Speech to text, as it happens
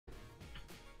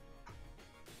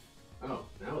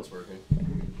it's working.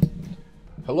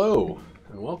 Hello,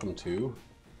 and welcome to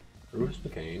Rufus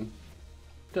McCain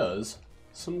does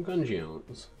some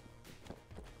Gungeons.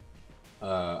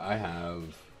 I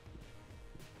have...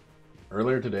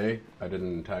 Earlier today, I did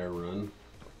an entire run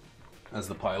as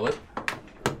the pilot.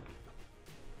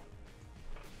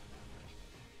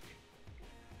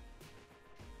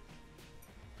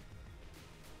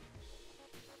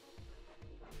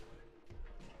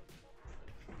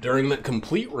 During that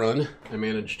complete run, I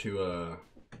managed to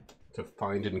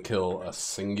find and kill a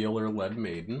singular lead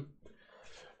maiden.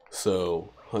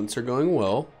 So hunts are going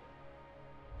well.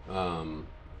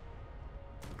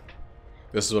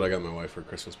 This is what I got my wife for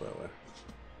Christmas, by the way.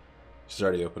 She's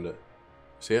already opened it.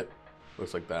 See it?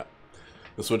 Looks like that.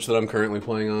 The Switch that I'm currently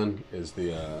playing on is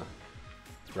the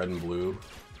red and blue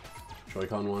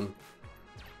Joy-Con one.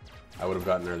 I would have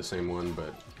gotten her the same one,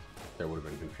 but there would have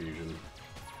been confusion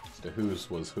as to whose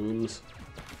was whom's.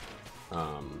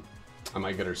 I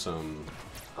might get her some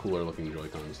cooler looking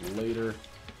Joy-Cons later.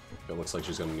 It looks like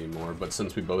she's going to need more, but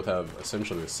since we both have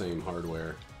essentially the same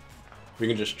hardware, we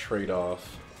can just trade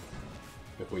off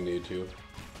if we need to.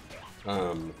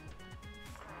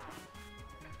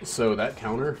 So that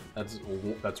counter,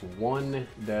 that's one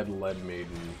dead lead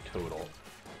maiden total.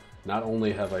 Not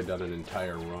only have I done an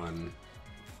entire run,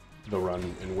 the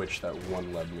run in which that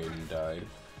one lead maiden died,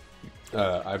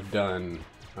 I've done,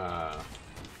 I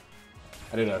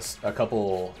did a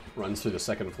couple runs through the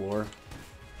second floor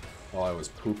while I was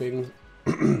pooping,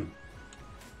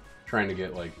 trying to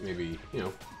get like maybe, you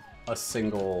know,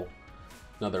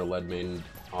 another lead maiden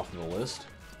off of the list,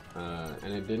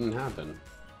 and it didn't happen.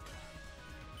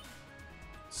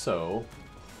 So,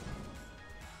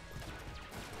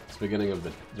 it's the beginning of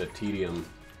the tedium.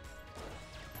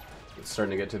 It's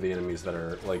starting to get to the enemies that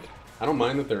are, like, I don't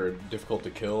mind that they're difficult to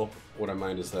kill. What I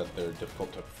mind is that they're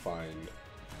difficult to find.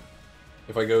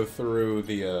 If I go through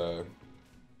the,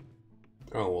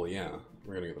 oh, well, yeah,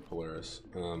 we're gonna get the Polaris.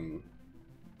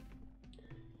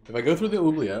 If I go through the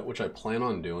oubliette, which I plan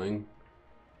on doing,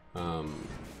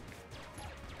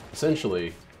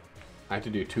 essentially, I have to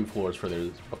do 2 floors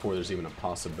before there's even a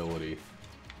possibility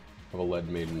of a lead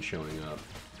maiden showing up.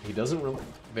 They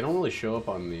don't really show up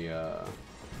on the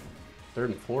 3rd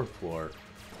and 4th floor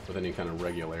with any kind of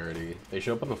regularity. They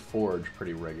show up on the forge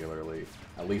pretty regularly.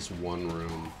 At least one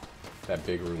room, that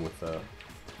big room with the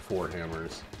 4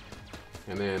 hammers.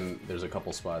 And then there's a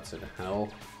couple spots in hell.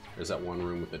 There's that one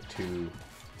room with the 2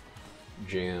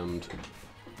 jammed,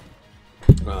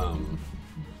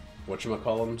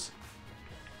 whatchamacallums?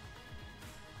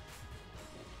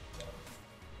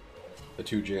 The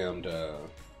 2 jammed,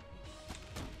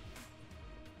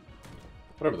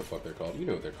 whatever the fuck they're called. You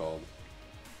know what they're called.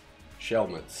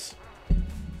 Shelmets.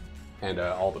 And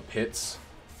all the pits.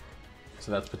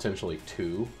 So that's potentially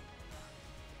 2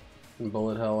 in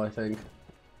bullet hell, I think.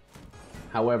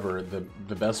 However,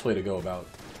 the best way to go about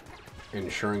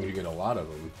ensuring you get a lot of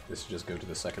them is to just go to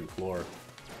the 2nd floor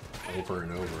over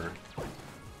and over,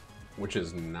 which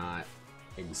is not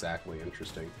exactly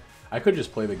interesting. I could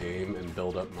just play the game and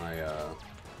build up my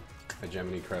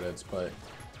Gemini credits, but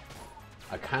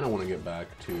I kind of want to get back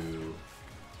to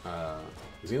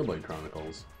Xenoblade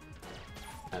Chronicles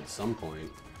at some point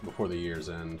before the year's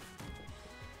end.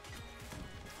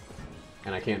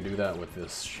 And I can't do that with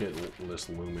this shit list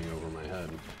looming over my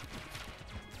head.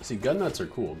 See, gun nuts are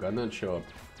cool. Gun nuts show up.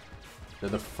 They're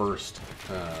the first,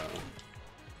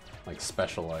 like,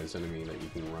 specialized enemy that you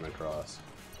can run across.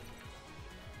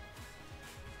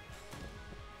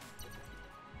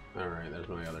 Alright, there's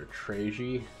my other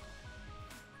Treji.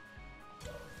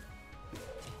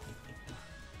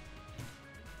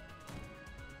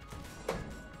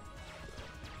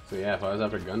 So yeah, if I was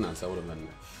after gun nuts, that would have been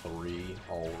 3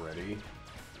 already.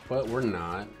 But we're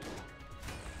not.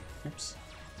 Oops.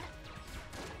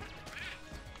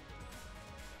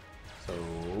 So,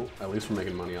 at least we're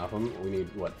making money off them. We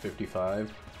need, what,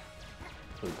 55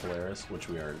 for the Polaris, which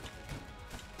we are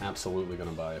absolutely going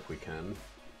to buy if we can.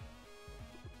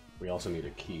 We also need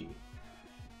a key,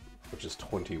 which is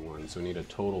 21, so we need a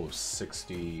total of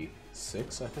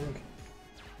 66, I think.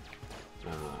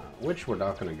 Which we're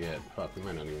not going to get. Fuck, we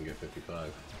might not even get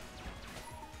 55.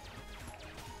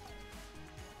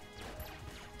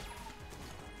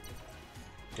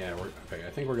 Yeah, okay, I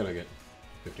think we're going to get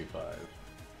 55.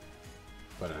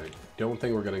 But I don't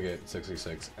think we're going to get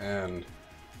 66, and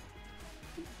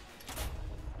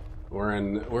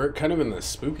we're kind of in the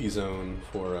spooky zone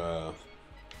for,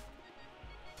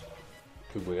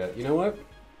 you know what?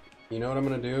 You know what I'm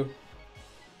going to do?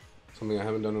 Something I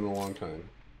haven't done in a long time.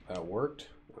 That worked.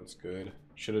 That's good.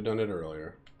 Should have done it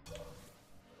earlier.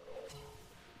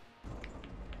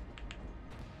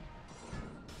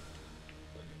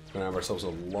 Gonna have ourselves a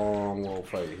long little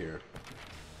fight here.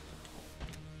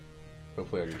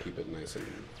 Hopefully I can keep it nice and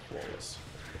flawless.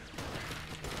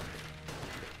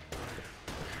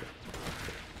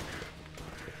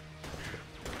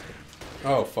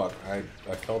 Oh fuck, I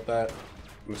felt that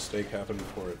mistake happen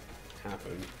before it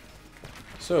happened.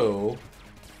 So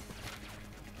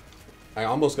I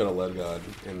almost got a lead god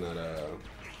in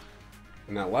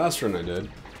that last run I did.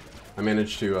 I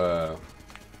managed to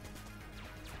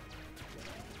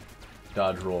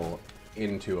dodge roll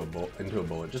into a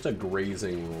bullet, just a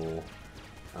grazing roll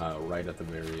right at the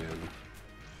very end.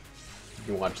 You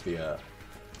can watch the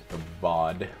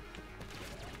VOD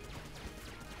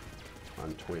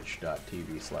on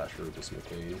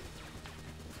twitch.tv/RufusMcCain.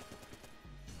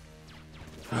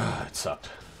 It sucked.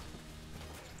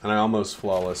 And I almost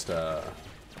flawlessed a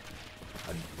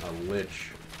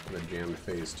Lich that jammed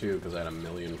phase 2 because I had a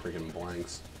million freaking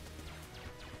blanks.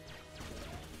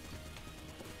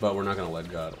 But we're not going to let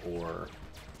God or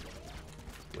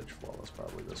Lich flawless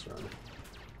probably this run.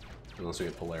 Unless we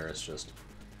get Polaris just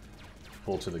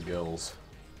full to the gills.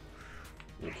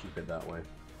 We'll keep it that way.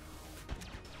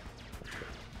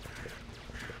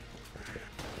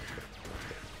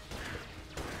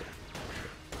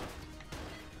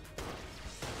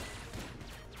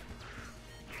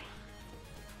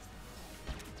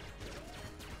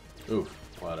 Oof,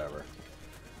 whatever.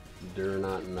 Do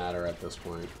not matter at this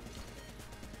point.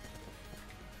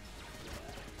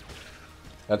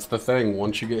 That's the thing,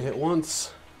 once you get hit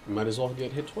once, you might as well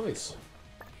get hit twice.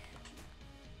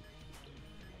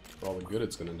 For all the good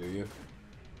it's gonna do you.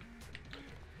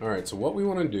 Alright, so what we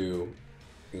want to do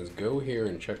is go here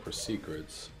and check for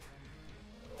secrets.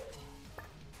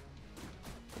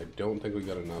 I don't think we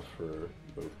got enough for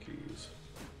both keys.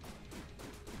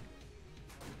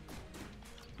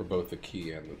 For both the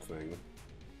key and the thing.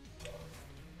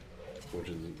 Which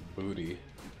is booty.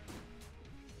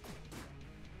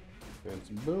 It's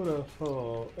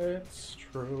beautiful, it's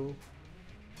true.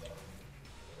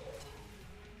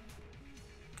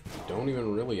 Don't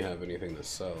even really have anything to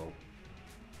sell.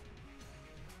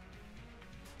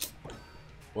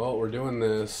 Well, we're doing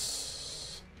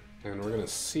this, and we're gonna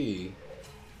see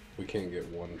if we can't get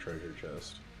one treasure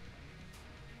chest.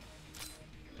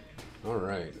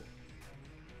 Alright.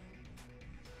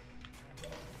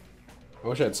 I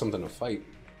wish I had something to fight.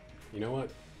 You know what?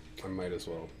 I might as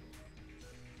well.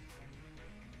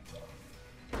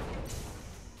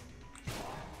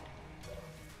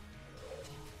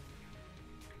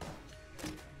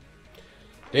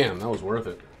 Damn, that was worth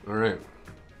it. Alright.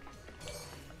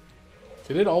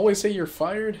 Did it always say you're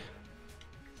fired?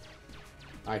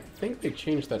 I think they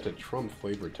changed that to Trump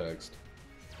flavor text.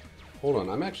 Hold on,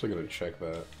 I'm actually gonna check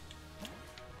that.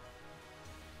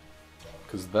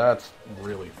 Because that's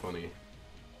really funny.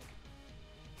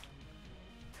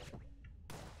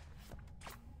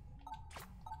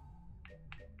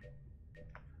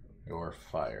 You're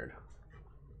fired.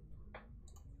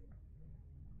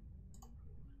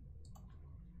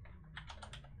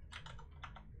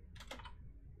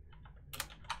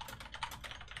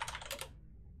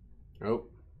 Oh.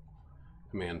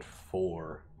 Command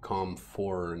 4.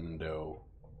 Comforndo.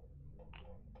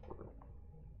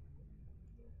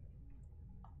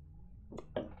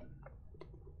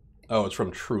 Oh, it's from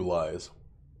True Lies.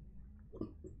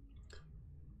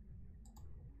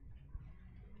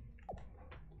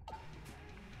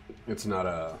 It's not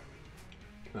a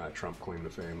Trump claim to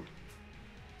fame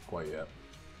quite yet.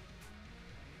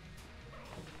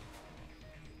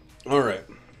 All right.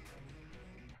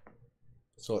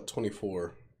 Still at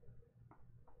 24.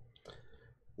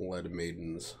 Lead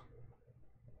Maidens.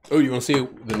 Oh, you want to see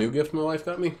the new gift my wife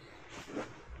got me?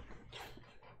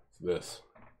 This.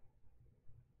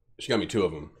 She got me 2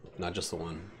 of them, not just the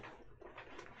one.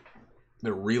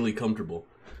 They're really comfortable.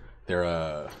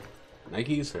 They're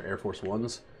Nikes, they're Air Force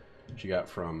Ones. She got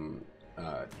from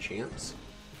Champs,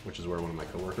 which is where one of my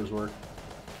coworkers work.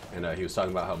 And he was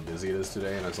talking about how busy it is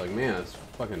today, and I was like, man, it's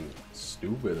fucking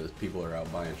stupid as people are out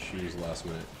buying shoes last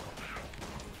minute.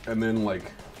 And then,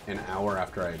 like, an hour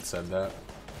after I had said that,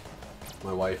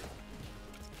 my wife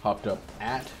popped up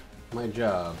at my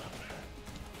job.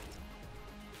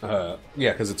 Yeah,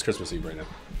 because it's Christmas Eve right now.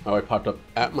 My wife popped up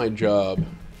at my job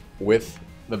with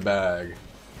the bag.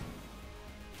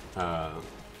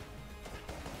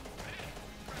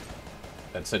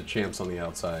 That said Champs on the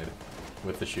outside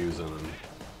with the shoes on them.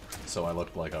 So I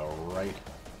looked like a right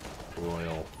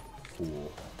royal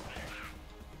fool.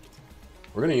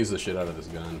 We're gonna use the shit out of this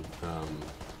gun.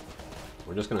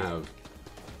 We're just gonna have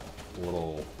a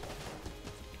little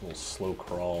slow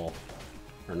crawl,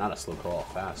 or not a slow crawl,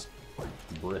 fast,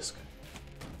 brisk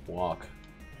walk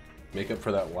Make up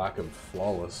for that lack of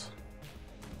flawless.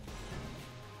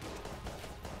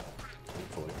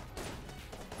 Hopefully.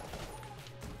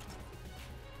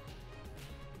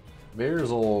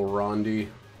 There's old Rhonda.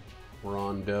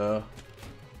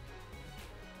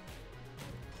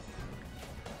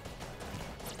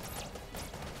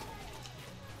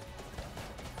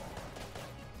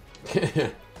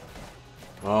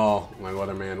 Oh, my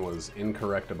weatherman was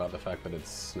incorrect about the fact that it's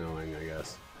snowing, I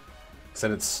guess. He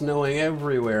said it's snowing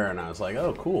everywhere, and I was like,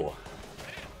 oh, cool.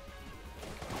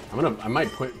 I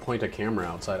might point a camera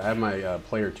outside. I have my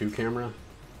player 2 camera.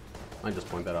 I might just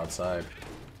point that outside.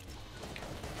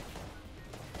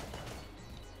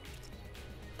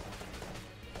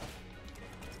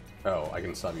 Oh, I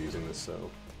can stop using this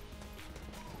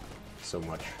so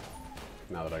much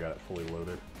now that I got it fully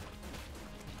loaded.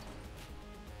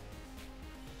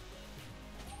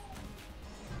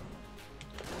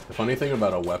 The funny thing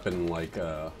about a weapon like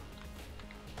the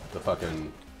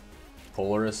fucking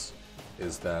Polaris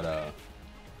is that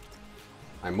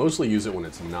I mostly use it when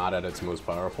it's not at its most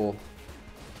powerful,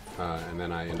 and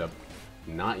then I end up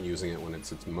not using it when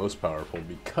it's its most powerful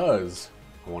because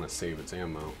I want to save its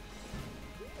ammo.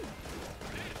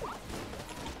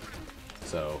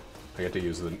 So I get to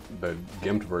use the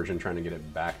gimped version, trying to get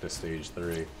it back to stage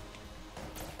 3.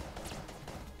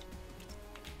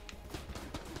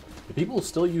 Do people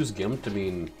still use gimp to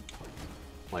mean,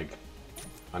 like,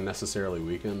 unnecessarily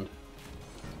weakened?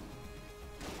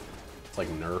 It's like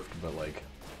nerfed, but like,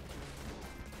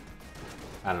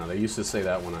 I don't know, they used to say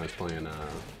that when I was playing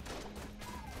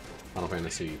Final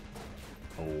Fantasy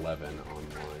 11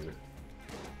 online.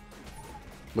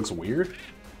 Looks weird?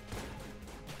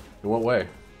 In what way?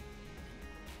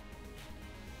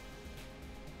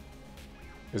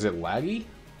 Is it laggy?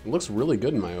 It looks really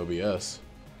good in my OBS.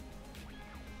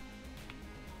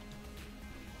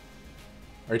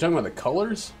 Are you talking about the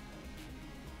colors?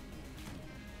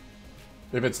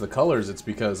 If it's the colors, it's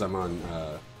because I'm on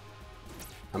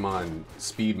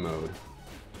speed mode.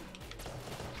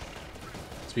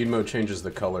 Speed mode changes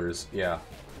the colors, yeah.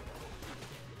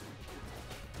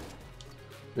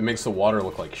 It makes the water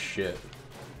look like shit.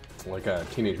 Like a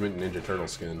Teenage Mutant Ninja Turtle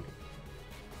skin.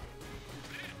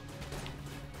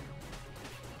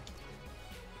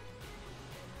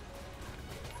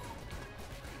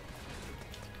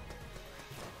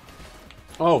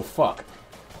 Oh, fuck.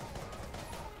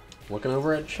 Looking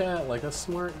over at chat like a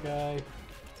smart guy.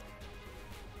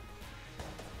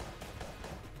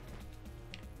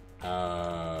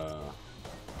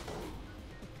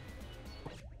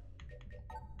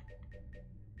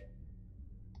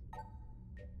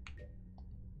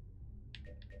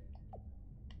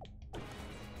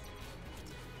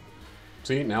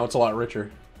 See, now it's a lot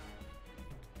richer.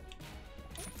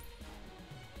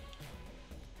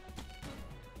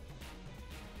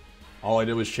 All I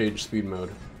did was change speed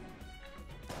mode.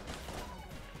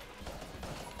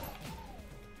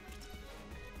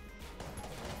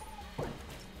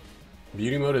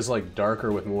 Beauty mode is like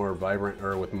darker with more vibrant,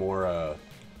 or with more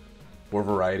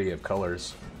variety of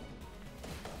colors.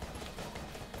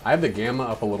 I have the gamma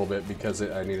up a little bit because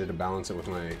I needed to balance it with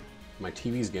my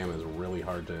TV's gamma is really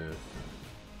hard to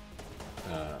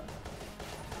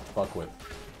fuck with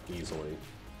easily.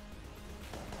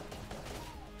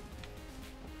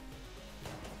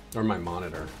 Or my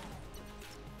monitor.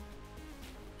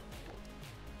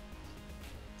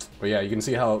 But yeah, you can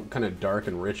see how kind of dark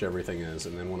and rich everything is,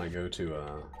 and then when I go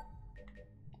to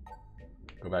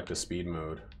go back to speed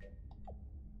mode,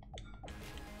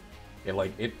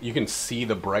 you can see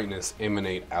the brightness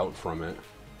emanate out from it.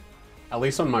 At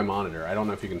least on my monitor. I don't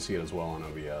know if you can see it as well on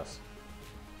OBS.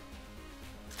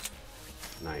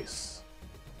 Nice.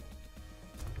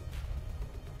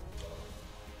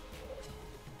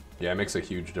 Yeah, it makes a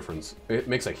huge difference. It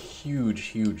makes a huge,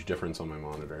 huge difference on my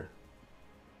monitor.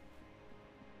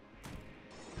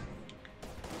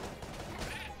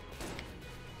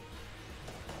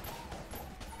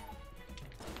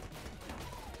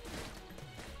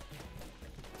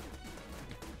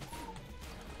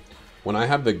 When I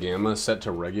have the gamma set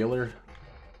to regular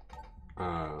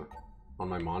on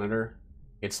my monitor,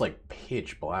 it's like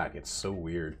pitch black. It's so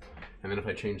weird. And then if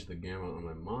I change the gamma on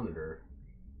my monitor,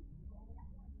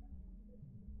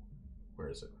 where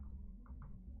is it?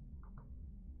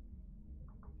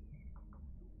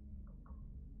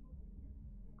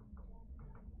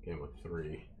 Gamma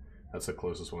 3. That's the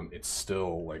closest one. It's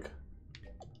still like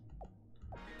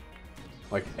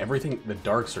everything, the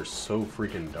darks are so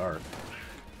freaking dark.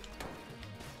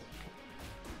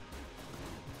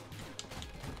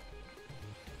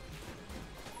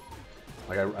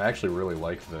 Like, I actually really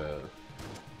like the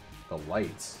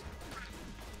lights,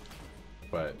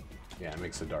 but Yeah, it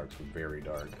makes the darks very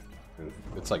dark. And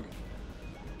it's like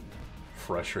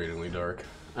frustratingly dark.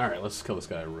 Alright, let's kill this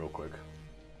guy real quick.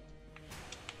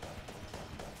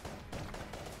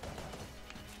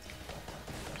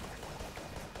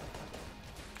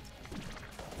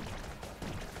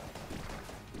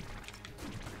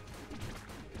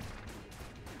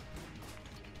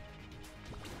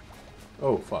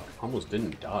 Oh fuck, almost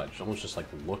didn't dodge. Almost just like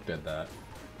looked at that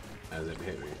as it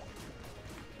hit me.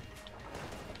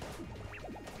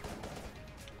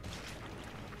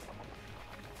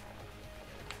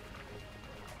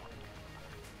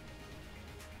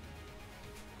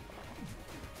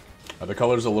 Are the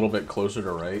colors a little bit closer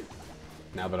to right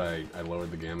now that I lowered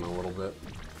the gamma a little bit?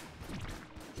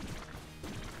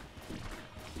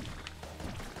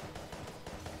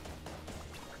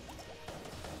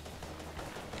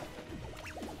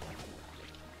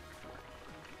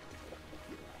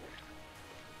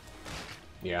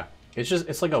 Yeah,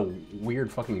 it's like a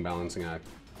weird fucking balancing act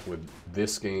with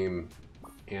this game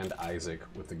and Isaac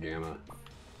with the gamma.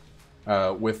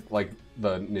 With like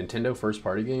the Nintendo first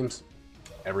party games,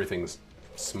 everything's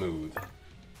smooth.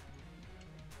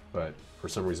 But for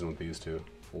some reason with these two,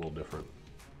 a little different.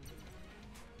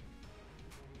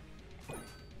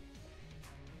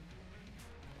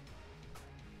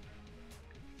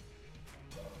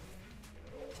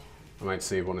 I might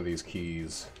save one of these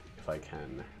keys if I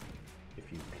can.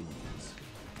 If you please.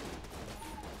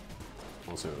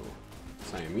 Also,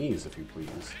 Siamese, if you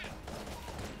please.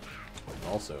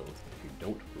 Also, if you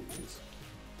don't please.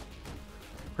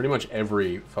 Pretty much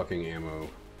every fucking ammo.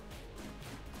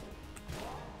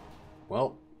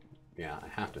 Well, yeah, I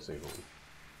have to save one.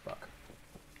 Fuck.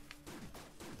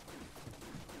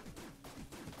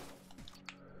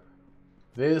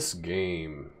 This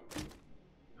game.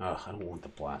 Ugh, I don't want the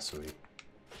blasphemy.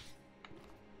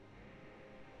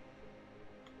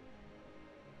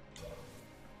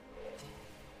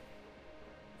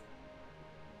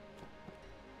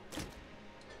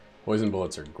 Poison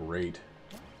bullets are great.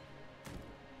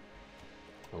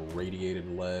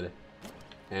 Irradiated lead.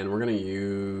 And we're gonna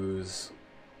use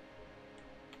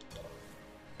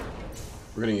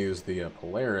the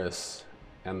Polaris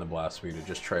and the Blasphemy to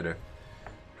just try to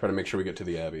make sure we get to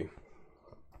the Abbey.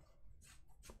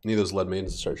 Need those lead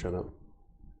maidens to start showing up.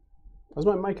 How's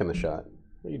my mic in the shot?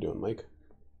 What are you doing, Mike?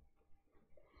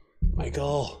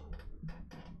 Michael!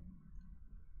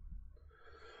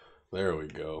 There we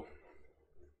go.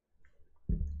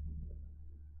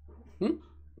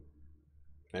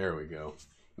 There we go.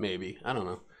 Maybe. I don't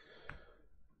know.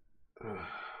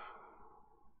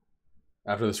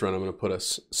 After this run, I'm going to put a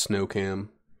snow cam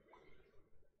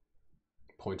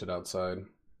pointed outside.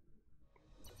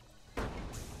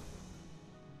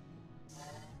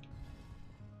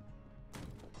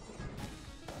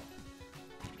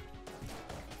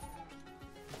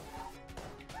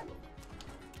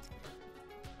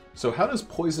 So how does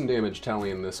poison damage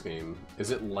tally in this game?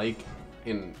 Is it like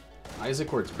in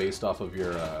Isaac where it's based off of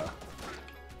your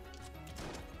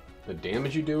the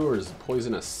damage you do, or is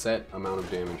poison a set amount of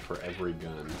damage for every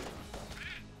gun?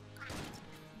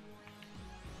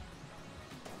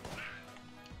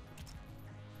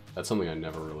 That's something I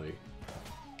never really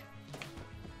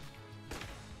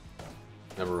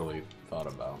thought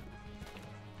about.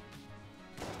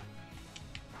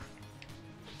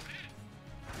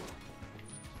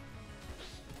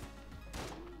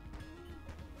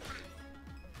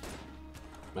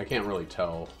 I can't really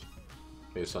tell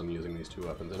based on using these two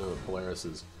weapons. I know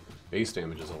Polaris's base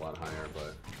damage is a lot higher,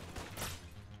 but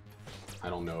I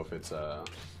don't know if it's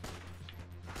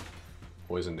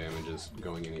poison damage is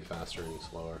going any faster, any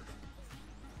slower.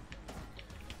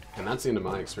 And that's the end of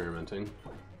my experimenting.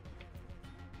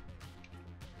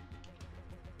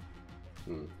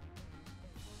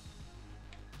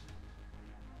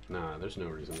 Nah, there's no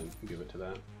reason to give it to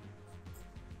that.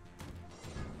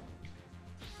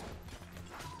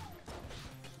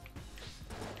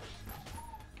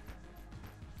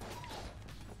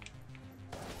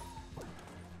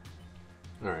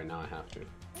 Alright, now I have to.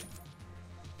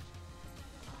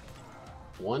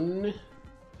 1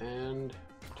 and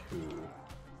 2.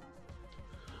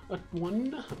 A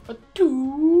 1, a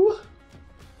 2.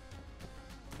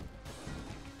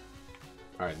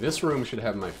 Alright, this room should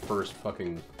have my first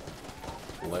fucking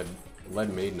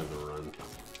lead maiden of the run.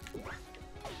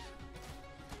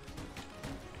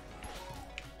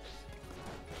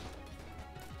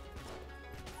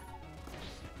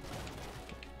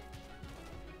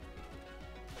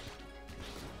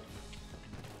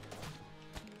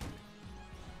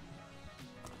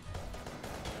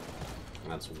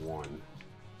 That's 1.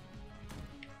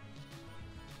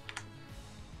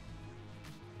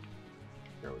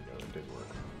 Here, There we go, it did work.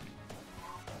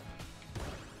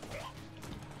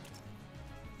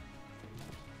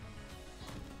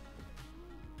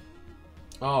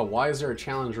 Oh, why is there a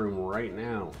challenge room right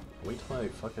now? Wait till I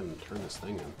fucking turn this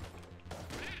thing in.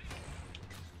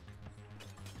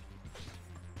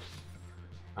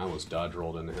 I almost dodge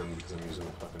rolled into him because I'm using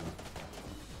a fucking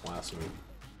blasphemy.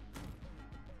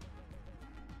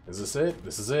 Is this it?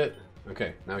 This is it?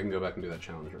 Okay, now we can go back and do that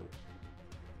challenge room.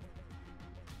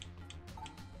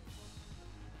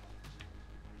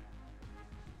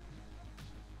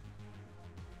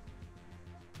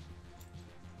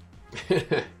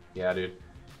 Yeah, dude.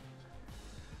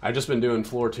 I've just been doing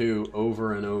floor 2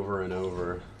 over and over and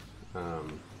over.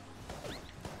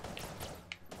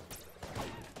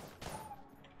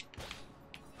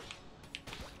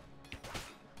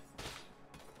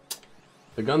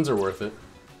 The guns are worth it.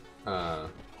 And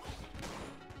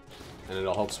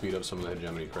it'll help speed up some of the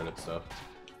hegemony credit stuff.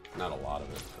 Not a lot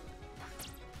of it.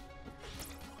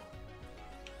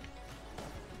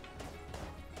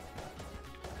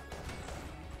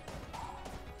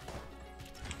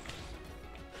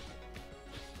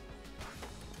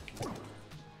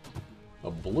 A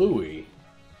Bluey.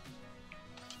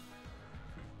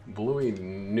 Bluey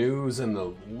News and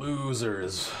the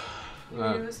Losers.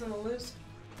 News and the Loose?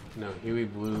 No, Huey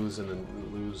Blues and the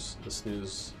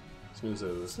Snoozos.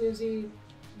 Snoozy,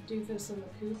 Doofus, and the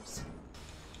Coops.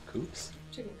 Coops?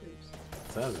 Chicken Coops.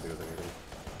 What's that have to do with anything?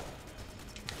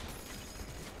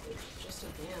 It's just a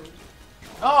band.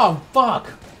 Oh, fuck!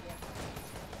 Yeah.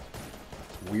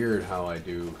 It's weird how I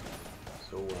do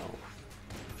so well.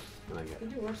 And I get... You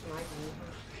do worse than I can.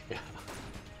 Yeah.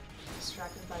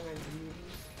 Distracted by my beauty.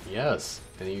 Yes,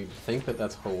 and you think that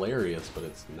that's hilarious, but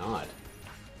it's not.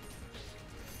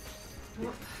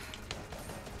 Well,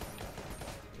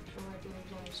 control my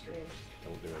boobs on the stream.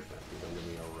 Don't do it, Becky. Don't get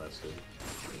me arrested.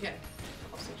 Yeah.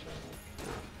 I'll say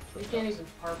You can't even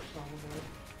park probably.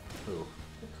 Who?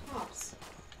 The cops.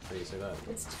 How do you say that?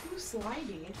 It's too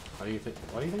slidey. How do you think?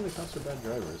 Why do you think the cops are bad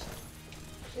drivers?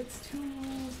 It's too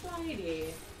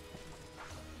slidey.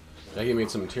 Becky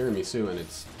made some tiramisu and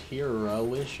it's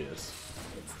tiralicious.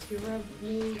 It's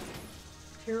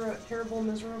terrible,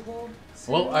 miserable.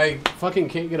 Well, I fucking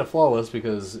can't get a flawless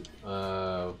because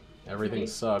everything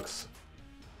sucks.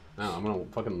 No, I'm gonna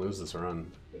fucking lose this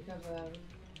run.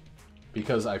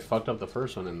 Because I fucked up the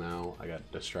first one and now I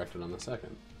got distracted on the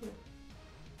second. Yeah.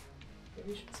 Maybe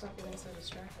you should stop getting so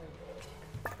distracted.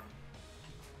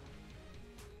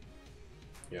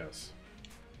 Yes.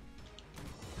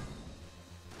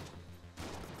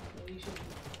 Maybe you should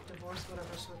divorce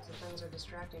whatever sorts of things are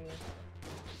distracting you.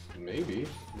 Maybe.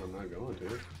 But I'm not going to.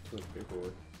 It's not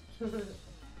paperwork.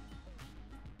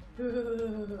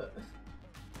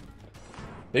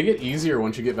 They get easier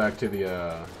once you get back to the,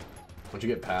 once you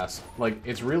get past. Like,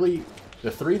 it's really...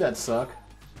 The 3 that suck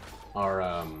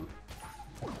are,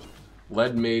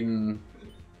 Lead Maiden,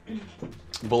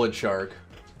 Bullet Shark,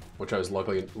 which I was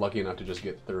lucky enough to just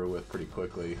get through with pretty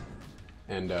quickly,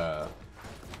 and, oh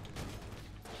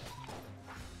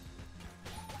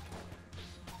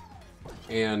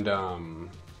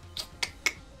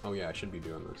yeah, I should be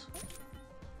doing this.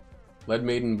 Lead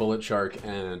Maiden, Bullet Shark,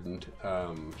 and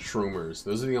Shroomers.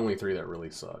 Those are the only 3 that really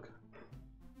suck.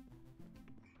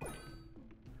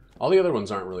 All the other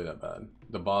ones aren't really that bad.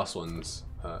 The boss ones,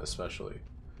 especially.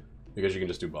 Because you can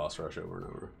just do boss rush over and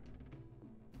over.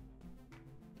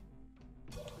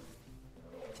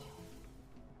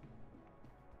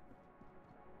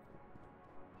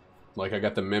 Like, I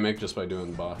got the Mimic just by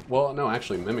doing boss... Well, no,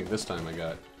 actually, Mimic this time I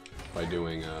got by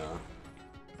doing,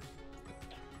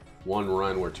 one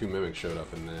run where 2 Mimics showed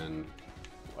up and then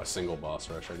a single boss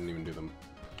rush. I didn't even do them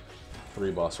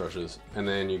 3 boss rushes. And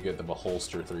then you get the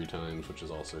Beholster 3 times, which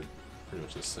is also pretty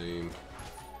much the same.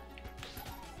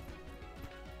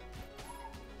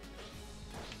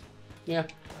 Yeah,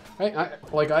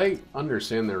 I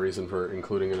understand their reason for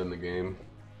including it in the game.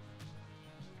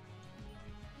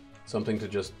 Something to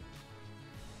just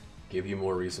give you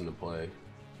more reason to play.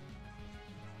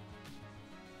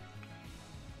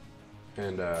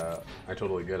 And I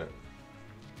totally get it.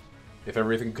 If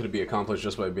everything could be accomplished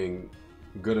just by being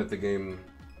good at the game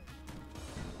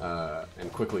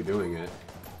and quickly doing it,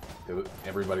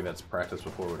 everybody that's practiced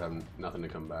before would have nothing to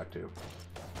come back to.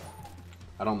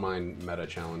 I don't mind meta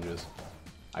challenges.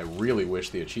 I really wish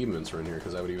the achievements were in here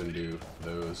because I would even do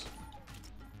those.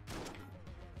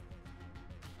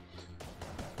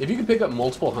 If you could pick up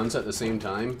multiple hunts at the same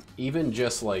time, even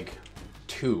just like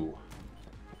 2,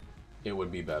 it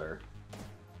would be better.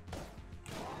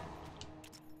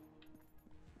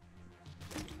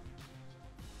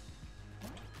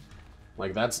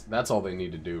 Like that's all they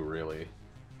need to do, really.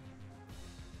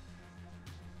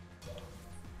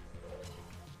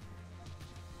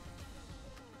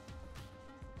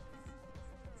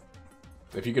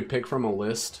 If you could pick from a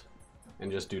list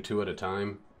and just do 2 at a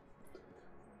time,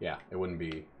 yeah, it wouldn't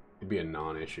be... It'd be a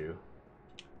non-issue.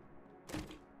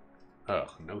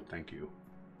 Ugh, no thank you.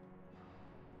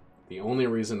 The only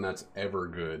reason that's ever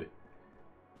good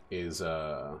is,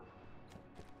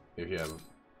 if you have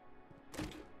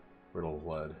Riddle of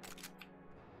Lead.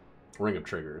 Ring of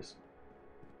Triggers.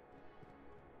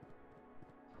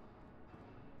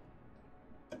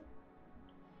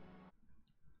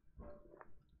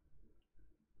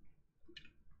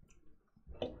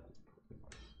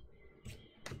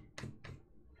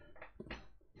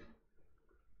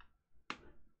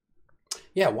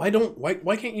 Yeah, why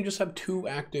can't you just have 2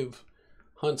 active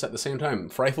hunts at the same time?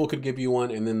 Frightful could give you one,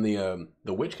 and then the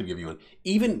Witch could give you one.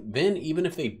 Even then, even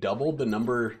if they doubled the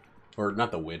number, or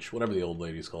not the Witch, whatever the old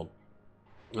lady's called.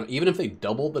 Even if they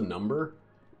doubled the number,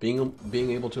 being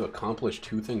able to accomplish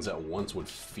 2 things at once would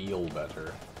feel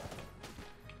better.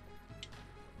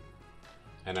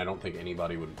 And I don't think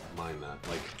anybody would mind that.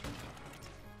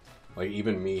 Like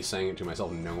even me saying it to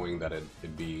myself, knowing that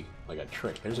it'd be like a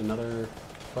trick. There's another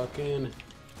fucking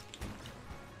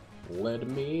lead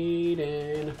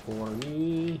maiden for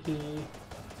me.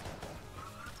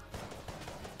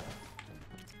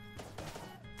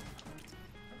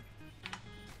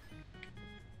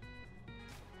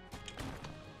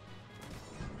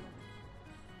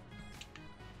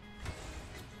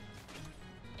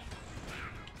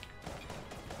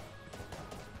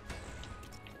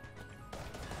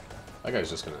 That guy's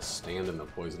just gonna stand in the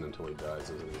poison until he dies,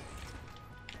 isn't he?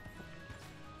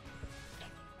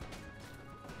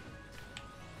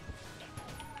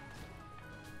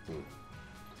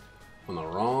 On the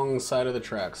wrong side of the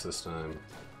tracks this time.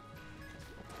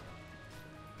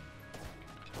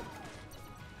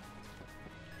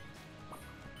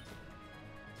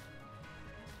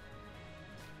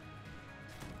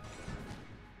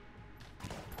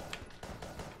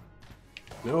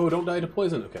 No, don't die to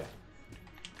poison. Okay.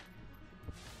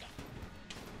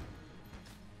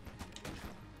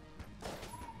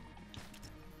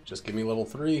 Just give me level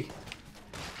 3.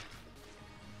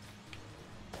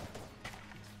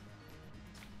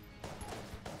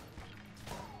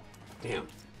 Damn.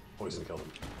 Poison killed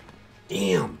him.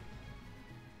 Damn!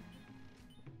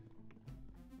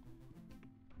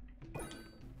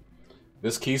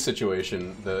 This key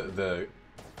situation,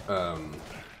 I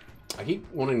keep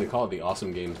wanting to call it the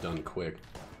awesome games done quick,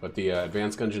 but the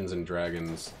Advanced Dungeons and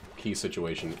Dragons key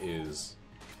situation is...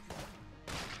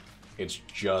 it's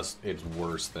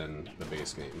worse than the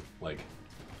base game. Like,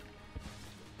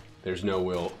 there's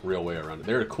no real way around it.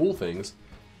 There are cool things,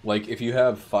 like if you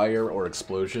have fire or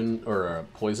explosion or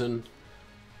poison,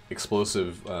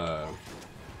 explosive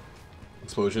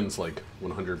explosions, like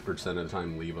 100% of the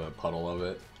time leave a puddle of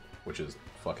it, which is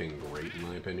fucking great in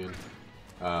my opinion.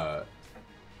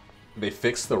 They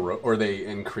fix they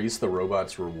increase the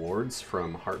robot's rewards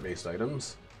from heart-based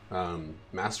items.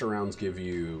 Master rounds give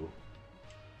you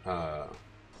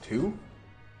 2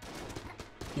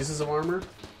 pieces of armor,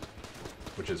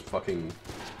 which is fucking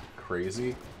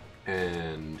crazy,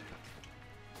 and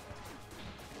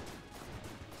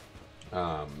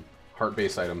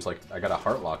heart-based items, like I got a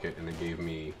heart locket and it gave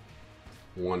me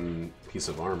 1 piece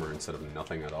of armor instead of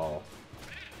nothing at all.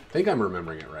 I think I'm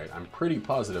remembering it right. I'm pretty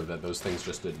positive that those things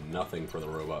just did nothing for the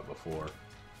robot before,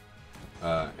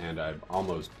 and I'm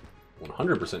almost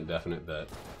 100% definite that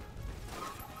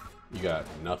you got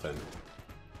nothing.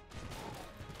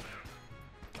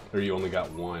 Or you only got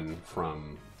 1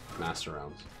 from master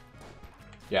rounds.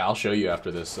 Yeah, I'll show you after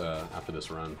this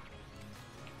run.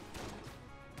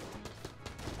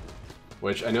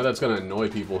 Which, I know that's gonna annoy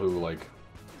people who, like,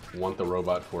 want the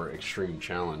robot for extreme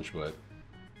challenge, but...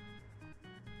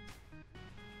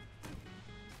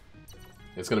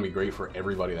 it's gonna be great for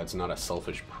everybody that's not a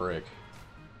selfish prick.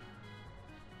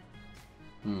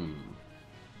 You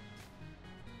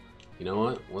know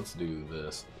what? Let's do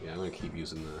this. Yeah, I'm gonna keep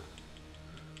using the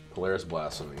Polaris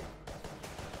Blasphemy.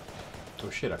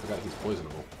 Oh shit, I forgot he's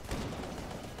poisonable.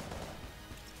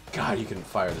 God, you can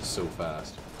fire this so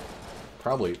fast.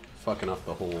 Probably fucking up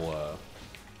the whole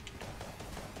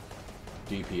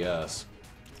DPS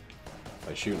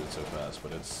by shooting it so fast,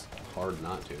 but it's hard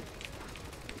not to.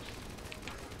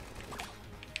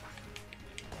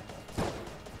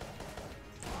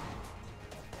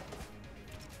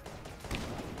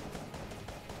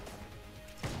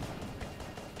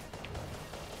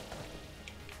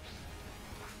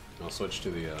 I'll switch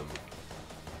to the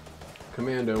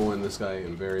commando when this guy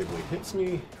invariably hits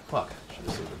me. Fuck, should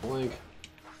have saved a blank.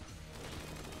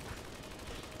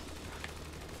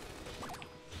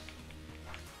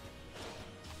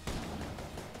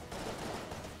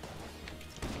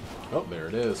 Oh, there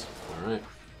it is. Alright.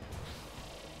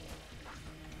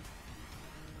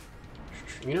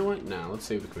 You know what? Nah, let's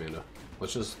save the commando.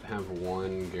 Let's just have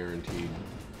one guaranteed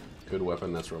good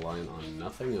weapon that's reliant on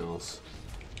nothing else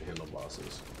to handle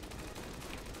bosses.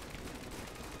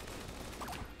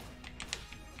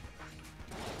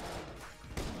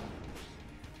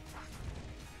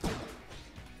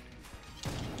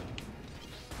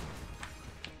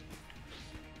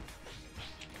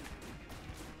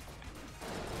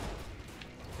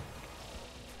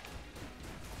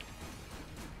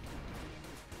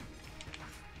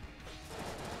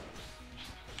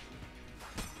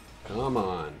 Come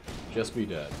on, just be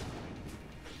dead.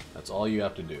 That's all you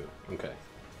have to do. Okay.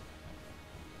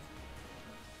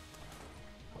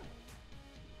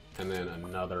 And then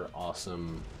another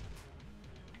awesome...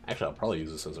 Actually, I'll probably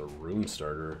use this as a room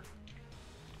starter.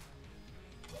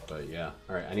 But yeah.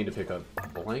 Alright, I need to pick up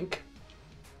Blank.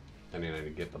 And then I need to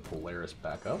get the Polaris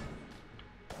back up.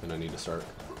 And I need to start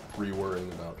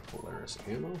re-worrying about Polaris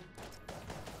ammo.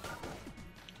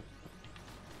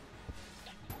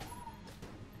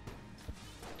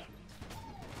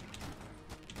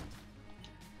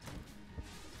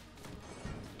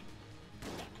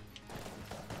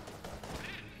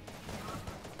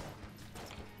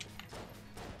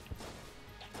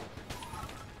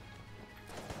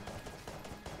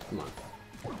 Come on.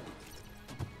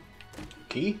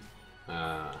 Key?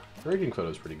 Raging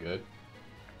Photo's pretty good.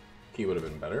 Key would have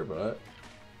been better, but...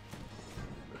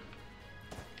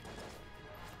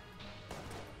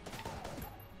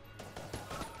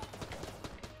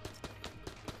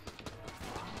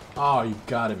 Oh, you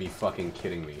gotta be fucking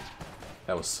kidding me.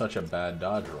 That was such a bad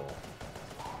dodge roll.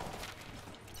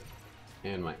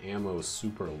 And my ammo is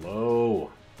super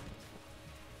low.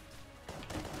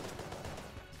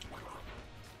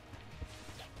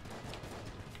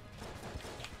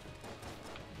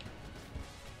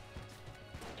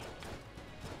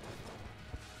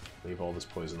 Leave all this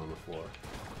poison on the floor.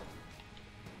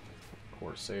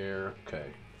 Corsair, okay.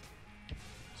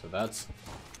 So that's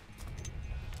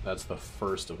the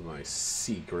first of my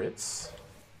secrets.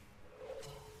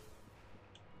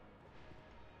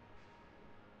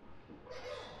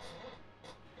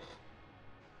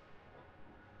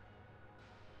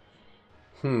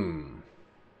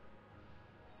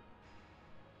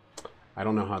 I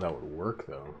don't know how that would work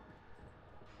though.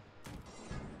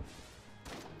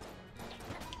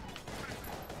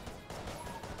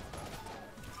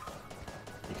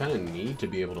 You kind of need to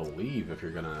be able to leave if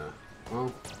you're gonna...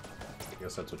 Well, I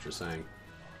guess that's what you're saying.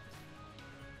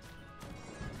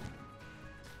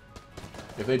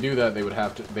 If they do that, they would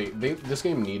have to... This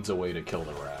game needs a way to kill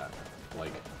the rat.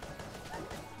 Like...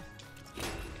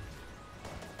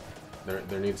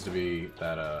 There needs to be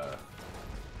that,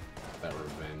 that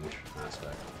revenge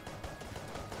aspect.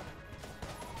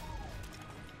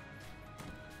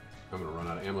 I'm gonna run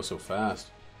out of ammo so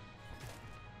fast.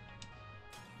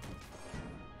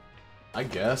 I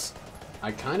guess.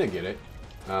 I kind of get it.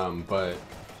 But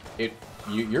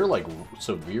you're like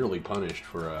severely punished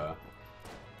for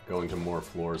going to more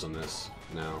floors on this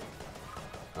now.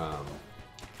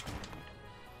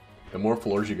 The more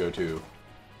floors you go to,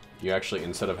 you actually,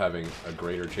 instead of having a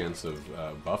greater chance of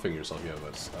buffing yourself, you have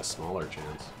a smaller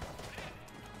chance.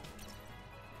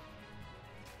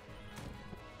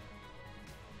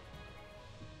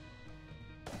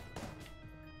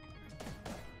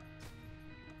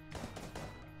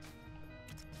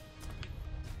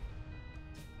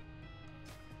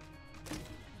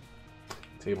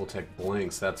 Table Tech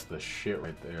Blanks, that's the shit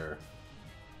right there.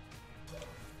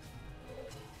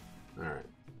 Alright.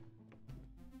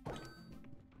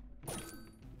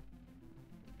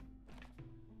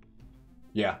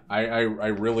 Yeah, I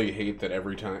really hate that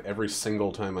every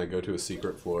single time I go to a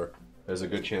secret floor, there's a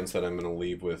good chance that I'm gonna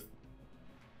leave with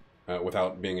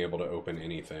without being able to open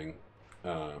anything.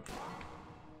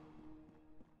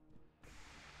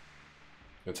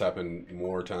 It's happened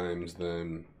more times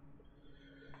than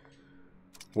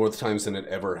it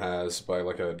ever has by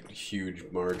like a huge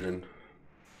margin.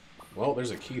 Well,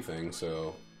 there's a key thing,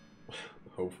 so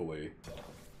hopefully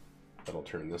that'll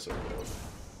turn this around.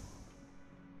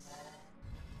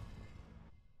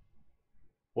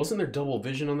 Wasn't there double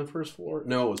vision on the first floor?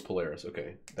 No, it was Polaris.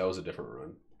 Okay, that was a different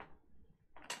run.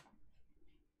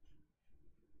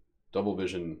 Double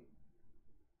vision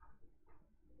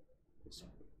is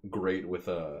great with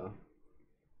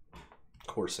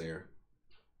Corsair.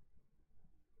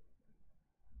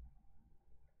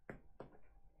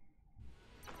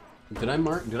 Did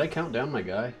I count down my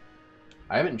guy?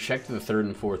 I haven't checked the third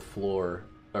and fourth floor,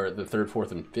 or the third,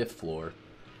 fourth, and fifth floor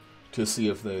to see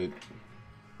if they...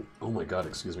 Oh my god,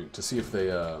 excuse me. To see if they,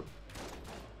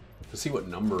 to see what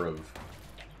number of...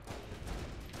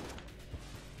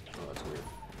 Oh, that's weird.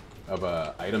 Of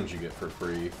items you get for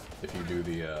free if you do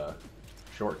the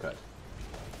shortcut.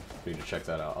 You need to check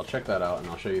that out. I'll check that out and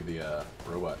I'll show you the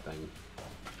robot thing.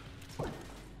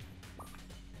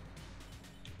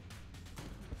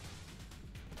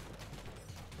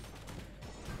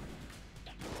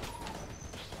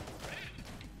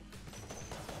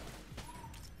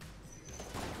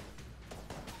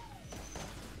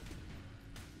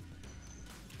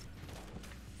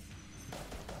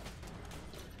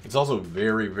 It's also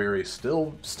very, very,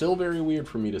 still very weird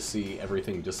for me to see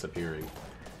everything disappearing.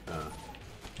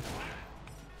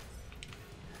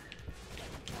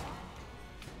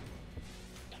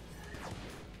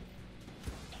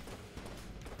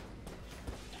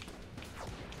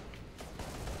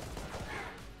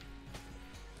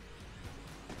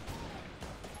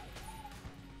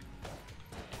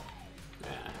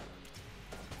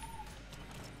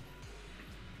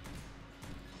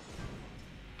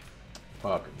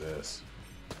 Fuck this.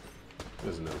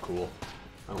 This is no cool.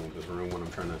 I don't want this room when I'm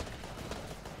trying to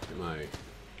get my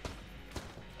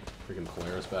freaking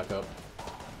Polaris back up.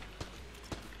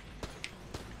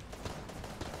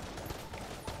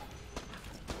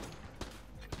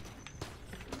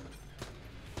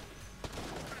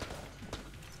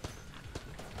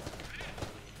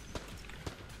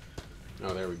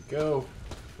 Oh, there we go.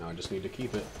 Now I just need to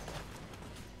keep it.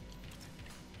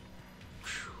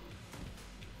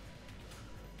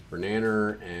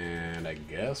 Bernaner and I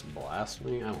guess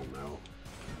Blasphemy? I don't know.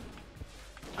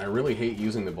 I really hate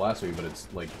using the Blasphemy, but it's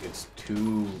like, it's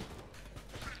too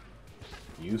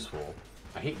useful.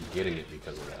 I hate getting it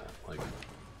because of that. Like,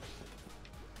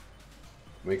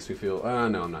 makes me feel,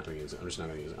 no, I'm not going to use it. I'm just not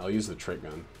going to use it. I'll use the Trick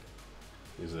Gun.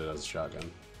 Use it as a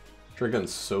shotgun. Trick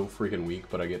Gun's so freaking weak,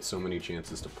 but I get so many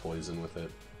chances to poison with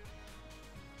it.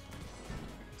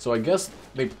 So I guess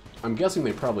I'm guessing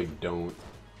they probably don't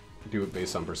do it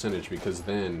based on percentage, because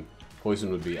then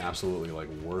poison would be absolutely like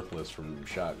worthless from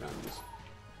shotguns.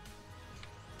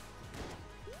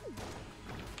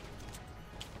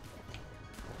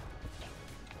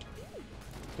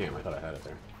 Damn, I thought I had it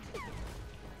there.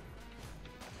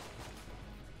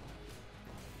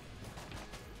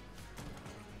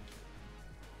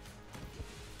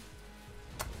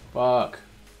 Fuck.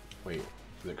 Wait,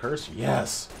 is it cursed?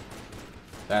 Yes!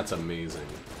 That's amazing.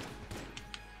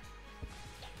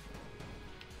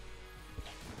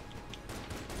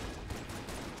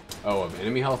 Oh, of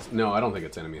enemy health? No, I don't think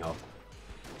it's enemy health.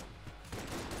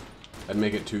 That'd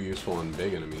make it too useful on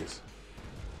big enemies.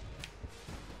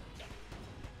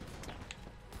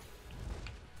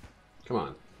 Come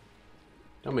on.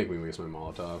 Don't make me waste my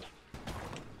Molotov.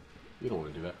 You don't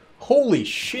want to do that. Holy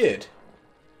shit!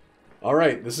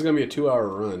 Alright, this is going to be a 2-hour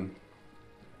run.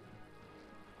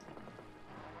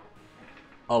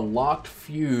 A locked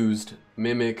fused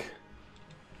mimic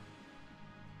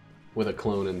with a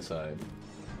clone inside.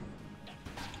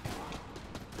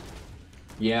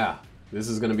 Yeah, this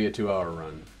is going to be a 2-hour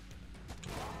run.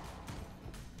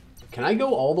 Can I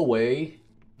go all the way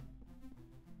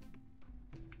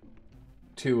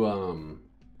to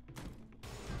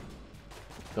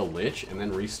the Lich and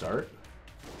then restart?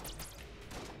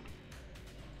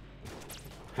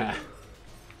 Ha.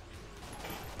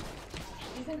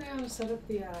 Do you think I want to set up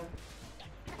the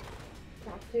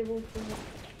crop table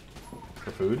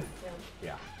For food? Yeah.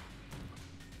 Yeah.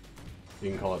 You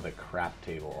can call it the crap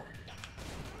table.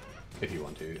 If you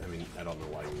want to. I mean, I don't know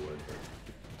why you would, but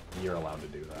you're allowed to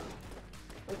do that.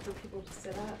 Like for people to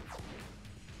sit at?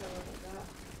 Like that.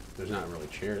 There's not really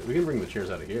chairs. We can bring the chairs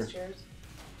out of here. Chairs?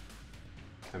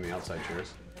 I mean, outside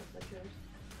chairs. Outside chairs?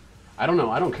 I don't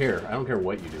know. I don't care. I don't care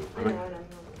what you do. I know.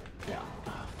 Yeah.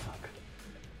 Oh, fuck.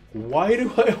 Why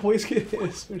do I always get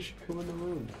this when you come in the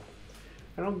room?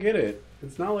 I don't get it.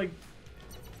 It's not like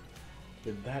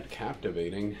they're that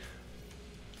captivating.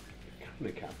 Kind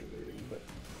of captivating, but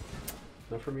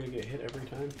not for me to get hit every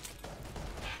time.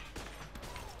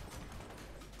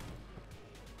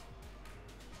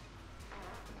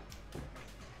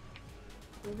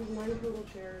 There's 9 total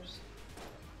chairs.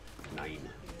 9.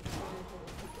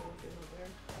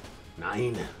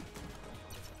 9. 9.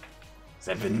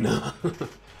 7.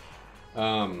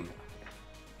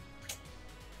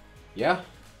 Yeah,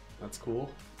 that's cool.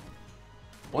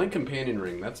 Blank companion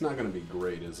ring, that's not going to be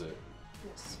great, is it?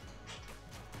 Yes.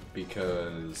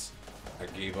 Because I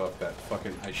gave up that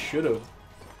fucking... I should have...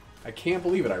 I can't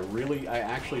believe it. I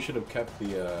actually should have kept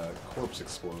the corpse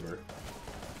exploder.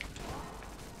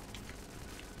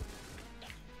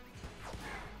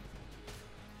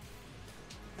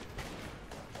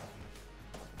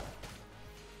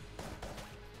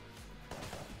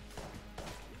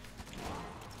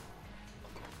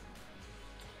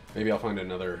 Maybe I'll find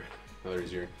another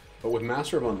easier. But with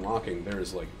Master of Unlocking,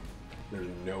 there's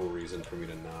no reason for me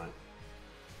to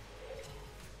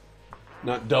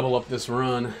not double up this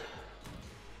run.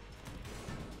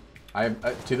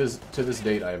 To this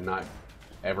date, I have not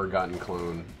ever gotten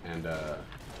clone and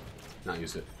not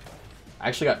used it. I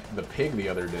actually got the pig the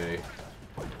other day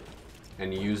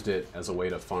and used it as a way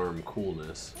to farm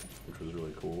coolness, which was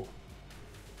really cool.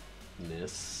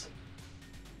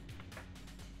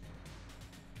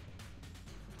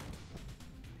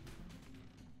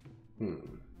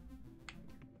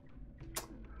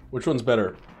 Which one's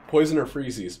better? Poison or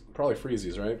freezies? Probably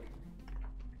freezies, right?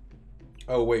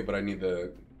 Oh wait, but I need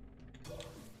to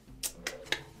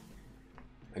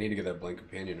get that blank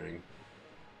companion ring.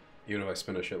 Even if I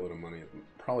spend a shitload of money, it's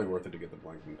probably worth it to get the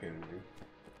blank companion ring.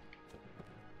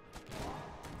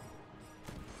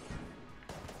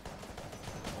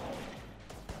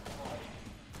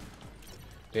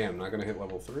 Damn, not gonna hit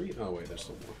level 3? Oh wait, there's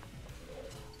still more.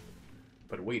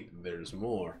 But wait, there's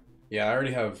more. Yeah, I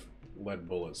already have lead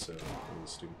bullets, so that was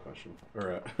a stupid question.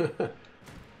 Or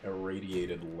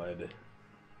irradiated lead.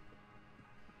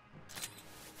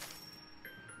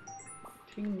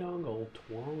 Ting dongle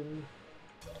twong.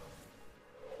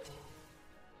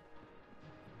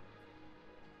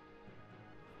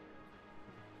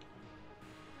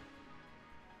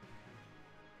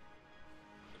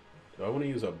 Do I want to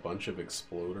use a bunch of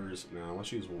exploders? No,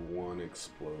 let's use one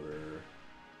exploder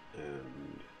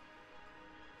and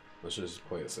let's just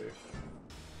play it safe.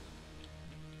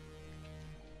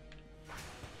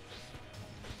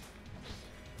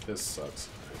 This sucks,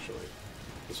 actually.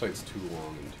 This fight's too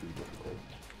long and too difficult.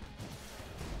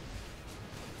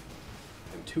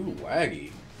 And too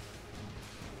laggy.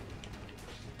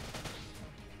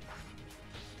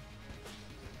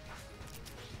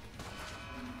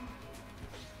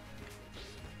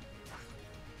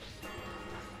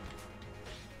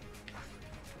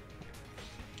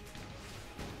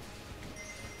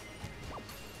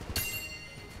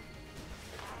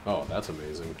 Oh, that's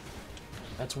amazing.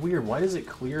 That's weird. Why does it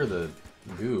clear the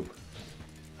goop?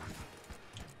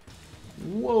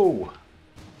 Whoa!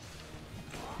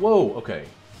 Whoa, okay.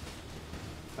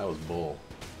 That was bull.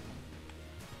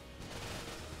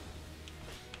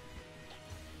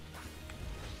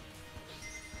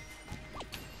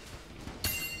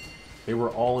 They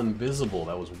were all invisible.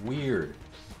 That was weird.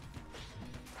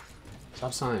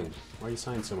 Stop sighing. Why are you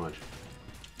sighing so much?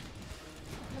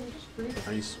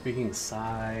 Are you speaking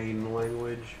sign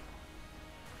language?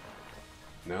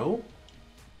 No?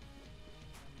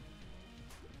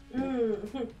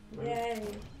 Yay.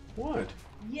 What?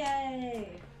 Yay.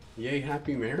 Yay,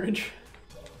 happy marriage?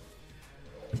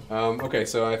 Okay,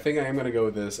 so I think I am going to go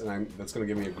with this, and that's going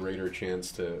to give me a greater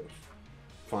chance to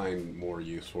find more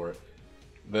use for it.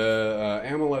 The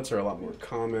amulets are a lot more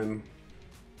common.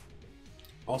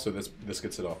 Also, this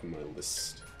gets it off of my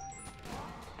list.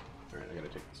 Alright, I gotta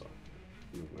take this off.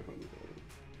 Move my phone.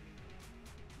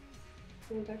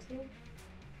 Someone text me?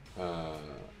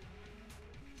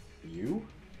 You?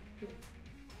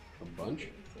 A bunch?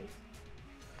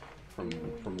 From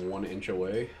 1 inch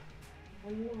away?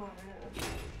 I'm not.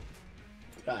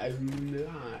 I'm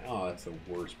not. Oh, that's the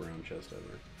worst brown chest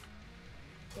ever.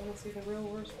 You wanna see the real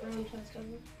worst brown chest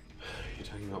ever? You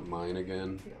talking about mine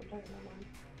again? No, I'm talking about mine.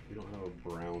 You don't have a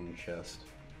brown chest.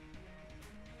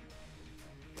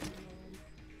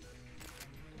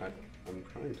 I'm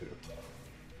trying to.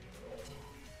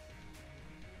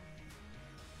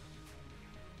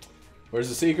 Where's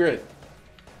the secret?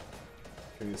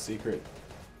 Give me the secret.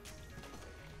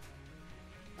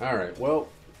 Alright, well,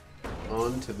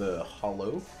 on to the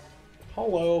hollow.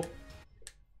 Hollow.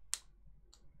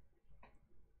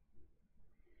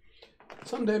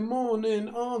 Sunday morning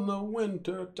on the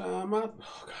winter time. Oh god,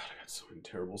 I got so many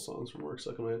terrible songs from work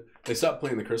stuck in my head. They stopped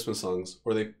playing the Christmas songs,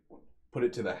 or they put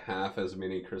it to the half as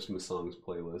many Christmas songs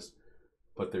playlist,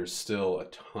 but there's still a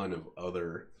ton of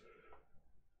other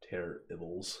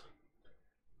terribles.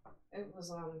 It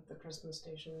was on the Christmas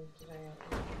station today.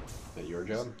 At your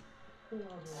job? Who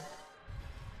knows?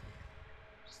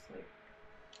 Just like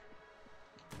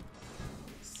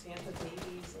Santa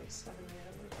babies, like stuff in there.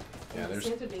 Yeah, there's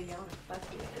Santa baby, I want to fuck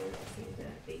you.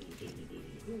 Santa baby.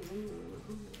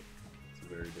 Ooh. It's a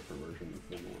very different version of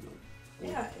the one.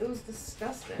 Yeah, it was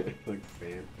disgusting. Like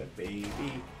Santa baby.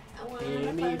 I want to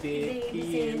fuck you, baby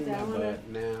Santa. But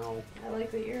now. I like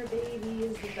that your baby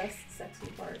is the best sexy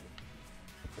part.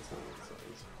 That's not what it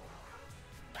says.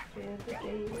 Santa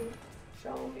baby,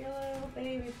 show me your little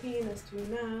baby penis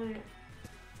tonight.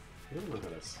 I don't know how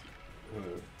to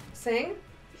Sing?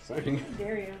 sing. How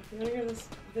dare you? You want to hear this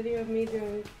video of me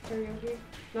doing karaoke?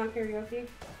 Not karaoke.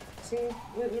 sing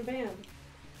in a band.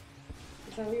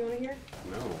 Is that what you want to hear?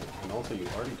 No, and also you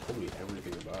already told me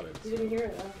everything about it. You didn't hear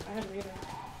it though. I haven't either.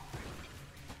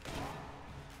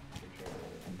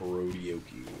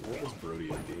 Brody-oki. What was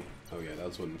Brody-oki? Oh yeah,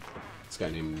 that's when this guy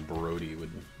named Brody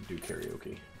would do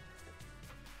karaoke.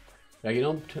 Yeah, you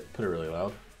don't put it really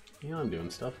loud. You know I'm doing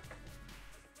stuff.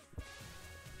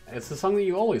 It's the song that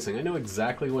you always sing. I know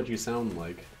exactly what you sound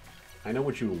like. I know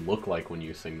what you look like when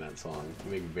you sing that song.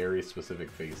 You make very specific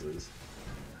faces.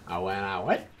 When I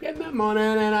wake in the morning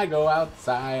and I go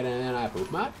outside and I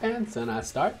poop my pants and I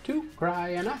start to cry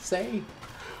and I say,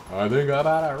 I think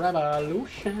about a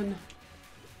revolution.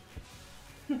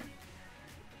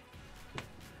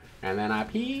 And then I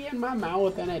pee in my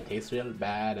mouth and it tastes real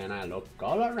bad and I look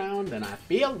all around and I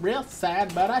feel real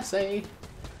sad, but I say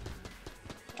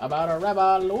about a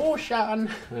revolution.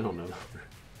 I don't know.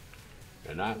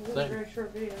 And I say, very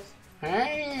short videos.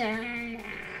 Hey.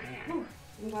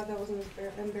 I'm glad that wasn't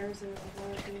as embarrassing as I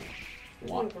thought it would be.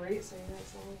 You're doing great singing that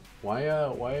song.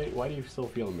 Why do you still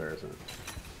feel embarrassing?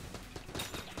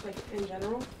 Like, in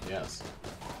general? Yes.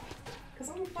 Because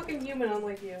I'm a fucking human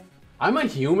unlike you. I'm a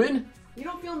human? You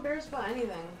don't feel embarrassed about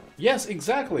anything. Yes,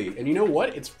 exactly. And you know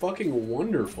what? It's fucking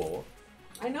wonderful.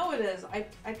 I know it is. I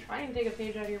try and take a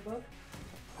page out of your book.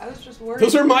 I was just worried.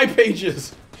 Those are my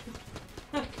pages!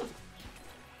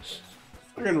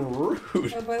 Fucking rude.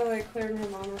 Oh, by the way, Claire and her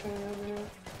mom are coming over now.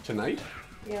 Tonight?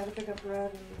 Yeah, to pick up bread,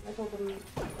 and I told them to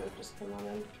just come on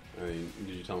in. I mean,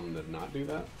 did you tell them to not do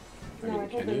that? No, I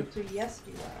told them to yes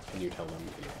do that. Can you tell them to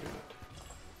not do that?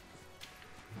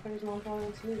 Claire's mom probably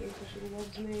wants to meet you because she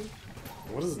loves me.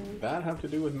 What does that have to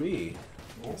do with me?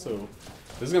 Also,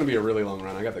 this is gonna be a really long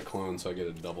run. I got the clone, so I get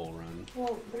a double run.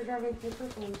 Well, they're driving through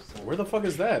Kirkland, so... Where the fuck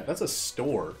is that? That's a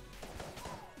store.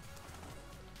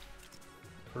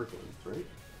 Kirkland, right?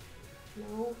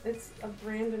 No, it's a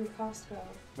brand in Costco.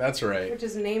 That's right. Which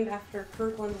is named after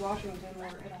Kirkland, Washington, where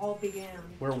it all began.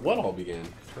 Where what all began?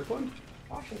 Kirkland?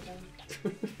 Washington.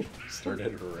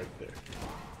 Started right there.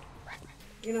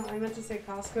 You know, I meant to say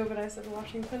Costco, but I said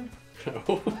Washington.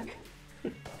 Oh.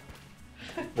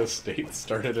 The state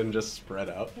started and just spread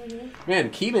out. Mm-hmm. Man,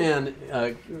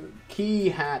 Keyman, key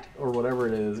hat or whatever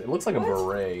it is, it looks like a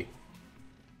beret.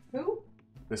 Who?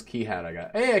 This key hat I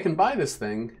got. Hey, I can buy this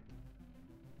thing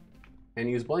and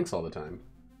use blanks all the time.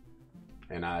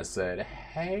 And I said,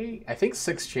 hey, I think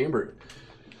 6 chamber.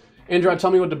 Andrew,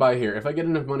 tell me what to buy here. If I get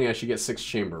enough money, I should get 6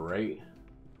 chamber, right?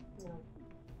 No.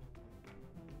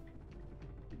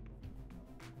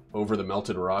 Over the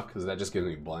melted rock, because that just gives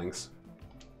me blanks.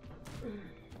 I'll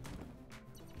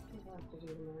have to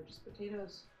do the more just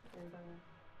potatoes and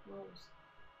rolls.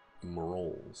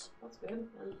 Morals. That's good. And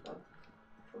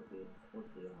turkey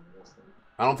on this thing.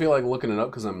 I don't feel like looking it up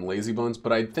because I'm lazy bones,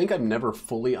 but I think I've never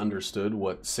fully understood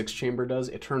what 6 chamber does.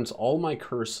 It turns all my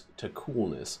curse to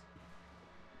coolness.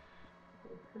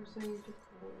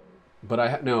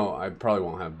 But no, I probably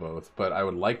won't have both, but I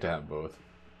would like to have both.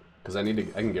 Because I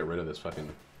can get rid of this fucking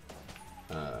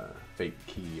fake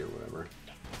key or whatever.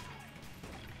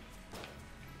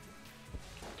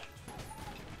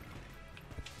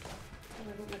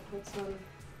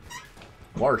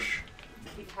 Warsh.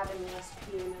 Keep having less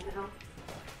pee in it now.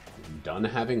 Done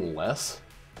having less?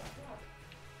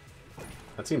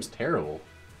 That seems terrible.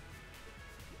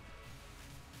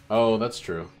 Oh, that's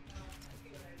true.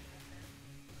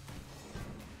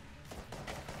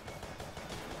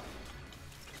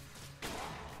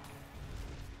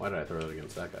 Why did I throw it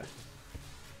against that guy?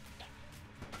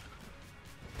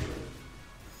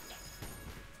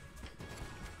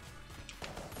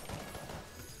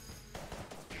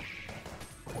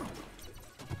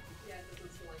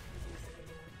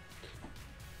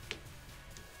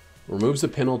 Removes the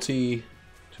penalty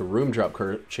to room drop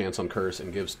chance on curse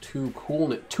and gives 2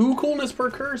 coolness. 2 coolness per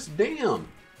curse? Damn!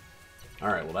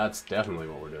 Alright, well that's definitely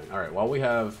what we're doing. Alright, while we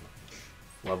have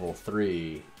level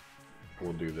 3,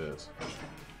 we'll do this.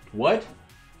 What?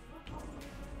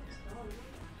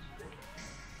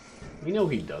 You know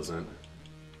he doesn't.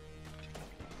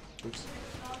 Oops.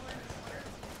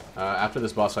 After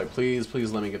this boss fight, please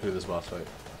let me get through this boss fight.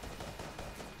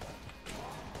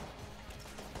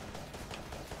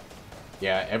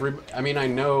 Yeah, I mean, I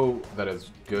know that it's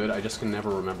good, I just can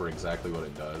never remember exactly what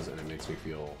it does, and it makes me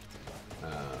feel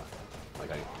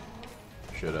like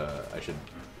I should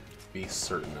be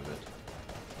certain of it.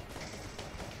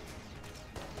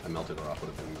 A melted rock would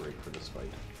have been great for this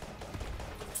fight.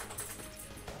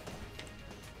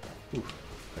 Oof,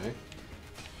 okay.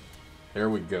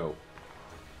 There we go.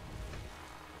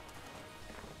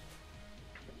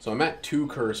 So I'm at 2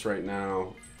 curse right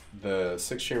now. The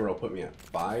 6 chamber will put me at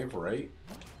 5, right?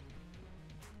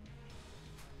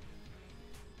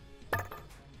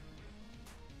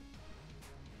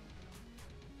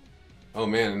 Oh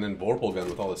man, and then Vorpal Gun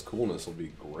with all this coolness will be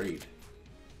great.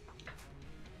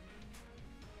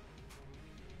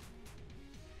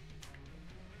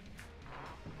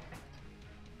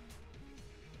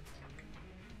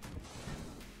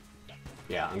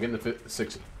 Yeah, I'm getting the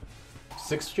sixth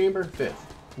chamber?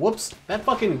 Fifth. Whoops, that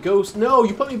fucking ghost. No,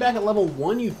 you put me back at level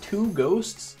 1, you 2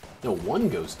 ghosts? No, 1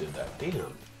 ghost did that.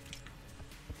 Damn.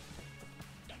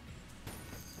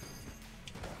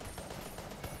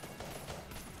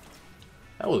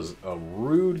 That was a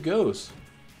rude ghost.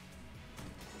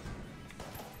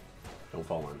 Don't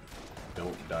fall in.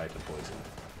 Don't die to poison.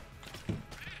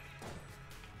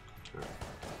 All right.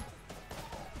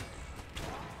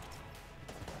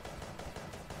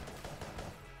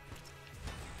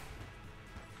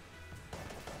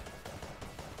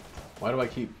 Why do I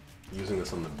keep using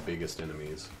this on the biggest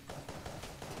enemies?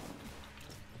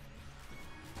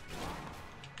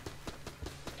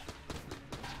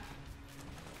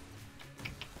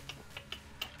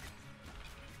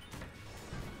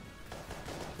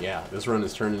 Yeah, this run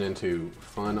is turning into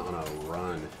fun on a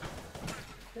run.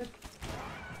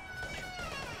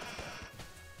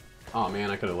 Oh man,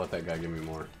 I could have let that guy give me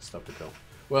more stuff to kill.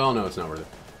 Well, no, it's not worth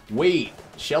it. Wait,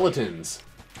 skeletons.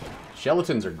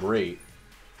 Skeletons are great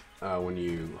when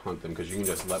you hunt them, because you can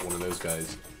just let one of those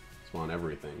guys spawn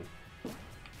everything.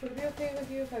 Would it be okay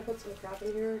with you if I put some crap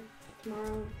in here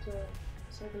tomorrow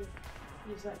so I can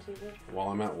use that too? While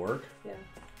I'm at work? Yeah.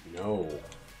 No,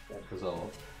 because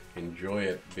I'll enjoy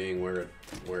it being where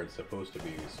it's supposed to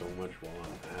be so much while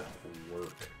I'm at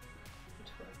work.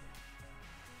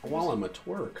 While I'm at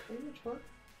work. Are you at work?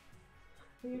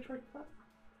 Are you at work?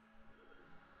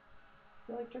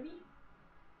 You like turkey?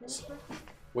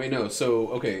 Wait, no, so,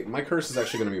 okay, my curse is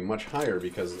actually going to be much higher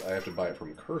because I have to buy it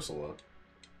from Cursula.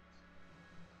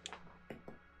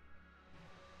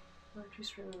 Why aren't you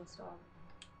streaming this dog?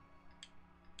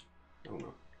 I don't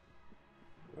know.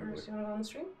 Ugly. Do you want to go on the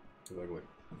stream? It's ugly.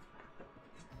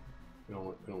 We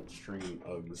don't stream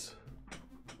Uggs.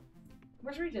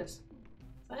 Where's Regis? Is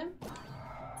that him?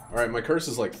 Alright, my curse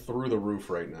is like through the roof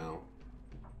right now.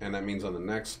 And that means on the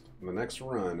next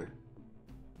run,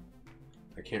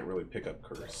 I can't really pick up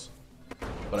curse.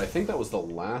 But I think that was the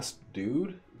last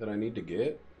dude that I need to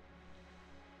get.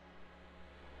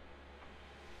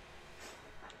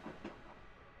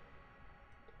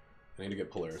 I need to get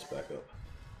Polaris back up.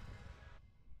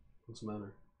 What's the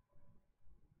matter?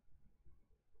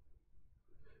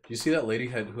 Do you see that lady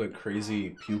who had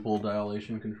crazy pupil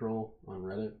dilation control on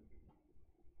Reddit?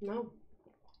 No.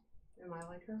 Am I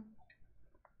like her?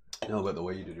 No, but the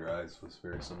way you did your eyes was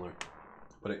very similar.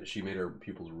 But she made her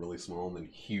pupils really small and then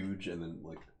huge and then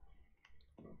like...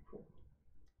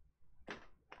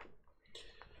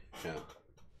 Yeah.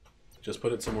 Just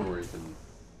put it somewhere where you can...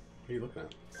 What are you looking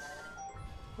at?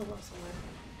 Hold on somewhere.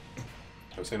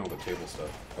 I was saying all the table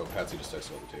stuff. Oh, Patsy just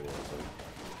texted on the table.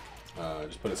 So,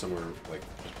 just put it somewhere, like,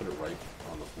 just put it right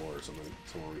on the floor or something,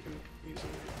 somewhere we can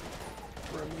easily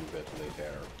remove it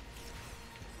later.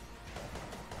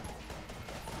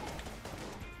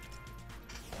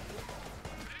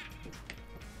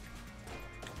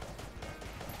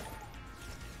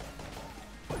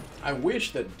 I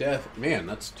wish that Death... Man,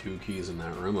 that's 2 keys in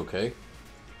that room, okay?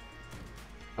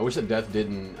 I wish that Death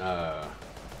didn't,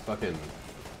 fucking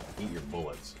eat your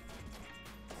bullets.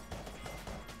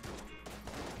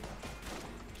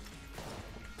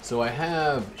 So I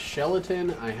have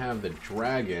Skeleton, I have the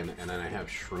Dragon, and then I have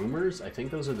Shroomers. I think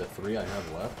those are the 3 I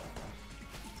have left.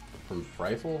 From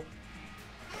Frightful.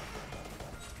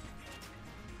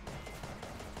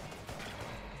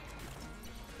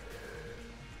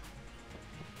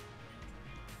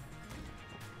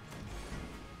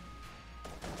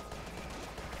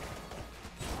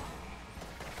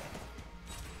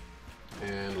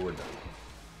 And we're done.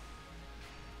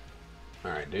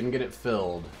 Alright, didn't get it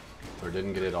filled, or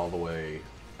didn't get it all the way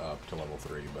up to level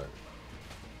 3, but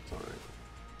it's alright.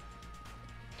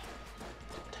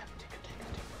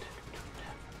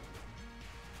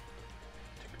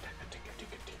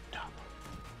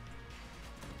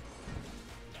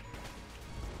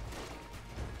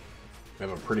 We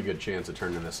have a pretty good chance of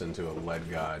turning this into a lead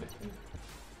god.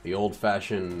 The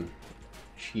old-fashioned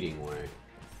cheating way.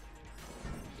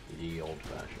 Ye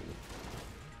old-fashioned.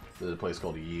 There's a place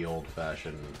called Ye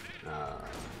Old-Fashioned, I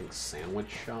think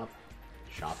Sandwich Shop.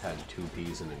 Shop had 2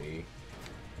 P's and an E.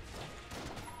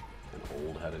 And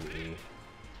Old had an E.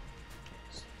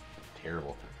 It's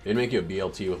terrible. They'd make you a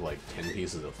BLT with like 10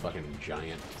 pieces of fucking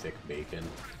giant thick bacon.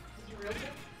 Is it real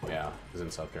good? Yeah, it was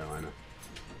in South Carolina.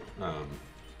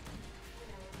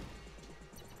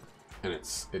 And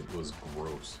it was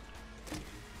gross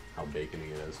how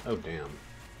bacony it is. Oh damn.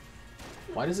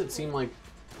 Why does it seem like...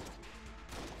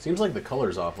 Seems like the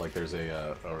color's off, like there's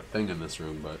a thing in this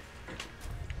room, but...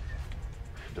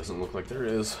 It doesn't look like there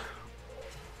is.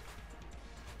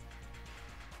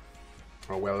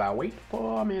 Oh, well, I wait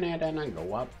for a minute and I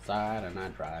go outside and I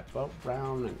drive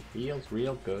around and it feels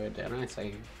real good and I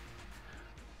say,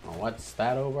 oh, what's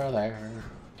that over there?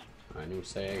 And you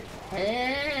say,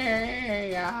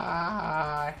 hey,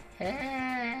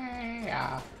 hey,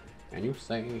 and you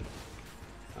say,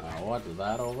 what's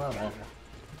that over there?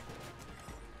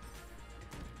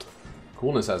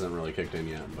 Coolness hasn't really kicked in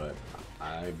yet, but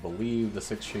I believe the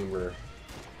 6th chamber,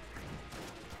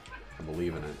 I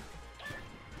believe in it.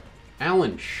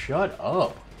 Alan, shut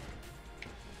up!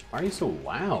 Why are you so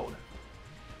loud?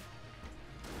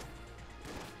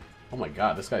 Oh my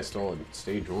god, this guy's still in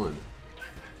stage 1.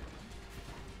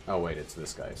 Oh wait, it's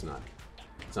this guy. It's not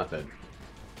the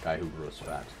guy who grows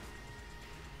fat.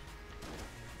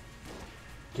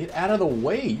 Get out of the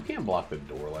way! You can't block the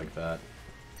door like that.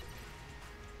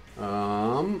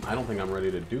 I don't think I'm ready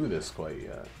to do this quite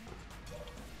yet.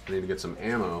 I need to get some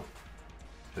ammo.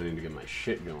 I need to get my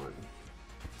shit going.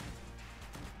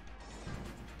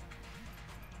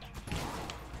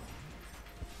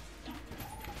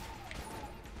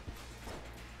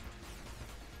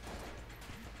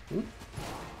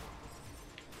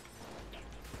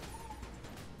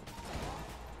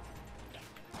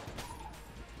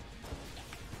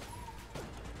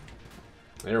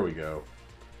 There we go.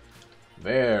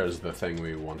 There's the thing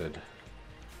we wanted.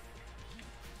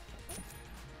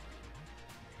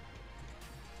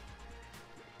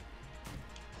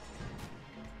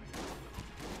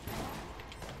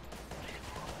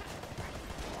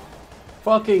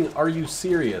 Fucking, are you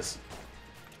serious?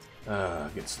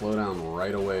 Get slowed down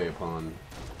right away upon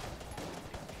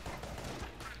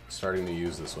starting to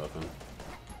use this weapon.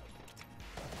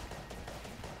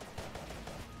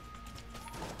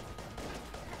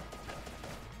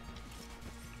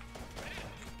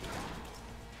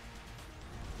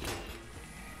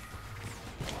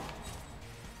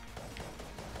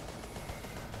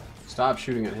 Stop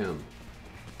shooting at him.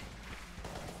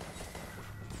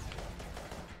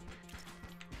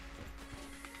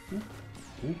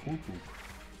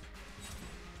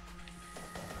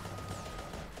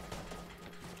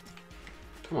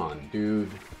 Come on,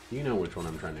 dude. You know which one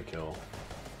I'm trying to kill.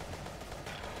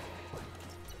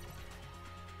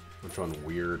 Which one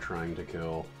we're trying to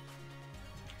kill.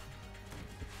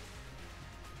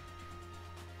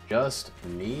 Just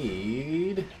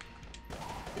need...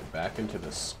 Get back into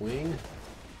the swing.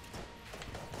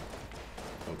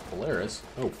 Oh, Polaris.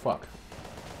 Oh, fuck.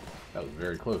 That was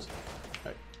very close.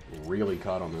 I really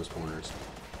caught on those corners.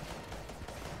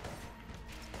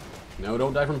 No,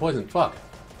 don't die from poison. Fuck.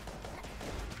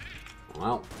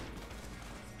 Well.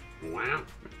 Wow.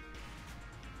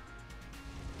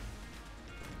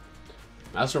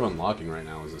 Master of Unlocking right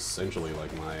now is essentially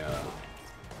like my,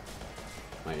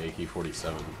 my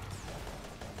AK-47.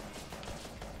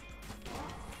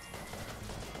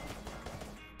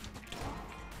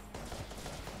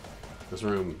 This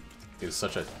room is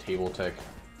such a table tech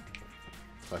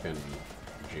fucking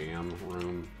jam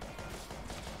room.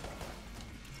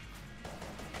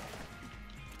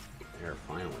 There,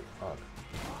 finally. Fuck.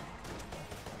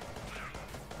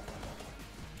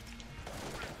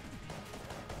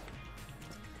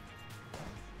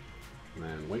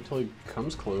 Man, wait till he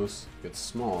comes close, gets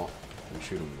small, and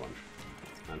shoot him a bunch.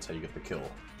 That's how you get the kill.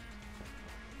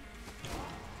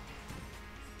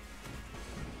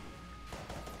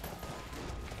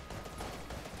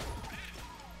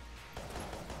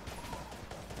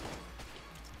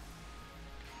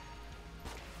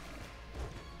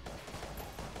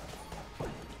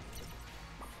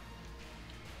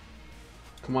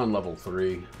 Come on, level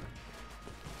 3.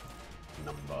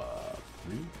 Number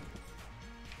 3.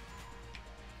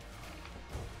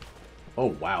 Oh,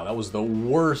 wow, that was the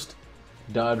worst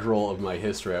dodge roll of my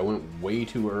history. I went way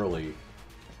too early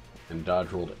and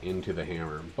dodge rolled into the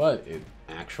hammer, but it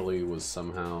actually was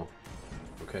somehow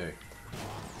okay.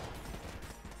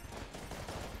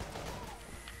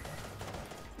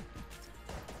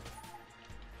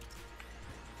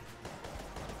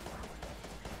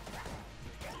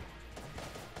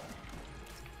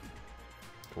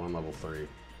 Come on, level 3.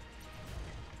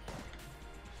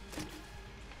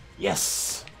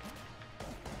 Yes!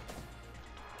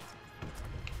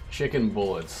 Chicken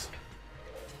bullets.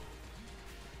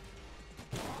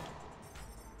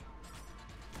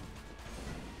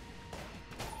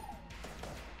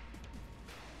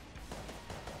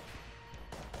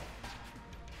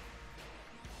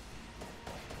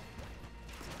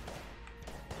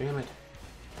 Damn it.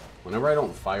 Whenever I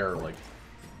don't fire, like,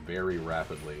 very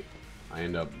rapidly, I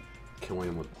end up killing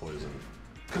him with poison.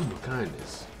 Come with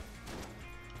kindness.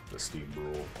 The Steve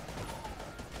Brule.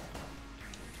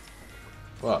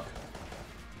 Fuck.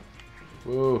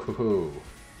 Woo-hoo-hoo.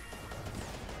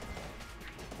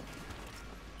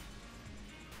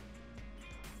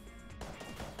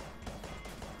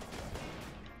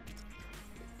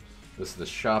 This is the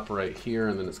shop right here,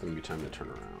 and then it's going to be time to turn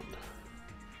around.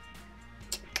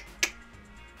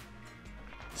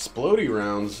 Splody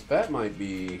rounds, that might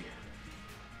be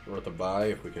worth a buy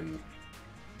if we can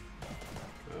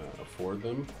afford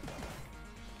them.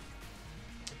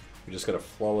 We just gotta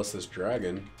flawless this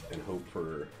dragon and hope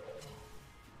for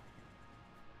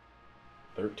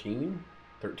 13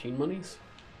 monies.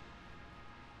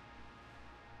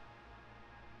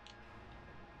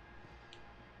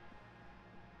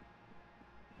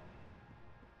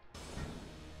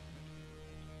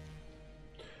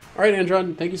 All right,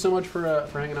 Andron, thank you so much for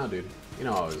hanging out, dude. You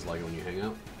know I always like it when you hang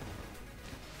out.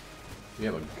 You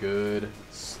have a good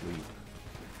sleep.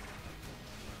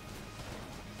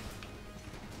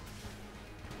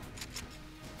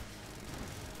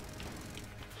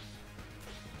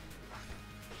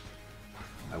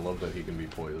 I love that he can be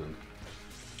poisoned.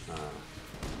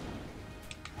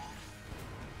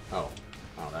 Oh,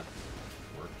 that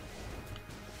worked.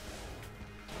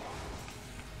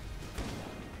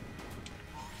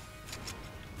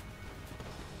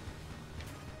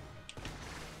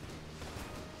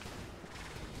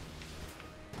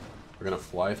 We're gonna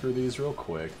fly through these real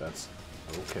quick. That's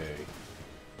okay.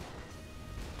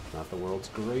 Not the world's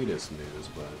greatest news,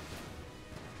 but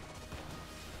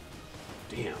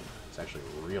damn. It's actually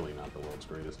really not the world's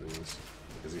greatest news,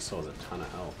 because he still has a ton of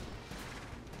health.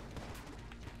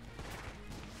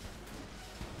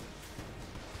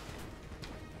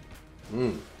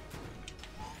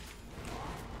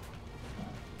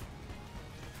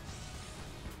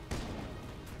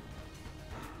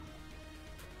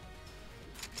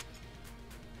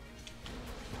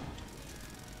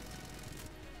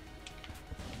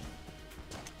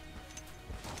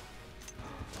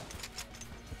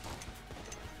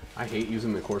 I hate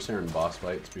using the Corsair in boss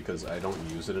fights because I don't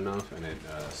use it enough and it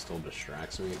still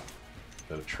distracts me.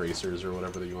 The tracers or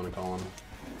whatever that you want to call them.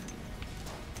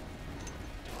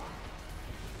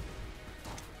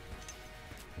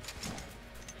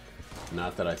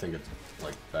 Not that I think it's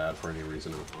like bad for any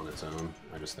reason on its own.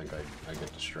 I just think I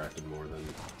get distracted more than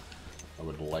I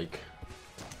would like.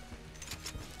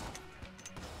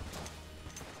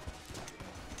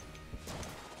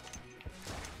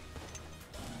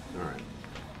 Alright.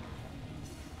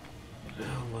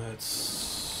 Now let's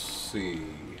see.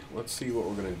 Let's see what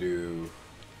we're gonna do.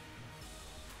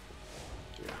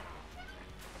 Yeah.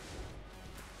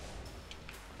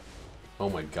 Oh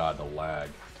my god, the lag.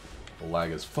 The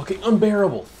lag is fucking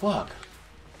unbearable. Fuck.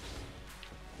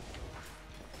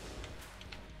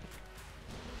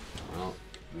 Well,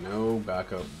 no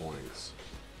backup blanks.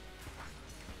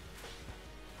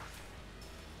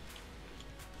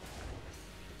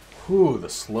 Whew, the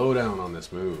slowdown on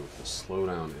this move. The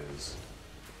slowdown is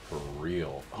for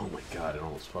real. Oh my god, it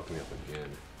almost fucked me up again.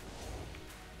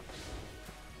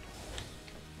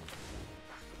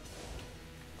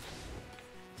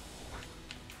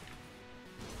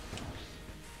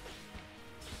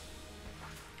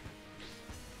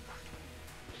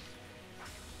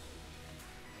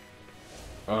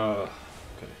 Okay.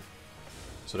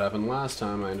 So what happened last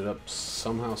time, I ended up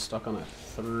somehow stuck on that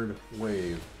third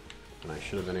wave, and I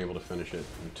should have been able to finish it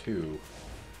in 2.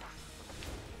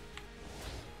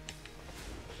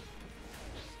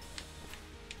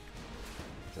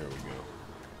 There we go.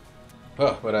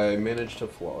 Oh, but I managed to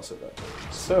flawless it that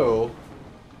time. So,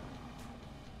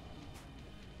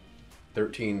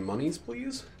 13 monies,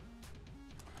 please?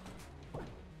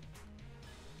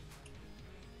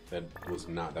 That was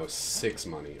not, that was 6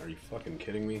 money. Are you fucking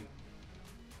kidding me?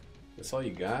 That's all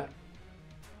you got?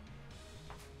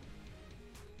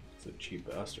 It's a cheap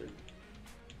bastard.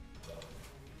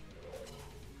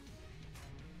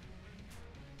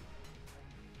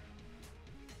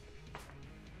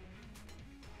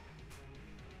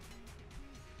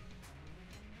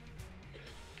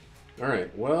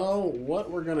 Alright, well,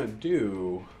 what we're gonna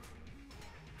do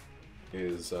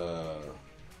is, we're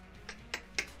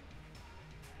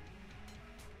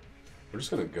just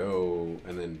gonna go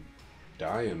and then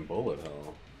die in bullet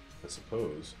hell, I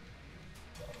suppose.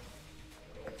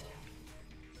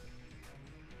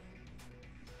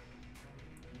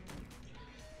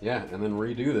 Yeah, and then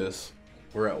redo this.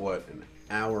 We're at what, an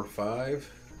hour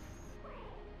 5?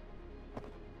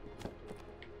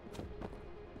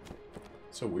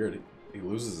 So weird, he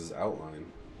loses his outline.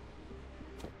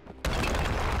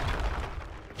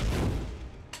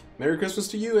 Merry Christmas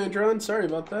to you, Andron. Sorry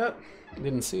about that.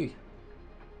 Didn't see.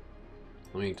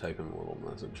 Let me type him a little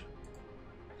message.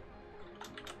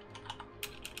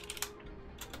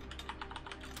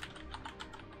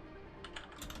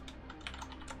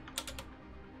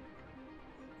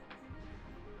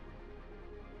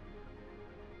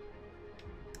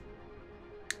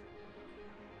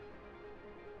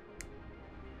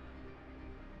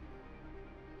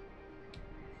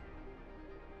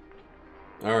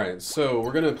 Alright, so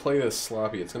we're gonna play this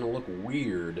sloppy. It's gonna look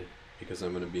weird because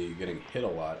I'm gonna be getting hit a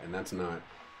lot, and that's not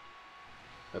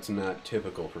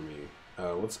typical for me.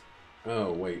 Oh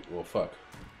wait, well fuck.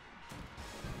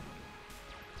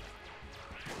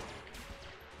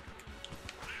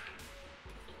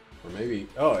 Or maybe,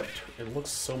 oh, it looks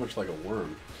so much like a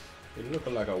worm. It looks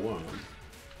like a worm.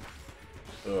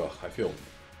 Ugh, I feel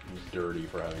dirty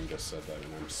for having just said that,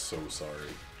 and I'm so sorry.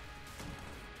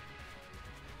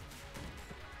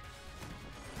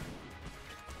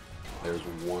 There's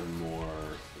one more,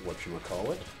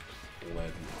 whatchamacallit,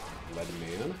 lead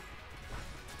man.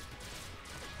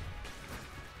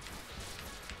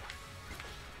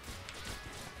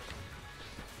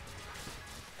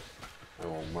 I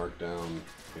will mark down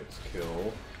its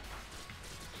kill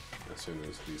as soon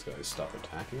as these guys stop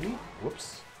attacking me.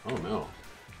 Whoops. Oh no.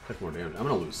 Took more damage. I'm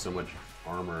gonna lose so much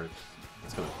armor.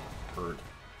 It's gonna hurt.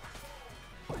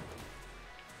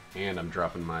 And I'm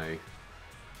dropping my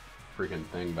freaking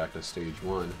thing back to stage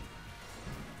 1.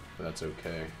 But that's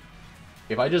okay.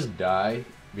 If I just die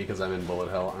because I'm in bullet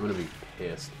hell, I'm gonna be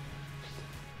pissed.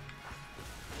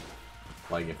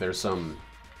 Like, if there's some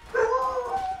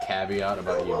caveat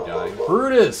about you dying.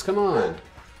 Brutus, come on!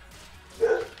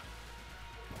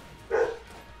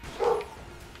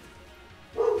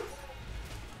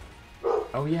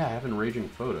 Oh yeah, I have an raging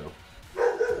photo.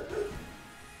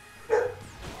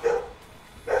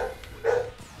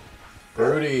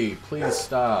 Rudy, please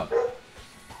stop. There's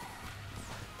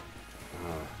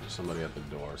somebody at the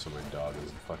door, so my dog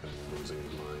is fucking losing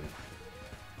his mind.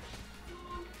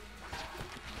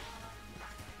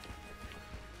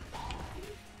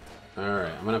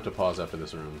 Alright, I'm gonna have to pause after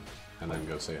this room and then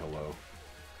go say hello.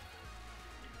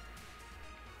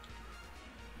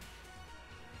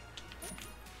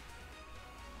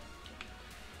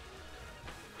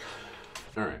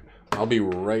 Alright, I'll be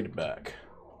right back.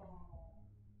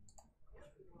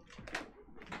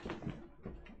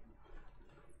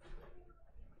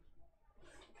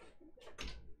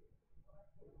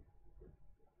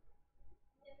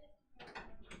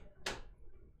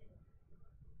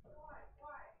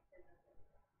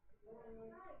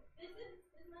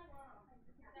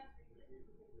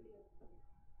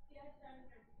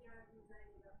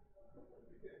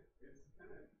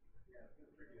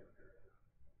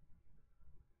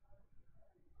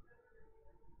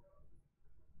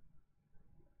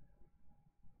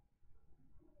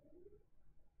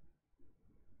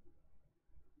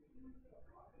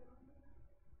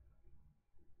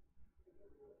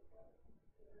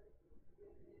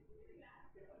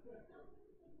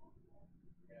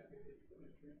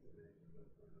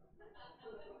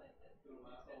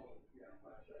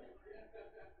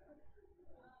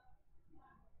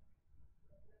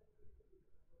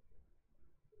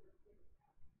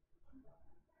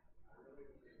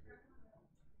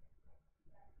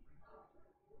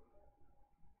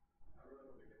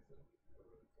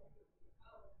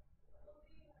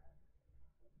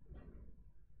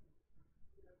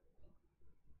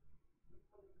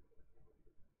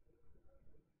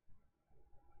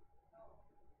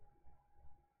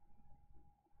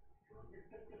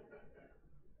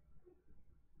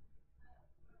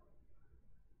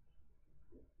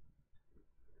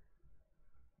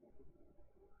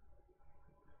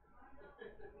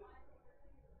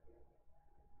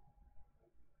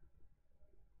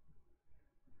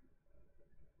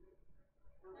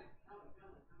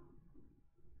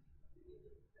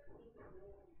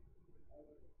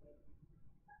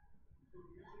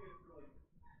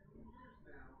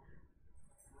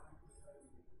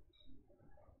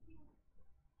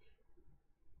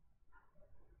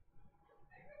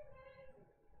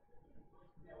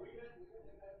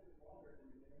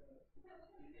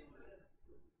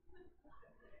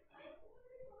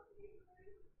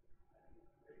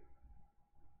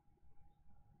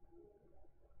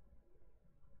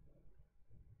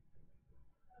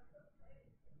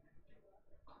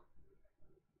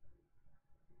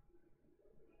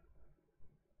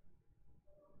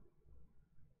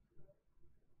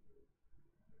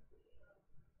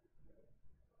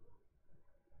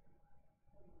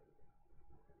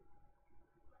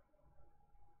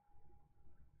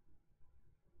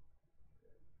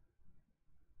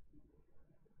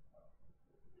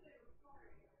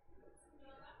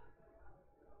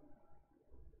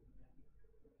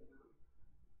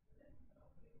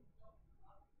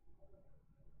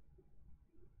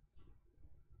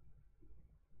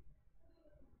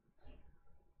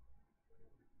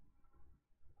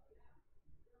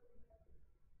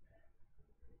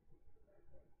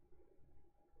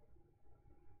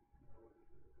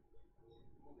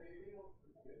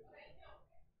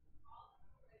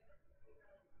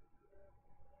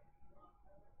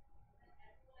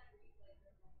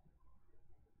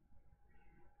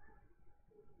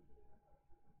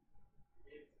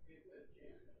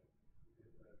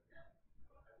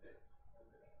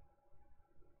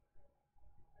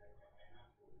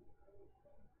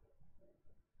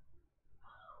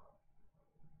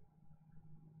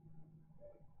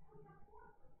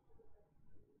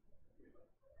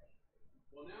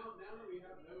 Well, now that we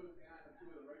have those and two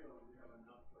of the regular ones, we have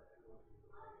enough for everyone.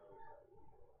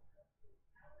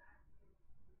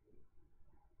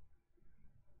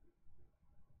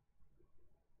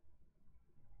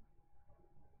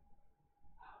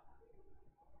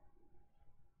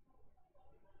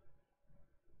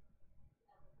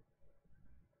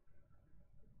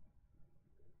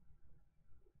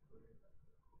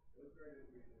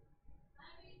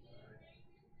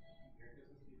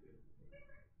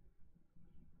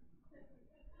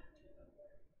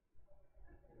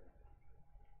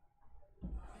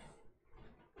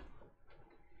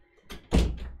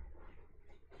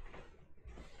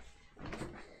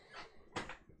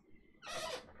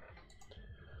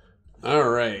 All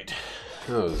right,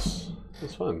 that was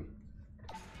fun.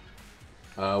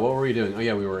 What were we doing? Oh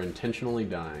yeah, we were intentionally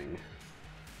dying,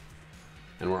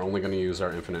 and we're only going to use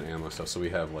our infinite ammo stuff, so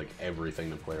we have like everything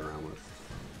to play around with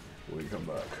when we come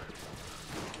back.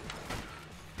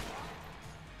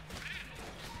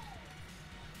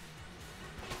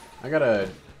 I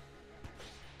gotta.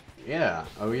 Yeah.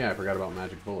 Oh yeah, I forgot about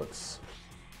magic bullets.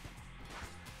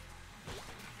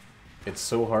 It's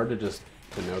so hard to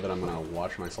know that I'm gonna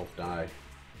watch myself die.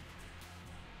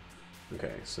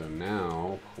 Okay, so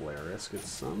now Polaris gets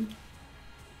some.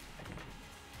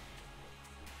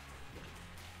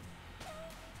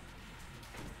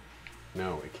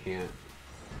 No, it can't.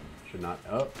 Should not.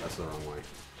 Oh, that's the wrong way.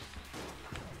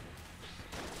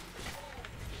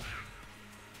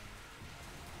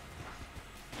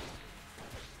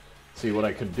 See, what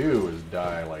I could do is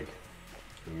die, like,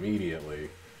 immediately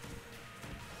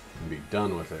and be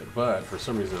done with it, but for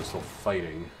some reason I'm still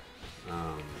fighting,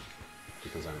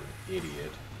 because I'm an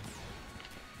idiot.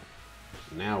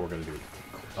 Now we're going to do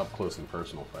up close and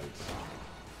personal fights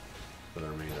for the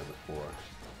remainder of the 4.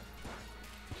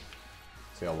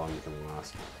 See how long we can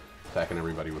last. Attacking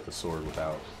everybody with the sword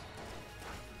without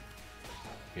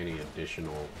any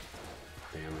additional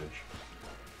damage.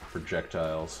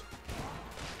 Projectiles.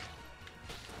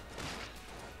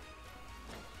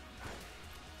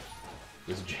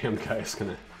 This jam guy is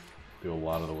gonna do a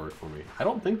lot of the work for me. I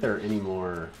don't think there are any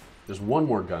more. There's one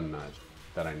more gun nut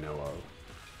that I know of.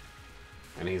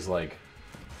 And he's like,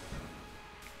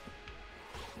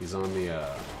 he's on the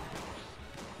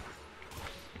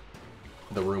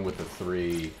room with the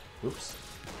 3, oops,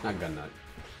 not gun nut.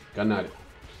 Gun nut,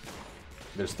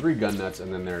 there's 3 gun nuts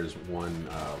and then there's 1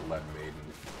 lead maiden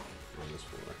on this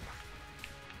floor.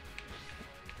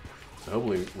 So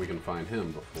hopefully we can find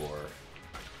him before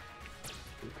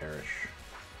we perish.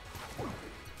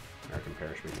 American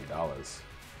perish making dollars.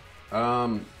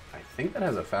 I think that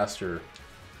has a faster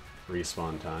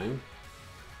respawn time.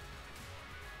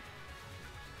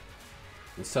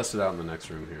 Let's test it out in the next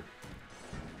room here.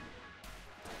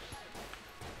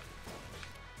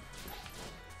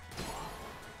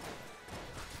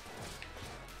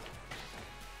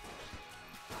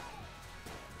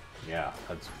 Yeah,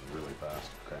 that's really fast.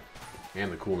 Okay.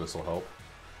 And the coolness will help.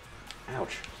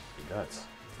 Ouch. Your guts.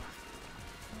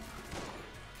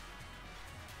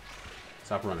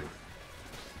 Stop running.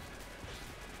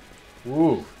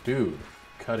 Ooh, dude.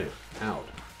 Cut it out.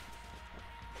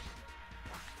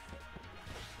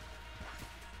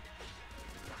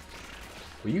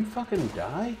 Will you fucking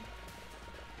die?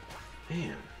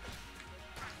 Man.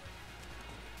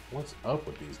 What's up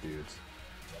with these dudes?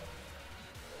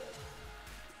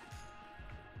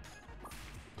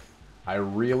 I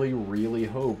really, really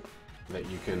hope that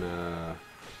you can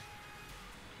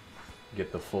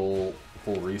get the full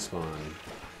respawn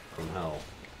from hell.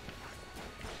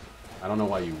 I don't know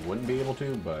why you wouldn't be able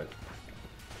to, but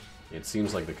it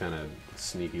seems like the kind of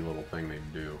sneaky little thing they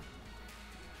do.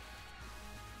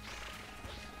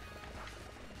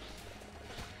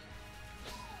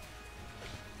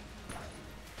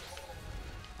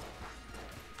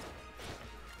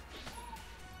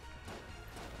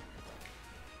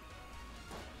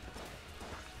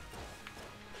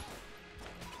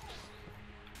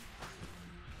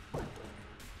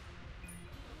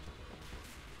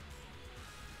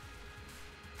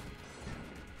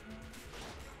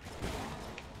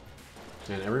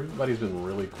 And everybody's been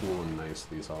really cool and nice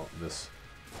this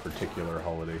particular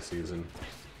holiday season.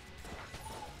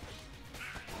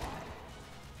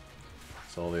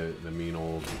 It's all the mean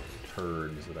old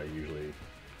turds that I usually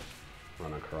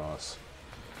run across.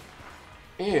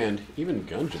 And even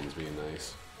Gungeon's being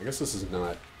nice. I guess this is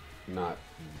not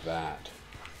that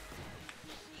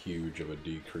huge of a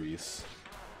decrease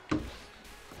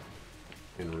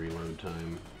in reload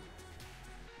time.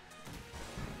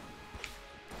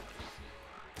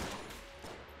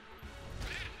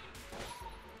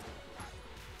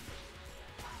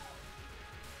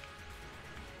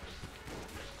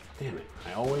 Damn it.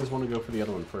 I always want to go for the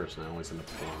other one first, and I always end up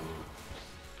failing.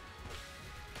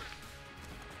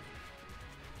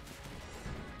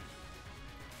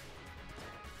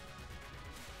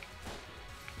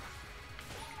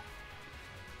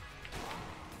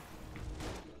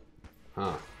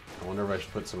 Huh. I wonder if I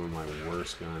should put some of my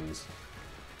worst guns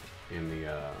in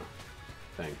the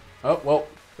thing. Oh, well,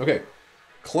 okay.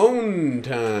 Clone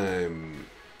time,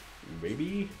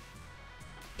 baby.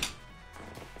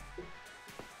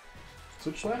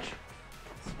 Switch slash?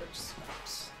 Switch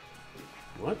swaps.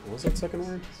 What? What was that second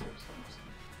word? Switch swaps.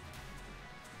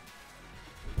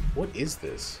 What is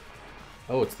this?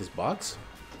 Oh, it's this box?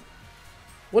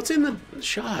 What's in the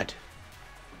shot?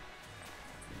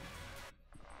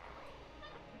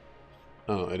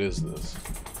 Oh, it is this.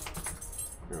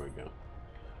 There we go.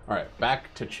 Alright,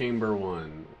 back to chamber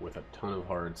 1 with a ton of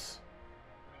hearts,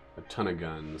 a ton of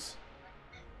guns.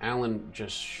 Alan,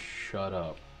 just shut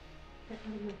up. Get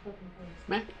out of my fucking face.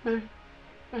 Meh, meh,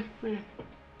 meh, meh,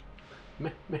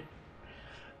 meh, meh.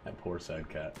 That poor sad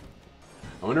cat.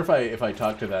 I wonder if I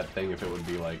talk to that thing, if it would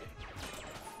be like,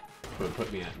 if it would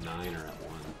put me at 9 or at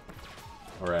 1,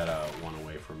 or at 1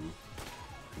 away from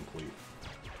complete.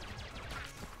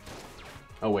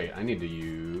 Oh wait, I need to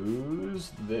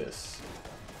use this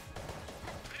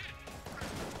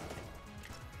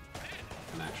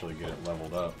and actually get it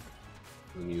leveled up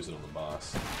and then use it on the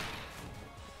boss.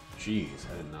 Jeez,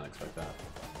 I did not expect that.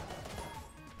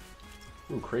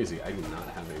 Ooh, crazy, I do not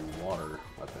have a water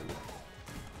weapon.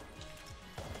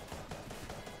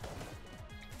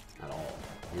 At all.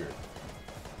 Weird.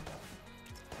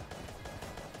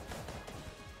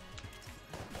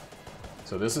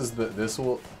 So this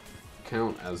will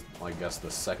count as, I guess,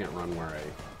 the second run where I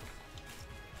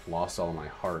lost all of my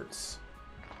hearts.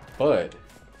 But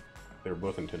they were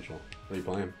both intentional. What are you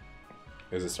playing?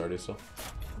 Is it started still?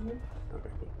 Mm-hmm. Okay,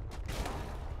 cool.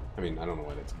 I mean, I don't know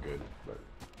why that's good, but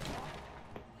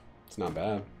it's not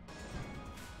bad.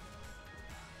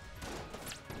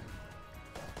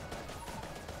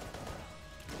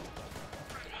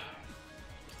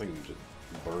 This thing just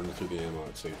burned through the ammo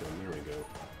at safe run. There we go.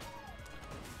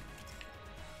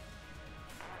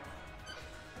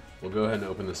 We'll go ahead and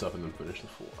open this up and then finish the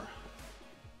floor.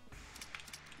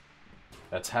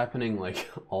 That's happening like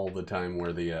all the time,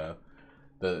 where the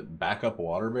backup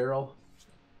water barrel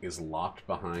is locked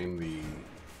behind the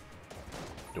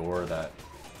door that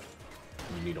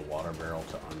you need a water barrel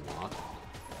to unlock.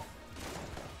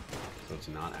 So it's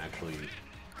not actually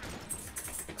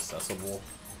accessible.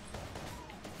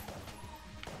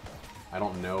 I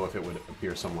don't know if it would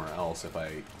appear somewhere else if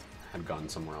I had gone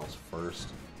somewhere else first,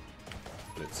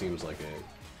 but it seems like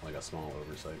a small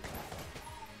oversight.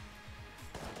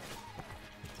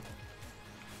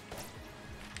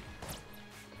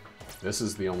 This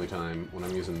is the only time when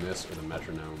I'm using this or the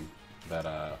metronome that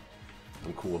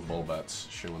I'm cool with Bulbats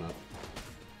showing up.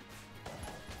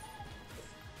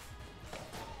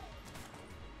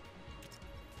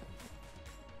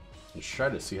 Let's try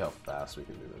to see how fast we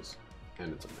can do this.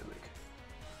 And it's a mimic.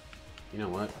 You know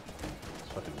what?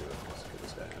 Let's fucking do it. Let's get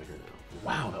this guy out of here now.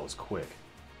 Wow, that was quick.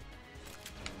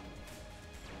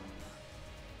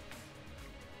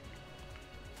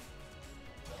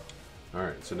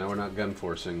 Alright, so now we're not gun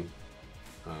forcing.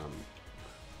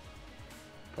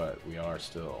 But we are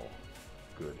still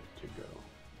good to go.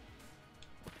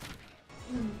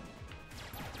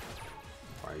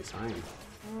 Why are you sighing?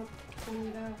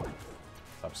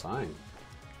 Stop sighing.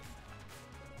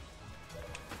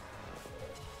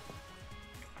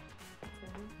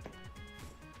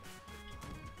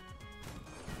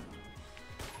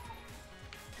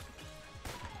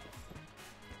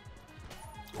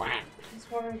 Whack!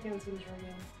 This water against him,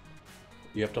 Dragon.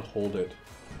 You have to hold it.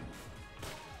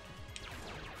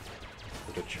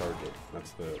 To charge it.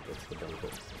 That's the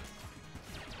benefit.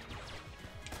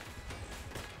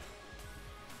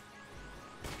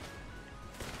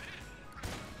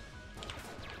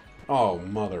 Oh,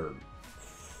 mother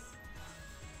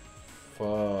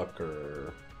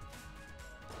fucker.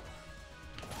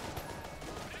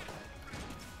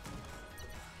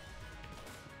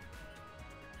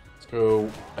 go...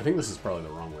 I think this is probably the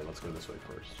wrong way. Let's go this way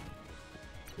first.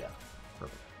 Yeah,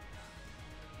 perfect.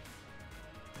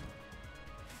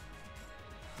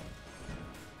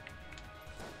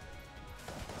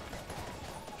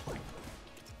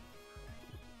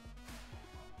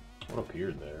 What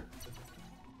appeared there?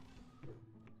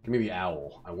 Give me the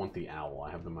owl. I want the owl.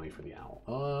 I have the money for the owl.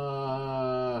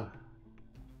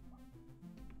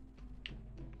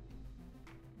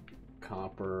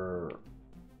 Copper.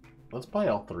 Let's buy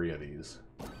all 3 of these.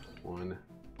 1,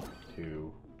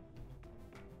 2.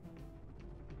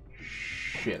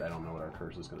 Shit, I don't know what our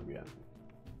curse is going to be at.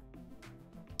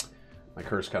 My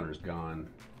curse counter's gone.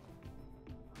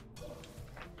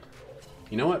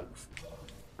 You know what?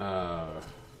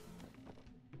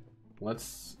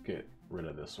 Let's get rid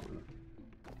of this one.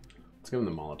 Let's give him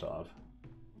the Molotov.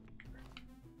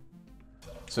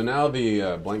 So now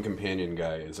the blank companion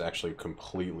guy is actually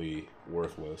completely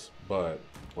worthless, but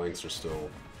blanks are still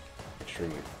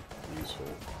extremely useful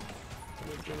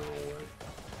in a general way.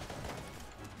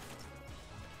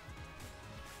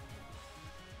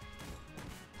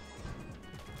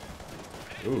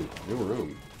 Ooh, new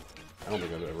room. I don't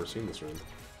think I've ever seen this room.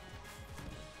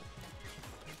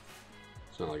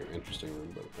 It's not like an interesting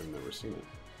room, but I've never seen it.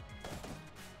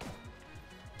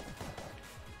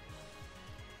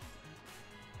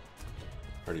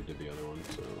 Already did the other one,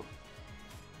 so...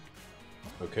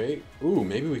 Okay. Ooh,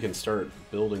 maybe we can start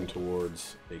building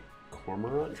towards a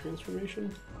cormorant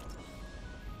transformation?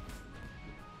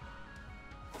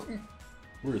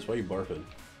 Bruce, why are you barfing?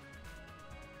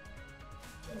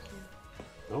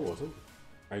 Oh, was it?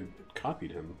 I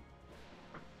copied him.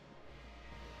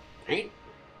 Hey.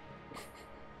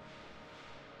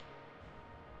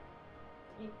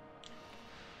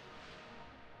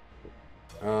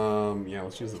 Yeah,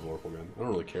 let's use the Vorpal gun. I don't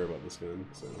really care about this gun,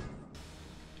 so...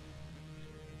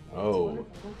 Oh,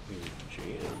 he's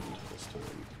jammed this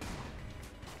time.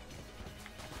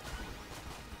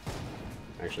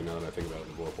 Actually, now that I think about it,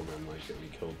 the Vorpal gun might get me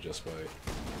killed just by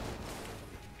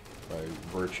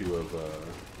virtue of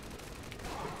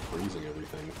freezing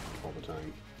everything all the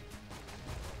time.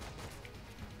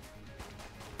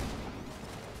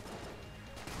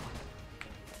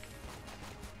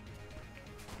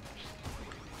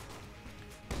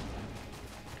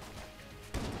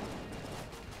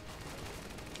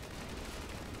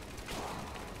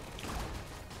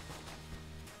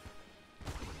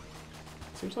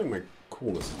 Seems like my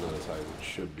coolness is not as high as it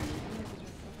should be.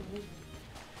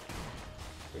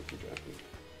 Thank you, Jackie.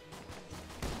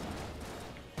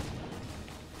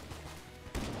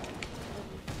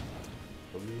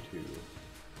 Love me too.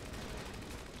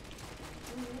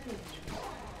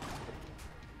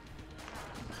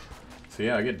 So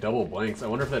yeah, I get double blanks. I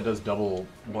wonder if that does double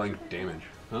blank damage.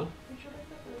 Huh?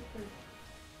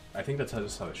 I think that's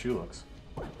just how the shoe looks.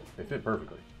 They fit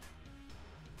perfectly.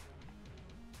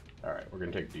 Alright, we're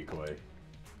gonna take decoy.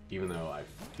 Even though I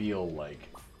feel like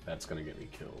that's gonna get me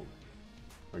killed.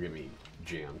 Or get me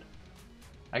jammed.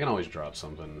 I can always drop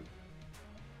something.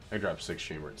 I can drop 6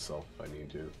 chamber itself if I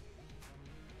need to.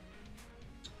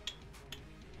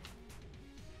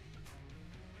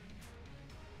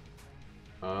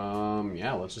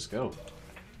 Yeah, let's just go.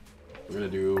 We're gonna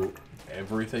do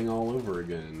everything all over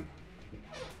again.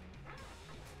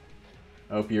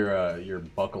 I hope you're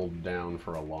buckled down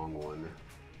for a long one.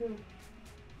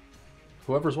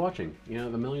 Whoever's watching, you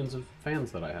know, the millions of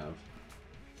fans that I have.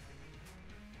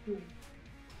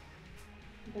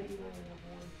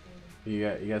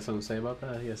 You got something to say about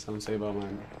that? You got something to say about my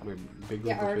big?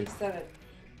 Yeah, I already said it.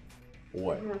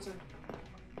 What?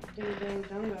 Ding ding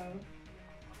dungo.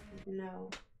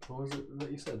 No. What was it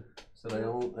that you said? Said I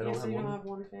don't have you one. don't have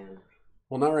one fan.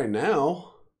 Well, not right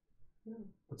now. No.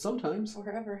 But sometimes. Or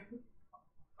ever.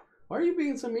 Why are you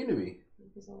being so mean to me?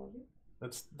 Because I love you.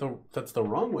 That's the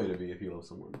wrong way to be if you love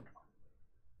someone.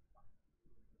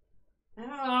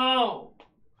 Ow!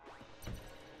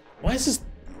 Why is this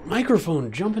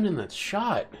microphone jumping in that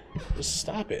shot? Just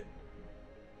stop it.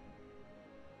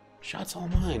 Shot's all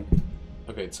mine.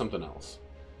 Okay, it's something else.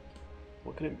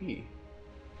 What can it be?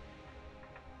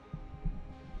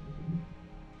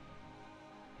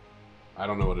 I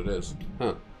don't know what it is.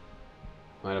 Huh.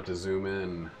 Might have to zoom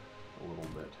in a little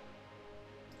bit.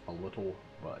 A little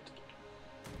but.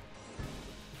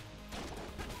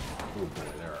 Oh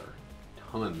boy, there are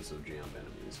tons of jammed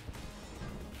enemies.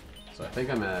 So I think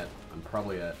I'm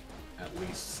probably at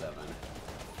least 7.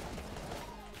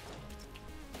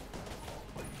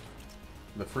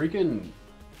 The freaking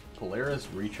Polaris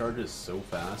recharges so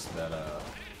fast that a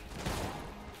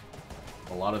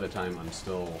lot of the time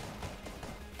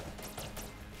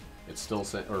it's still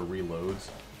saying, or reloads.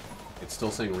 It's still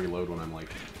saying reload when I'm like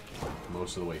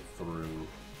most of the way through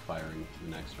firing the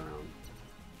next round.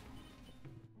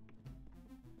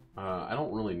 I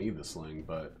don't really need the sling,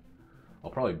 but I'll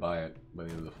probably buy it by the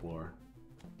end of the floor,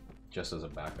 just as a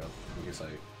backup, in case I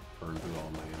burn through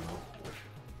all my ammo, which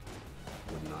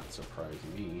would not surprise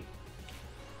me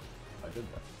if I did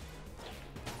that.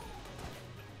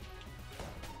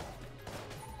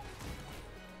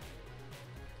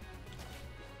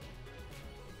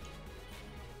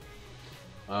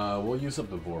 We'll use up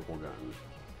the Vorpal gun.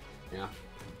 Yeah.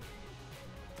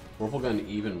 Vorpal gun,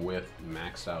 even with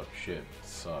maxed out shit,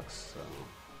 sucks, so...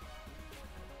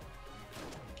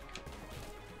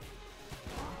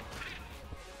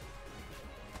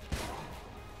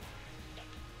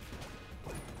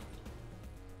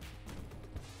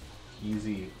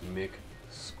 Easy Mick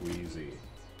Squeezy.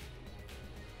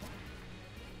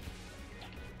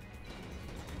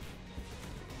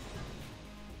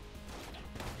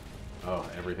 Oh,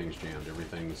 everything's jammed,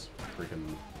 everything's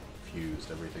freaking fused,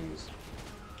 everything's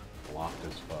locked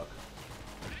as fuck.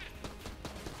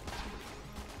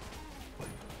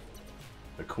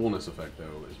 The coolness effect,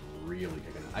 though, is really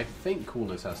kicking in. I think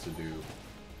coolness has to do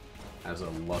as a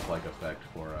luck-like effect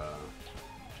for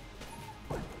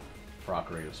proc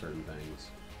rate of certain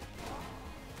things.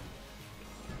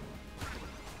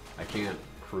 I can't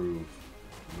prove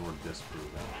nor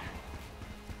disprove that.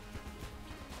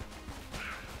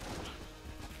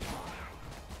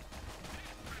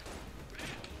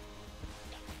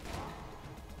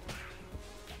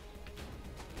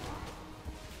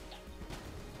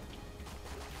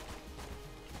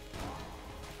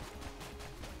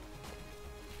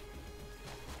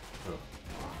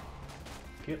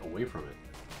 Get away from it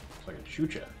so I can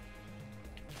shoot ya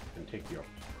and take your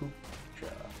poop-cha.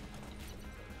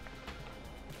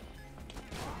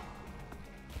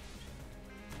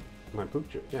 My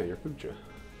poop-cha? Yeah, your poop-cha.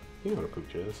 You know what a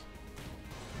poop-cha is.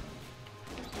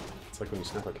 It's like when you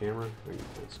snap a camera.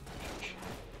 It's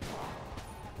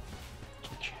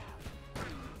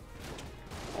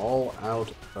all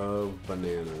out of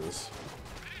bananas.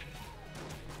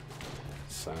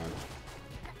 Sad.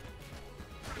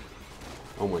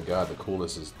 Oh my god, the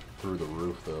coolness is through the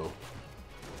roof, though.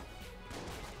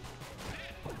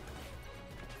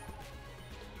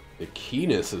 The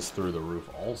keyness is through the roof,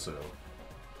 also.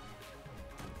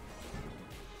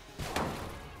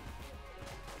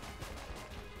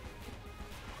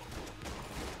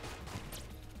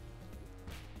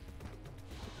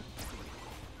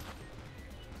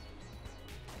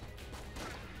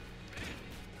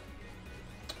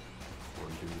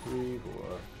 One, two, three,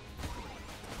 four.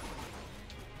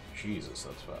 Jesus,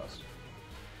 that's fast.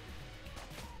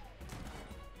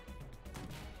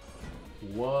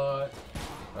 What?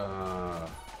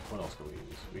 What else can we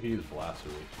use? We can use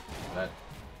Blastery. That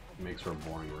makes for a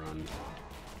boring run.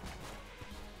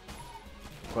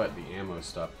 But the ammo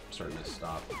stuff starting to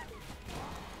stop.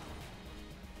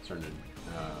 Starting to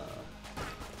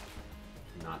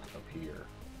not appear.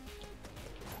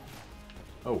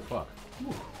 Oh fuck.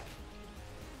 Ooh.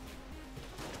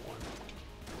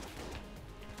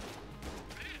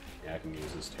 I can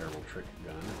use this terrible trick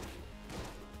gun.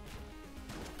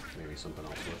 Maybe something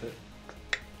else with it.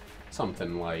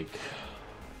 Something like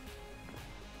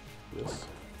this.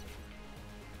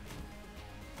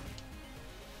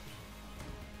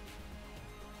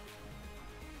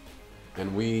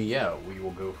 And we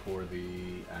will go for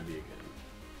the Abbey again.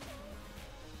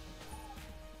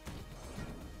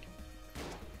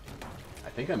 I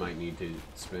think I might need to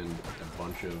spend a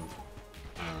bunch of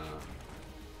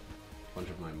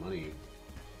my money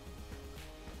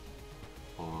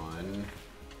on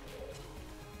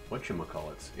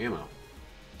whatchamacallits, ammo.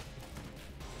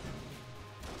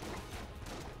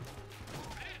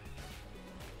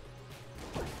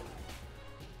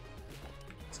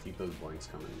 Let's keep those blanks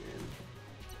coming in.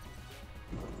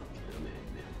 Come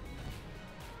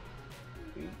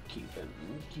in. Keep them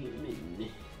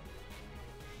coming.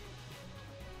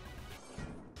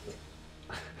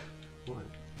 What?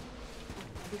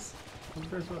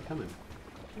 There's what coming.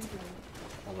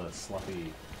 All the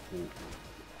sloppy,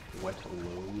 wet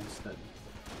loads that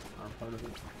are part of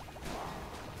it.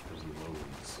 There's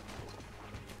loads.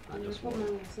 Not just one.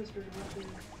 My sister watching.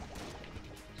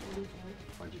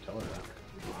 Why'd you tell her that?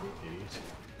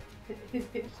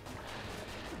 Idiot.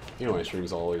 You know my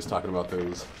stream's always talking about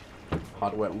those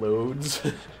hot wet loads.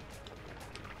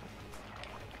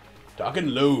 Talking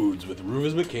loads with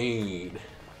Rufus McCain.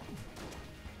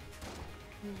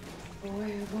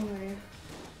 Boy, oh boy.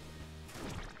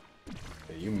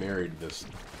 Hey, you married this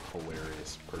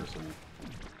hilarious person.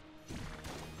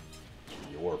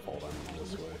 It's your fault I'm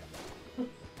this way.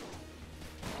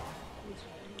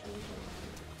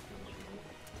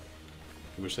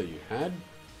 You wish that you had?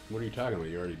 What are you talking about?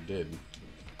 You already did.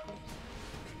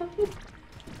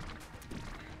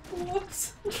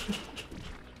 Whoops.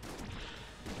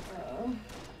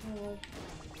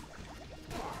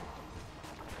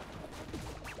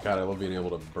 God, I love being able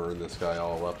to burn this guy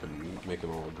all up and make him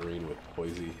all green with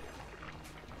poisey.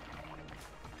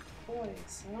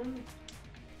 Poison.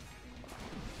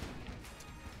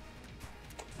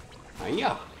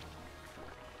 Hiya!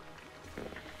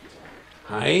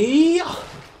 Hiya!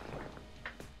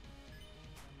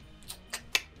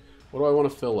 What do I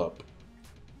want to fill up?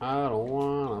 I don't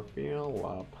want to fill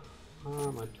up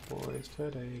all my toys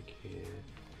today, kid.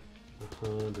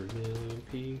 100 million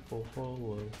people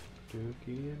full of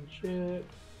dookie and shit.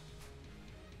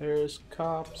 There's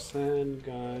cops and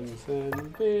guns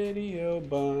and video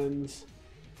buns.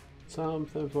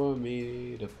 Something for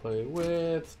me to play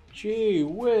with. Gee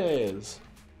whiz!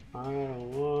 I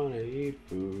don't want to eat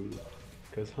food,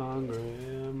 'cause hungry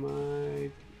am I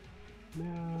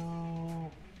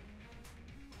now.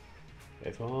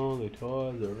 If only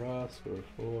Toys R Us were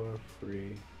for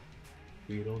free.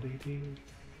 Tweedledee.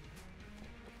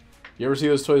 You ever see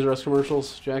those Toys R Us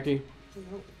commercials, Jackie?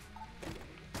 Nope.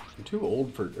 You're too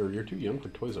old for, or you're too young for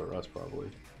Toys R Us,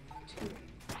 probably.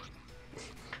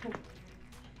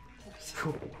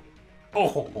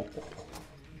 Oh!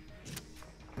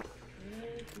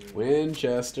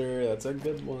 Winchester, that's a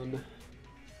good one.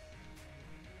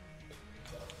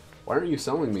 Why aren't you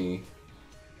selling me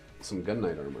some gun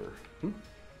knight armor?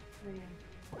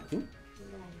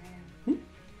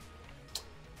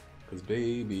 Cause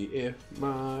baby, if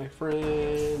my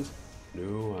friends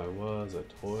knew I was a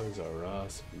Toys R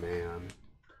Us man.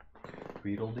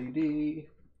 Tweedledee.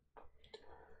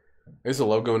 I used to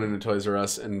love going into Toys R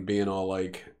Us and being all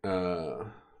like,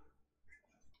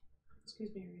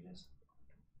 Excuse me, Ritas.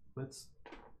 That's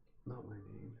not my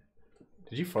name.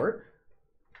 Did you fart?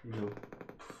 No.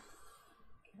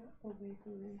 Get away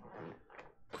from me.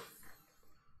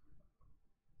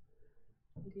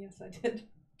 Yes, I did.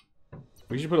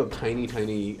 We should put a tiny,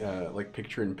 like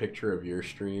picture-in-picture of your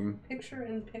stream.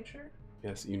 Picture-in-picture?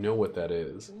 Yes, you know what that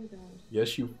is. No, I don't.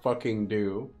 Yes, you fucking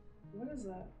do. What is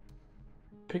that?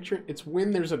 Picture, it's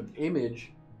when there's an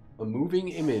image, a moving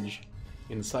image,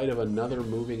 inside of another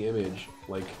moving image.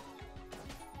 Like,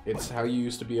 it's how you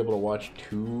used to be able to watch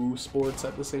two sports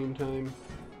at the same time.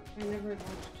 I never watched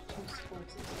two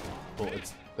sports at the same time. Well,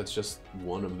 that's just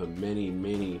one of the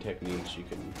many techniques you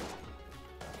can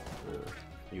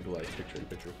utilize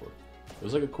picture-in-picture for. It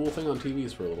was like a cool thing on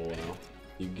TVs for a little while.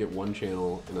 You could get one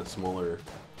channel and a smaller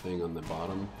thing on the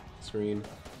bottom screen,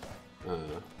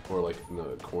 or like in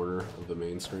the corner of the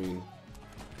main screen.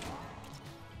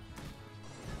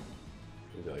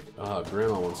 You'd be like, ah,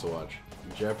 Grandma wants to watch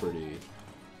Jeopardy,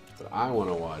 but I want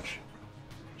to watch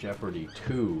Jeopardy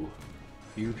 2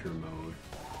 Future Mode.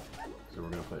 So we're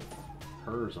gonna put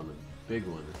hers on the big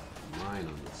one, mine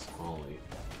on the Somalia.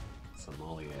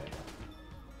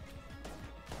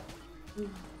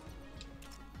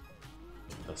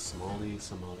 The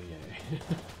Somalia.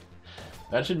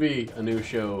 That should be a new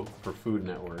show for Food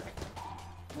Network.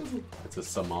 It's a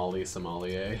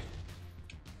sommelier.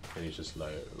 And he's just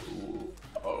like,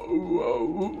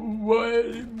 what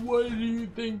do you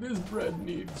think this bread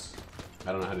needs?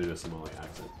 I don't know how to do a Somali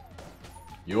accent.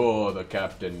 You're the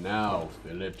captain now,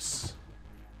 Phillips.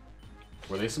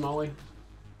 Were they Somali?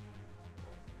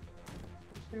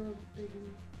 They were big.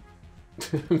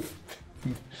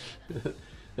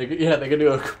 They could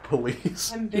do a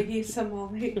police. I'm Biggie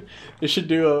Somali. They should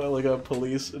do a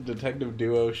police detective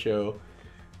duo show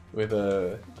with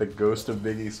the ghost of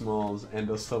Biggie Smalls and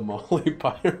a Somali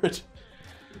pirate.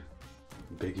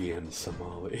 Biggie and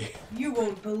Somali. You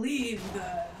won't believe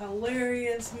the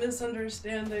hilarious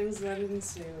misunderstandings that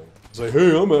ensue. It's like,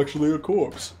 hey, I'm actually a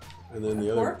corpse. And then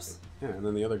the other corpse? Yeah, and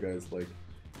then the other guy's like,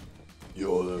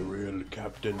 you're the real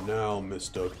captain now,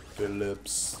 Mr.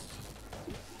 Phillips.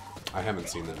 I haven't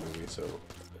seen that movie, so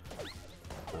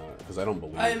because I don't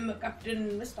believe. I'm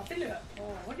Captain Mr. Phillips.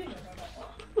 Oh, what do you know?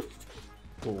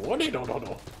 What do you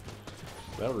know?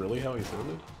 Is that really how he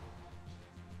sounded?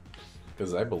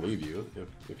 Because I believe you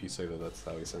if you say that that's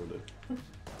how he sounded.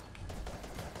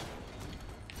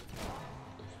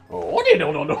 Oh, what do you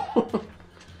know?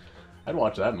 I'd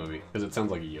watch that movie because it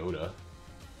sounds like Yoda.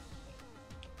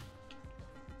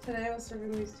 Today I was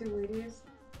serving these two ladies.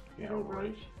 Yeah, having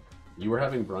right. brunch. You were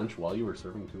having brunch while you were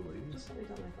serving two ladies? Just let me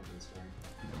tell my fucking story.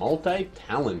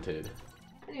 Multi-talented.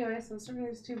 Anyway, so I was serving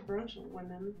these two brunch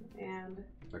women, and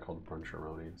They're called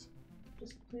bruncheronies.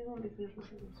 just please let me finish my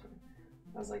fucking story.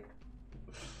 I was like,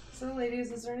 so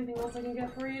ladies, is there anything else I can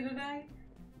get for you today?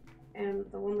 And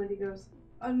the one lady goes,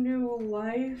 a new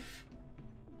life.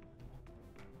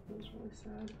 It was really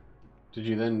sad. Did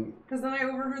you then? Because then I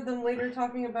overheard them later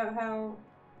talking about how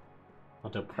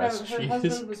depressed her she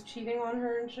husband is. was cheating on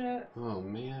her and shit. Oh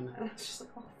man. And I was just like,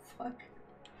 oh fuck.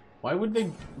 Why would they?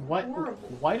 What? Horrible.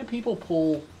 Why do people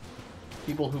pull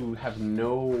people who have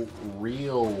no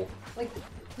real? Like,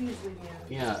 please leave me out.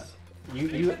 Yeah. They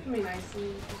tipped me nicely,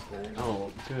 which is good.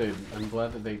 Oh, good. I'm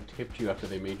glad that they tipped you after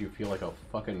they made you feel like a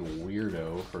fucking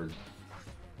weirdo for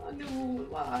A new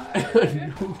life. a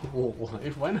new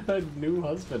life. Why not a new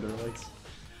husband or like?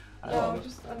 I don't know.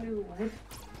 Just a new life.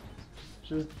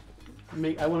 Just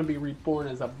make. I want to be reborn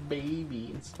as a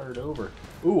baby and start over.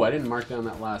 Ooh, I didn't mark down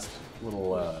that last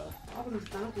little. Autumn's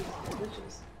bounties are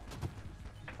delicious.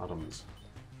 Autumn's.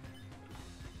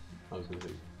 I was gonna say,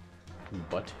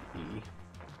 butt-y.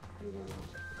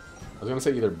 I was gonna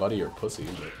say either buddy or pussy,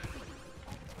 but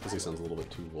pussy sounds a little bit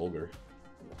too vulgar.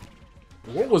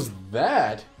 What was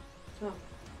that? Oh,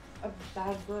 a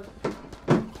bad burp.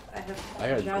 I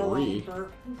agree.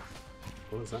 burp.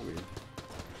 What does that mean?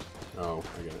 Oh,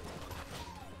 I get it.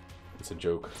 It's a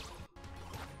joke.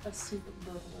 A super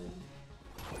burpling.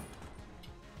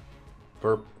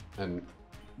 Burp and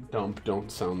dump don't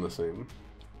sound the same.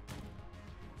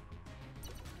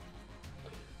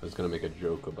 I was gonna make a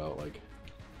joke about like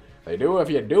they do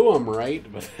if you do them right,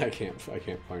 but I can't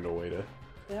find a way to.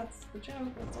 That's the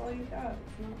joke. That's all you got.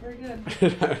 It's not very good.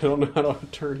 I don't know how to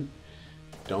turn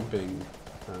dumping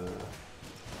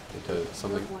into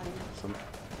something. Some.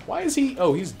 Why is he?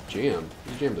 Oh, he's jammed.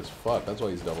 He's jammed as fuck. That's why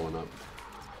he's doubling up.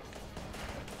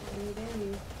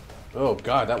 Oh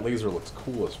god, that laser looks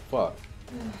cool as fuck.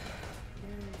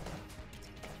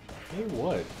 Hey,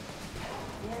 what?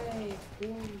 Yay,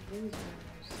 cool lasers.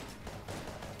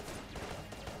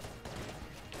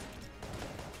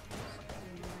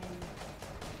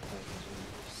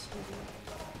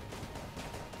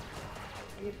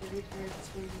 I get very tired of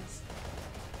swinging this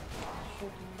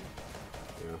short time.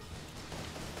 Yeah.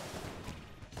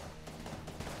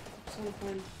 So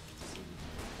fun.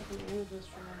 Fucking images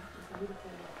from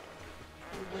beautiful.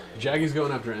 Jaggy's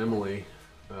going after Emily,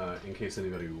 in case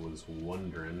anybody was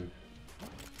wondering.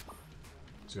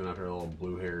 She's going after a little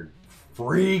blue-haired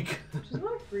freak. She's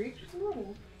not a freak, she's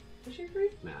normal. Is she a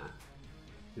freak? Nah,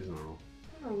 she's normal.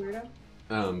 I'm not a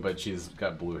weirdo. But she's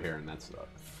got blue hair, and that's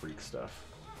freak stuff.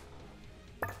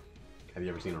 Have you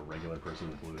ever seen a regular person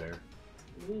with blue hair?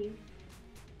 Me.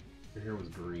 Your hair was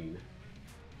green,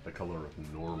 the color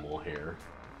of normal hair.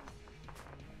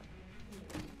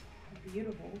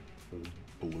 Beautiful. It was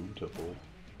beautiful.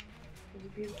 Was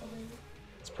it beautiful, baby?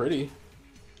 It's pretty.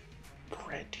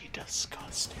 Pretty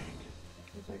disgusting.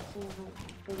 It's like someone had a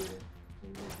booger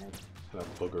in their head. Had a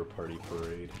booger party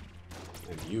parade,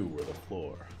 and you were the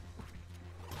floor.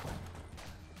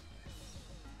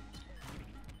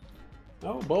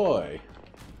 Oh boy!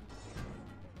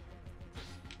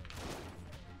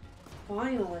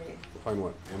 Finally. Find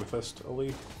what? Amethyst,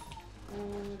 Ali? I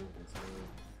don't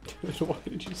think so. Why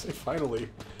did you say finally?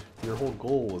 Your whole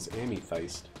goal was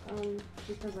amethyst.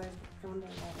 Because I found a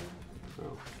ladder.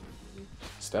 Oh.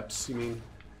 Steps, you mean?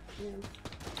 Yeah.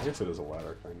 I guess it is a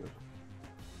ladder, kind of.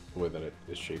 The way that it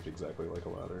is shaped exactly like a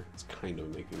ladder. It's kind of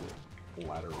making it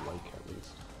ladder-like, at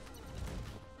least.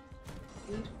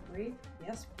 Eat, rape?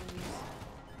 Yes, please.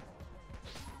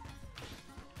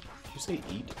 Did you say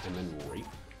eat and then rape?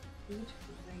 Eat,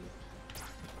 rape.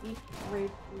 Eat,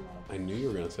 rape, love. I knew you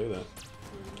were going to say that.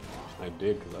 I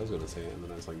did, because I was going to say it, and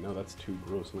then I was like, no, that's too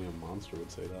gross. Only a monster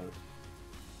would say that.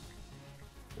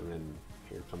 And then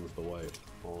here comes the wife,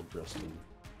 all dressed in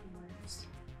Wives.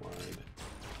 wide.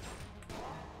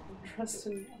 Dressed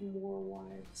in more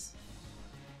wives.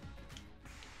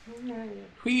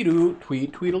 Alright. Tweet-oot,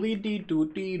 tweet,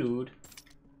 tweedly-dee-doot-dee-doot.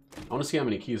 I want to see how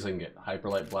many keys I can get.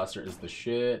 Hyperlight Blaster is the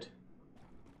shit.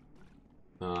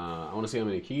 I want to see how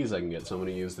many keys I can get, so I'm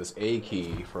going to use this A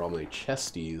key for all my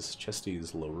chesties.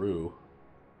 Chesties LaRue.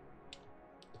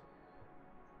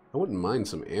 I wouldn't mind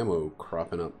some ammo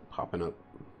cropping up, popping up,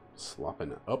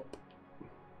 slopping up.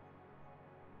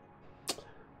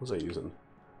 What was I using?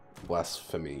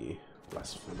 Blasphemy.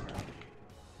 Blasphemy.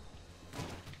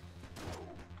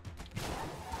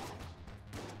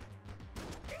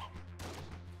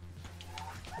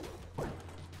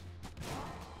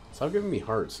 Stop giving me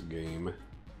hearts, game.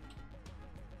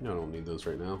 No, I don't need those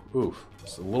right now. Oof.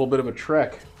 It's a little bit of a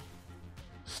trek.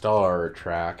 Star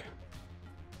Trek.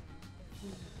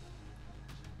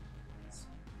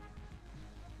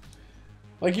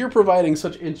 Like, you're providing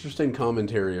such interesting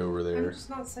commentary over there. I'm just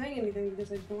not saying anything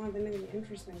because I don't have anything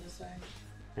interesting to say.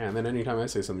 Yeah, and then anytime I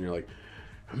say something, you're like,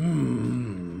 I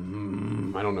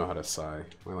don't know how to sigh.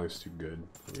 My life's too good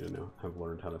for me to know. I've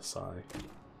learned how to sigh.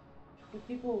 The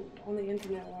people on the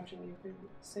internet watching you could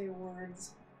say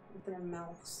words with their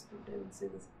mouths. They would say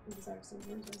the exact same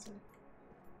words I say.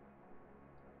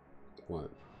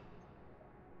 What?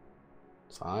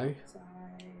 Psy?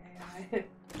 Sigh.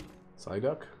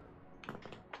 Psyduck?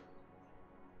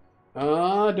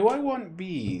 Do I want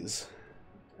bees?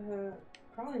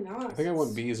 Probably not. I think I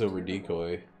want bees over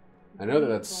decoy. I know that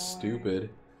that's stupid,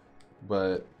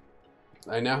 but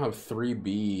I now have 3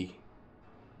 bee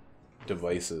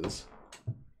devices.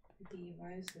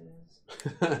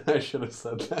 Devices. I should have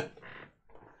said that.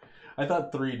 I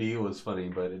thought 3D was funny,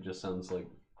 but it just sounds like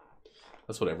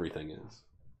that's what everything is.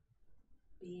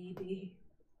 BD.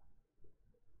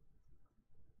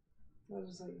 That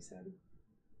was what you said.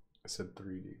 I said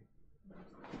 3D.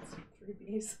 3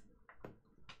 Bs.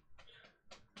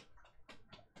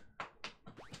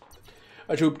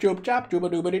 A choop choop chop, chooba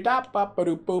doobity dop, pop a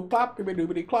doop boop plop, doobity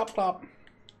doobity clop clop.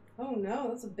 Oh no,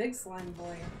 that's a big slime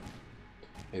boy.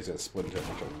 He's gonna split into a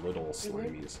bunch of little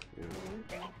slimies. Yeah.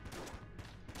 Okay.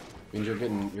 Means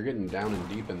you're getting down and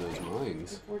deep in those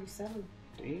mines. 47.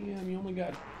 Damn, you only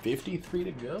got 53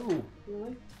 to go.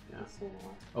 Really? Yeah. That's a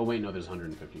lot. Oh wait, no, there's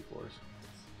 150 floors.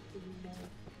 Okay.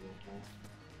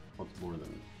 What's more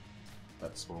than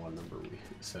that smaller number we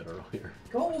said earlier?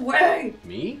 Go away!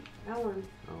 Me? Alan.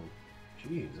 Oh,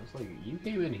 jeez, that's like you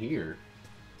came in here.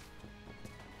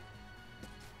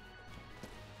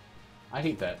 I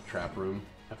hate that trap room.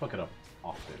 I fuck it up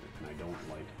often, and I don't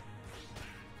like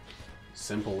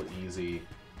simple, easy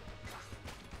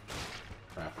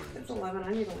trap rooms. It's 11.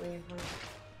 I need to leave.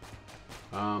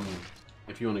 Huh?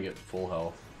 If you want to get full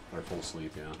health or full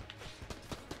sleep, yeah.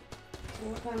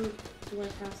 What time do I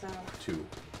pass out? 2.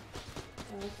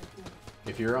 Oh, okay,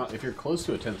 cool. If you're close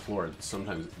to a 10th floor, it's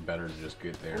sometimes better to just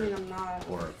get there. I mean, I'm not.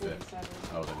 Or I'm a 5th. 47.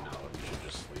 Oh, then no, you should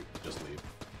just sleep. Just leave.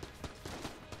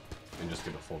 And just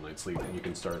get a full night's sleep, and you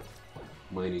can start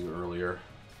mining earlier.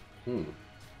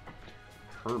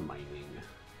 Her mining.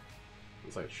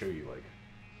 What's that show you like?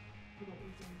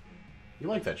 You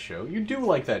like that show? You do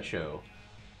like that show.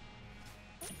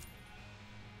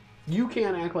 You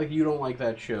can't act like you don't like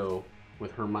that show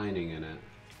with her mining in it.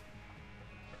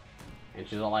 And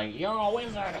she's all like, "You're a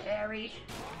wizard, Harry."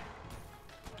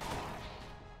 Why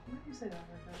do you say that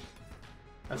like that?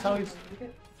 That's how he's.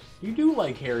 You do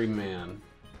like Harry Man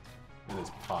and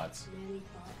his pots. Manny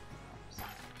Pot.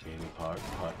 Manny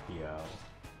pot, yeah.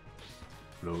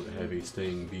 Float heavy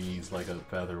sting bees like a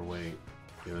featherweight.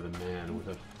 You're the man with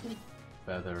a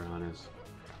feather on his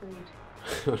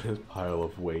Great. on his pile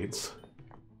of weights.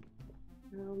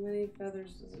 How many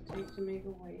feathers does it take to make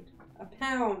a weight? A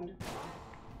pound!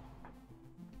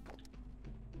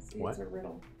 See, What? it's a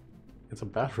riddle. It's a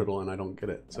bat riddle, and I don't get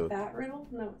it. So A bat riddle?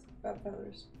 No, it's about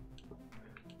feathers.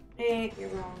 You're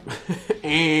wrong.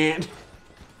 and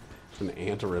it's an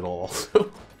ant riddle also.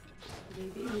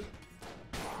 Maybe. I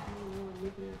don't know, I'm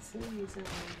making that silly sound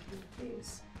in my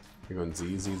face. You're going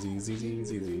Z Z Z Z Z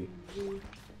Z Z.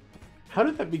 How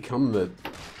did that become the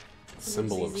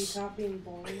symbol of? ZZ Top being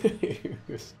boring.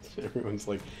 Everyone's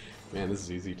like, man, this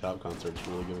ZZ Top concert's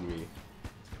really giving me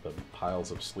the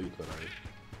piles of sleep that I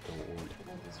don't want.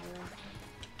 That is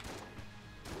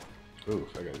real. Ooh,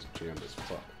 that guy's jammed as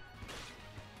fuck.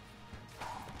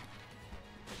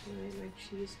 Donate my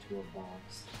cheese to a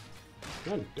box.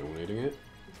 You're not donating it.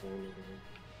 I'm donating it.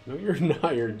 No, you're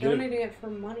not. You're getting, Donating it for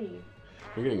money.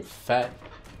 you're getting fat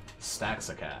stacks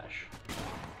of cash.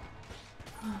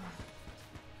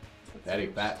 Daddy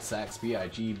fat sacks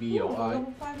BIGBOI.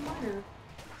 Level 5 miner.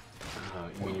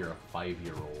 You mean you're a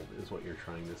 5-year-old is what you're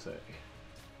trying to say.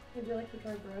 Would you like to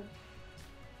try bread?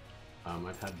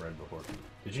 I've had bread before.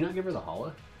 Did you not give her the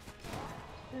challah?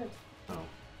 Good. Oh,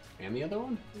 and the other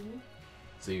one? Mm-hmm.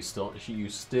 So you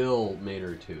still made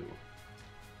her 2.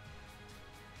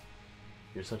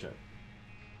 You're such a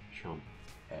chump.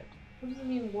 What does it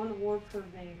mean, 1 orb per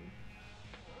vein?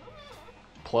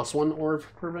 +1 orb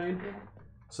per vein? Yeah.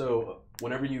 So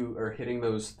whenever you are hitting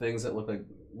those things that look like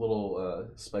little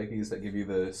spikies that give you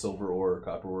the silver ore or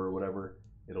copper ore or whatever,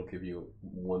 it'll give you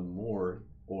 1 more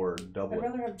or double I'd it.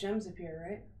 rather have gems appear,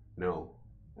 right? No.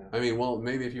 Oh. I mean, well,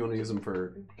 maybe if you want to use them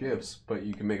for gifts, but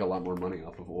you can make a lot more money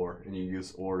off of ore, and you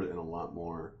use ore in a lot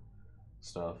more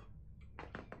stuff.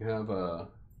 You have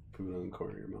food on the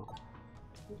corner of your mouth.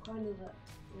 What kind is it?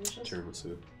 Delicious?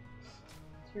 Tiramisu.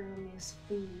 Tiramisu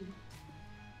food.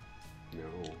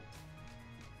 No.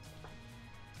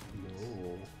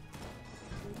 No.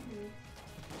 Mm-hmm.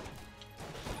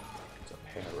 It's a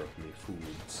pair of me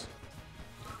foods.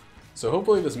 So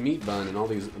hopefully this meat bun and all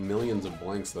these millions of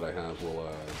blanks that I have will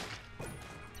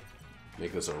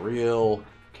make this a real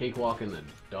cakewalk in the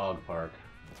dog park.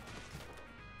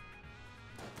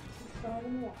 Start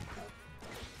in the water cup.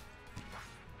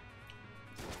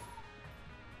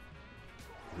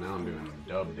 Now I'm doing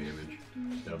dub damage.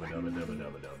 Dubba dubba dubba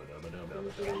dubba dubba dubba dubba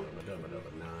dubba dubba dubba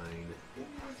dubba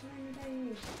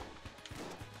 9.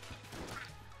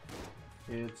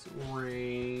 It's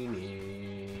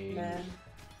raining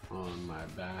on my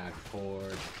back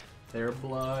porch. Their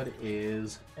blood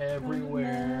is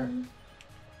everywhere.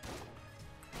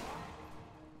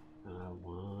 I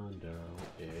wonder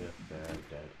if they're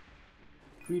dead.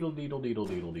 Deedle deedle deedle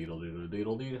deedle deedle deedle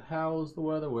deedle deedle. How's the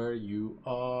weather where you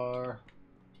are?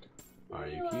 Are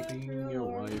you keeping your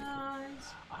wife?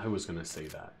 I was gonna say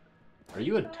that. Are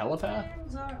you a telepath?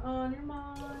 Are on your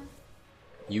mind.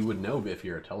 You would know if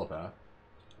you're a telepath.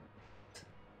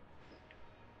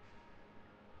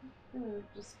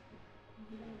 Just,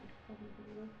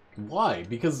 Why?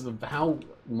 Because of how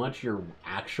much you're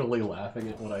actually laughing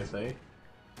at what I say?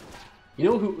 You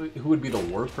know who would be the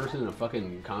worst person in a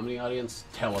fucking comedy audience?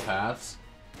 Telepaths.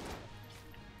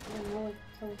 I know, like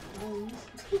telephones.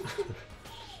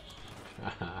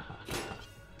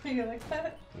 You like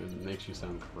that? It makes you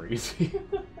sound crazy.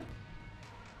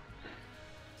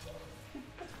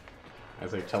 I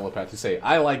say telepath, you say,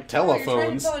 I like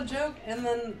telephones. You're trying to tell a joke, and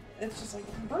then it's just like,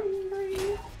 bring.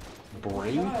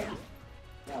 Bring? God.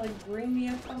 Yeah, like, bring me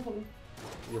a phone.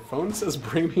 Your phone says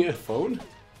bring me a phone?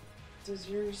 Does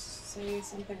yours say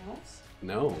something else?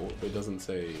 No, it doesn't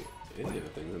say any of the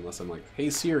things unless I'm like, hey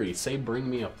Siri, say bring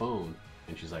me a phone.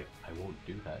 And she's like, I won't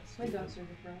do that. My dogs are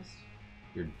depressed.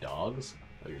 Your dogs?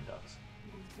 Oh, your ducks.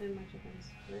 And my chickens.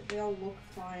 They all look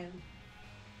fine,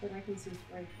 but I can see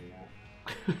right through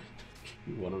that.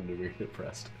 You want them to be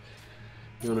depressed.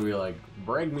 You want to be like,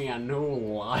 bring me a new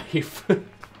life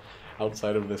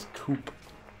outside of this coop.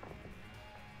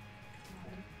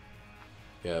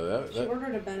 Yeah, She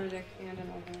ordered a Benedict and an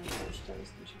oven French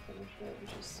toast, and she finished it, and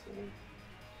she's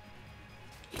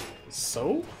skinny.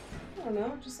 So? I don't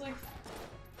know, just like,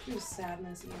 she was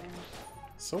sadness eating.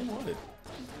 So what? It's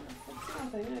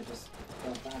nothing, I just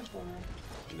felt bad for her.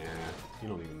 Nah, you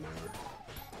don't even know her.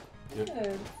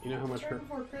 Good. You know how much right her...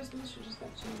 before Christmas, she just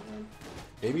got cheated.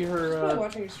 Maybe her... She's probably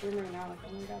watching a stream right now, like,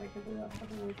 oh my god, I can't believe that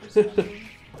fucking one.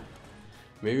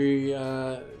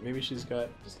 Maybe she's got...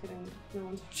 Just kidding, no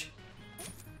one's watching.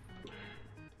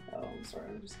 Oh, I'm sorry,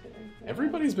 I'm just kidding.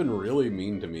 Everybody's been really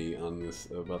mean to me on this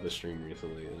about this stream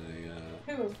recently, and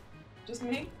Who? Just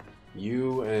me?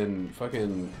 you and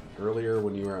fucking earlier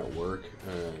when you were at work.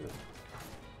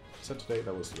 Was that today?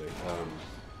 That was today.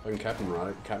 Fucking Captain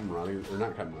Roddy, or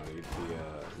not Captain Roddy,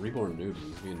 the Reborn Nude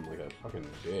was being like a fucking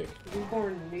dick.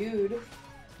 Reborn nude.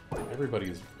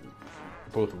 Everybody's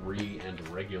both and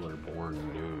regular born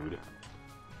nude.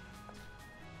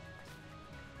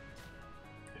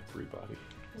 Everybody.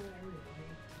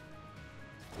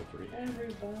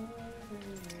 Everybody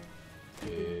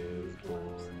is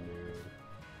born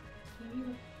nude.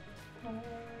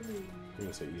 You're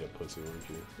gonna say eat a pussy, weren't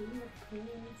you?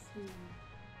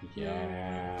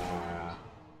 Yeah.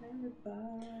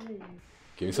 Everybody.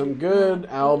 Give me something good,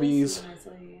 Albies.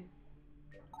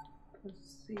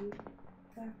 Pussy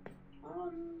back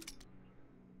on.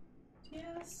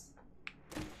 Yes.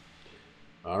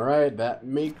 Alright, that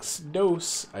makes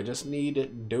dose. I just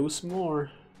need dose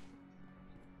more.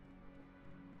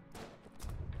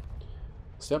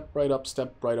 Step right up,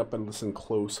 and listen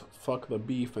close. Fuck the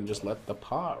beef and just let the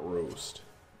pot roast.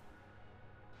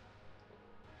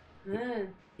 You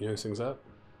know who sings that?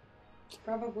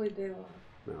 Probably Dayla.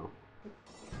 No.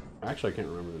 Actually, I can't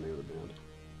remember the name of the band.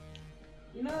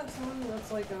 You know that song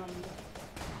that's like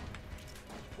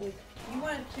you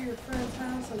went to your friend's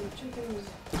house and the chicken was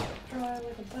dry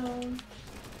like a bone.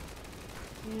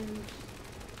 And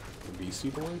The Beastie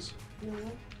Boys? no,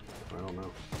 I don't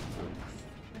know.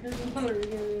 I heard another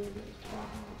video.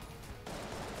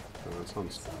 Oh, that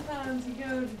sounds... Sometimes you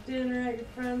go to dinner at your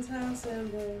friend's house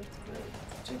and the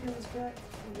chicken's dry.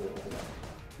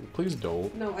 Please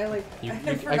don't. No, I like. You,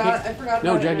 I forgot.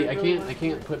 No, about Jackie, it. I can't. I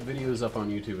can't put videos up on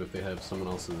YouTube if they have someone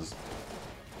else's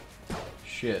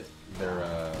shit,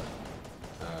 their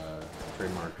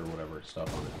trademark or whatever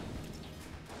stuff on it.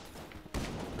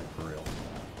 Like for real.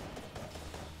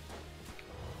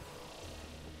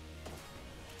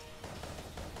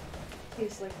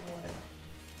 Tastes like what?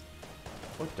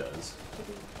 What does?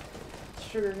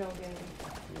 Sugar Hill Gang.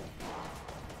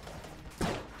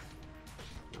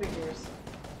 Figures.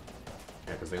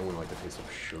 Yeah, because they only like the taste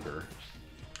of sugar.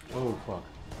 Oh fuck.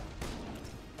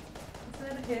 Is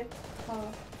that a hip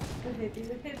hop? The hippie,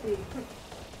 the hippie.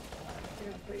 I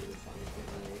gotta play this song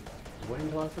again. Wait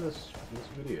until after this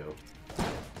video.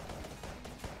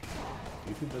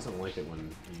 YouTube doesn't like it when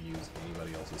you use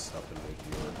anybody else's stuff to make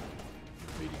your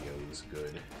videos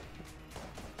good.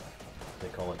 They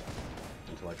call it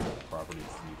intellectual property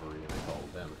thievery, and I call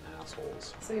them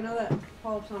assholes. So you know that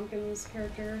Paul Tompkins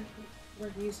character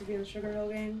where he used to be in the Sugar Hill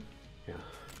Gang? Yeah.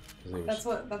 That's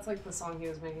like the song he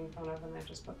was making fun of, and I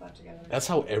just put that together. That's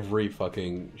how every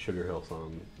fucking Sugar Hill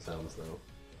song sounds, though.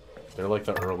 They're like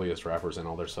the earliest rappers, and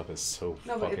all their stuff is so fucking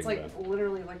bad. No, but it's like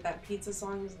literally like that pizza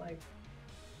song is like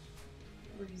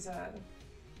where he's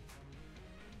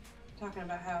talking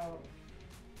about how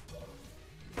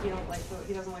he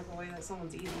doesn't like the way that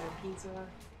someone's eating their pizza.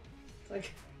 It's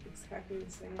like exactly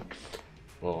the same.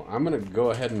 Well, I'm gonna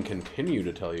go ahead and continue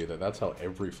to tell you that that's how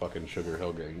every fucking Sugar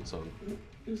Hill Gang song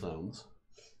sounds.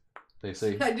 They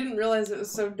say... I didn't realize it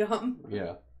was so dumb.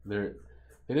 Yeah, they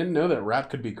didn't know that rap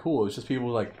could be cool. It was just people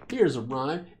like, here's a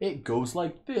rhyme, it goes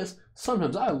like this.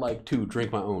 Sometimes I like to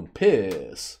drink my own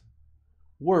piss.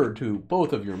 Word to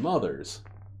both of your mothers.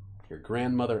 Your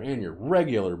grandmother and your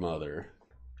regular mother.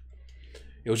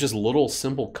 It was just little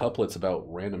simple couplets about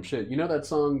random shit. You know that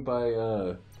song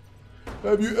by,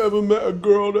 have you ever met a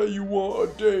girl that you want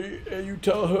a date and you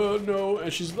tell her no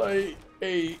and she's like,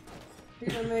 hey. You're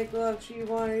gonna make love, she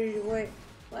wanted you to wait.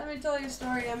 Let me tell you a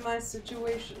story on my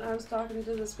situation. I was talking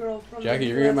to this girl from Jackie,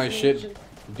 you're gonna get my shit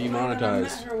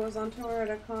demonetized. I met her was on tour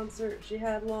at a concert. She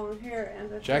had long hair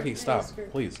and a Jackie, stop,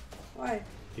 skirt. please. Why?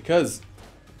 Because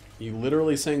you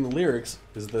literally saying the lyrics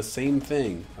is the same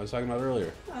thing I was talking about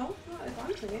earlier. No, not if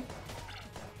I'm singing.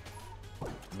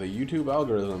 The YouTube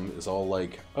algorithm is all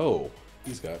like, oh,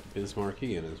 he's got Biz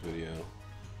Marquee in his video.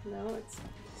 No, it's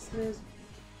Snooze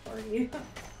Party.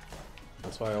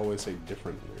 That's why I always say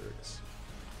different lyrics.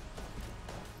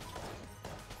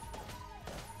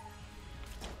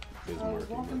 Biz I was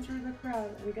Marquee. walking through the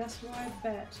crowd, and guess who I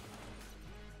bet?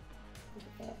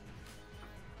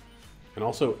 And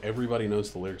also, everybody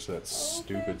knows the lyrics to that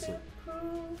stupid song.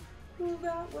 Who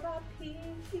got what I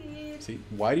need? See,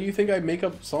 why do you think I make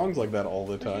up songs like that all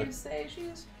the Would time? you say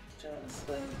she's just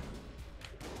a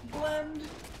blend?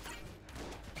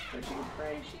 Would you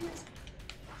pray she's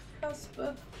cusp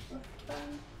of a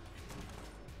friend?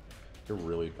 You're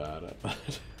really bad at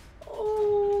that.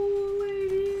 Oh,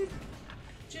 lady,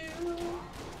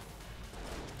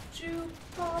 Jew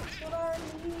pops what I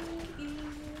need.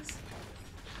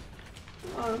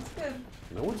 Oh, that's good.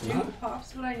 No, it's Jew not.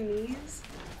 pops what I need.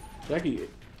 Jackie,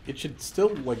 it should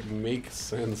still, like, make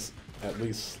sense, at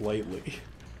least slightly.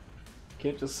 You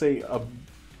can't just say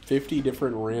 50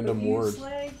 different random words.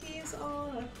 Like he's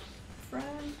on a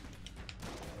friend.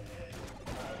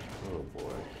 Oh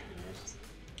boy.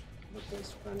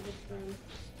 This friend with friend.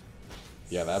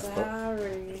 Yeah,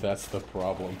 Sorry. that's the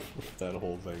problem with that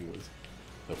whole thing was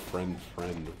the friend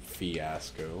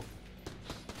fiasco.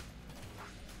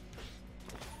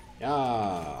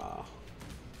 Yeah.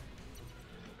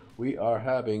 We are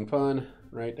having fun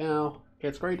right now.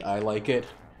 It's great. I like it.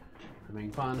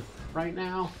 Having fun right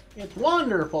now. It's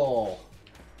wonderful.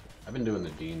 I've been doing the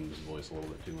Dean's voice a little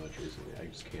bit too much recently. I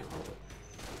just can't help it.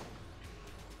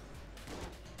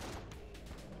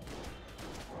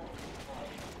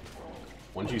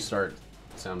 Once you start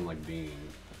sounding like Dean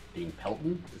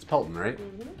Pelton? It's Pelton, right?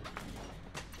 Mm-hmm.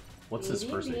 What's his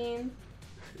first name?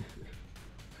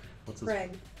 What's his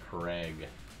Craig. Craig.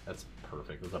 That's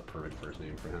perfect. That's a perfect first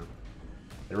name for him.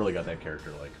 They really got that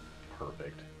character, like,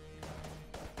 perfect.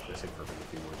 Did I say perfect a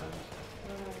few more times?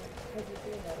 How'd you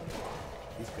feel about him?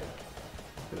 He's good.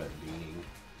 Look at that being.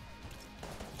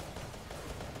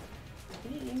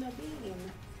 Being a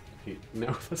being.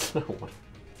 No, that's not one.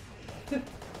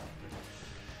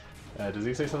 Does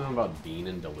he say something about Dean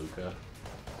and DeLuca?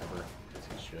 Ever? Because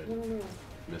he should. I don't know.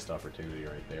 Missed opportunity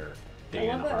right there. I Dan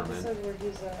love that Harmon. episode where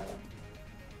he's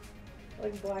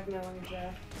like blackmailing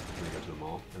Jeff. They go to the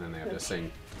mall, and then they have to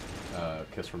sing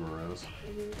 "Kiss from a Rose."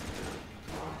 Mm-hmm.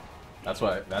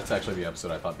 That's actually the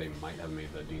episode I thought they might have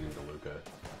made the Dean and DeLuca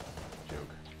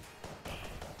joke.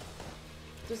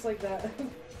 Just like that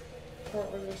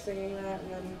part where they're singing that,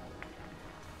 and then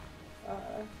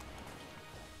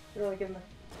they're like in the,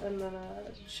 and then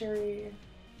Sherry.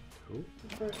 Who?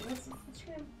 What's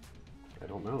her name? I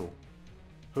don't know.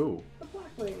 Who? The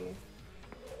black lady.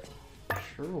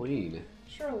 Charlene.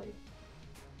 Shirley.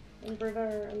 And Britta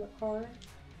are in the car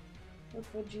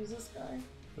with the Jesus guy.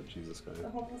 The Jesus guy. The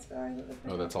homeless guy that they picked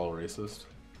Oh, that's up. all racist?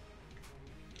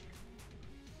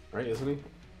 Right, isn't he?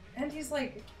 And he's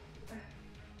like,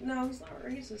 no, he's not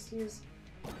racist. He's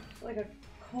like a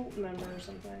cult member or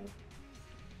something.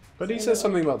 But he says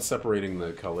something about separating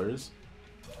the colors.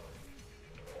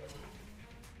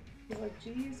 He's like,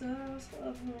 Jesus,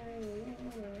 love me.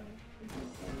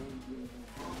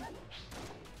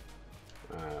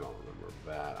 I don't remember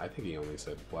that. I think he only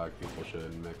said black people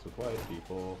shouldn't mix with white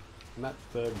people. Not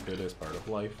the goodest part of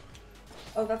life.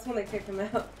 Oh, that's when they kicked him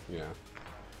out. Yeah.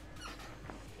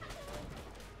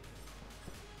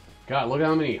 God, look at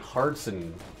how many hearts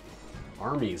and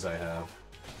armies I have.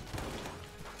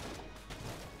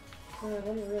 I'm a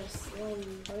real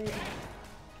slum bite.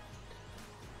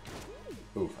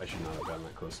 Oof, I should not have gotten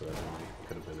that close to that enemy.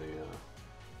 Could have been a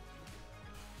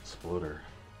exploder.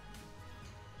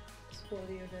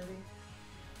 Explodio Derby.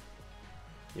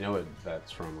 You know what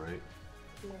that's from, right?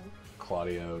 No.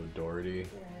 Claudio Doherty. Yeah.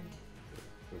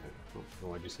 Okay.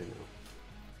 Well, why'd you say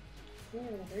no? Yeah,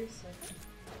 I'm very sick.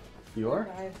 You are?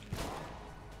 Died.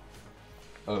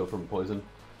 Oh, from poison?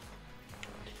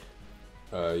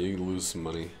 You lose some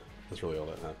money. That's really all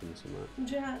that happens in that.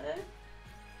 Jack?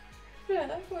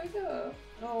 Jack, wake up.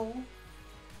 Oh.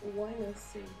 Linus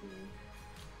saved me.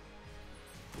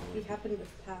 He happened to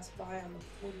pass by on the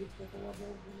 45th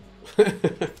level.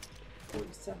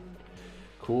 47.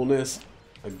 Coolness.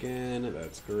 Again,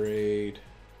 that's great.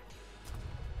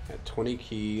 At 20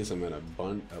 keys, I'm at a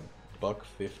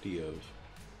 $1.50 of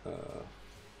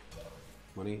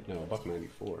money. No,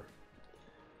 $1.94. It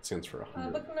stands for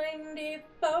 100.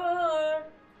 $1.94.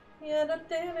 Yeah, the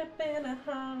damn been a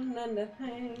hand and a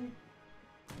hang.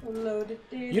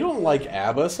 You don't like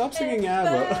ABBA? Stop singing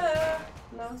ABBA.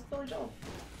 No, it's Billy Joel.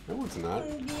 No, it's not.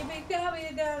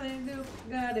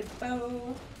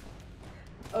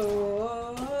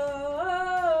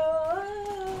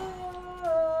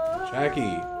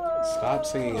 Jackie, stop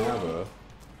singing ABBA.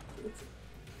 It's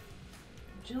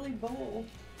Jilly Bowl.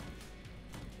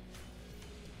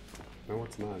 No,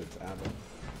 it's not. It's ABBA.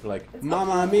 You're like,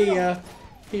 Mamma Mia,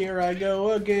 here I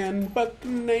go again, but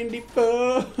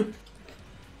 94.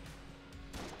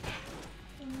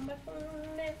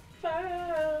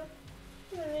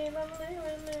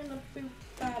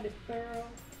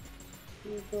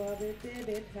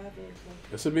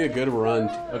 This would be a good run.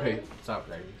 Okay, stop,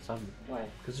 Ray. Stop. Why?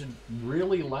 Because you're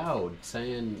really loud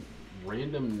saying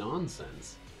random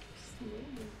nonsense.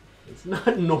 It's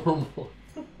not normal.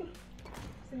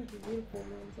 It's beautiful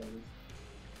nonsense.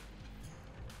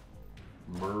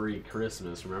 Murray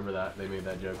Christmas. Remember that? They made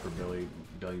that joke for Billy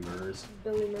Murs.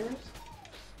 Billy Murs?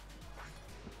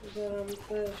 Is that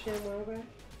the ShamWow guy?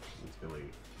 It's Billy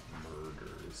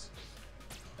Murders.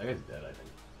 That guy's dead, I think.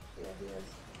 Yeah, he is.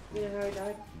 You know how he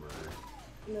died? Murder.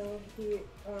 No, he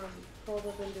crawled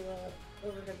up into a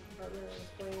overhead compartment of a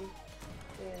plane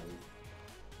and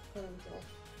hung himself.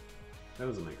 That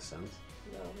doesn't make sense.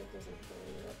 No, it doesn't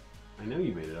really up. I know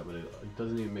you made it up, but it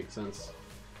doesn't even make sense.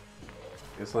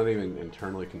 It's not even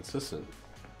internally consistent.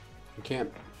 You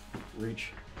can't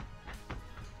reach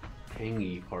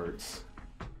hangy parts.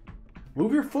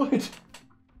 Move your foot!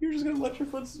 You're just gonna let your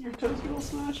toes get all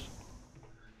smashed.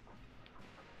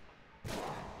 I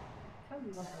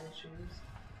love those shoes.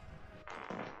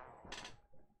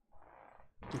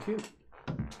 They're cute.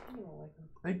 I don't like them.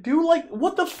 I do like.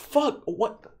 What the fuck?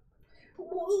 What?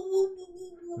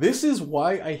 This is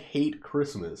why I hate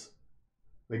Christmas.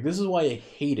 Like, this is why I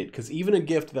hate it. Because even a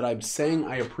gift that I'm saying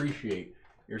I appreciate,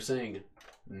 you're saying,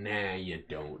 nah, you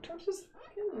don't. I'm just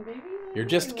kidding, baby. You're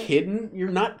just kidding? You're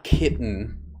not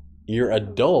kitten. You're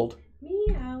adult.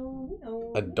 Meow,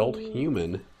 meow. Adult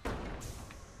human.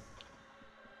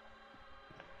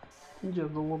 You're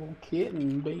just a little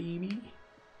kitten, baby.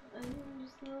 I'm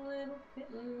just a little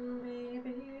kitten,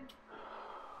 baby.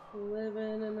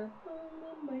 Living in a home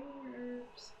of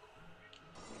mirrors.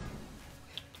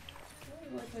 I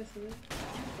like that song.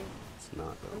 It's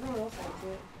not, though. Everyone else likes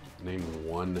it. Name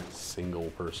one single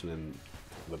person in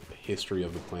the history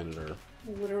of the planet Earth.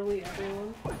 Literally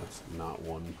everyone. That's not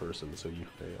one person, so you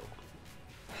failed.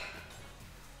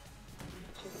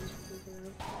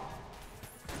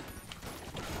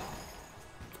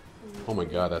 Oh my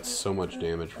god, that's so much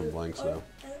damage from blanks though.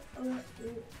 Can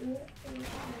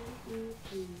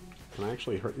I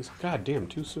actually hurt these? God damn,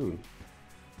 too soon.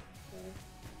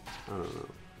 I don't know.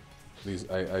 These,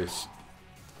 I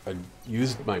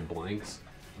used my blanks,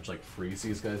 which like freeze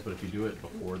these guys, but if you do it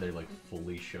before they like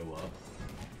fully show up,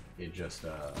 it just,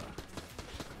 they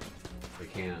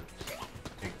can't,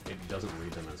 it doesn't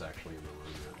read them as actually in the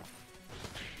room yet.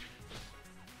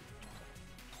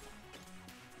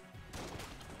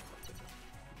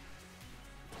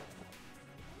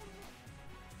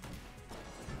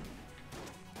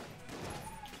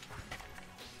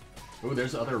 Ooh,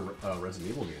 there's other Resident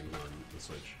Evil games on the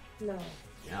Switch. No.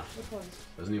 Yeah. Which ones?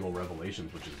 Resident Evil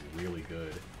Revelations, which is really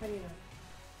good. How do you know?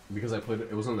 Because I played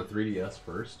it, it was on the 3DS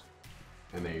first,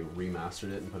 and they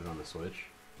remastered it and put it on the Switch.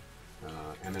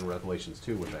 And then Revelations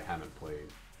 2, which I haven't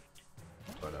played,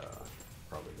 but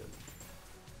probably did.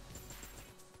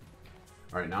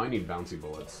 Alright, now I need bouncy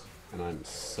bullets. And I'm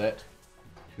set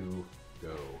to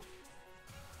go.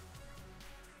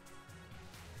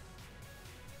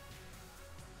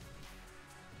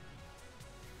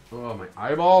 Oh, my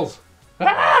eyeballs!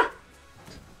 Ah!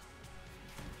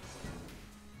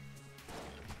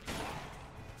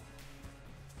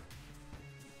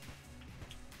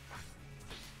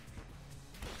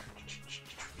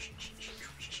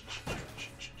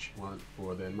 One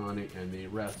for the money and the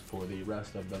rest for the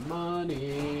rest of the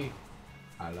money.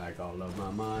 I like all of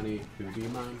my money to be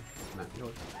mine, not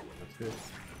yours. That's good.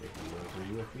 If you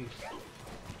agree with me.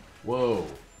 Whoa!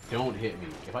 Don't hit me.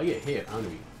 If I get hit, I'm gonna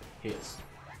be pissed.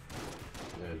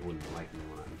 You guys wouldn't like me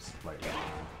when I'm slightly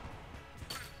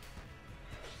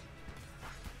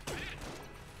mad.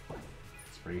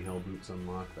 Spring Hell Boots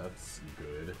unlocked. That's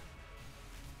good.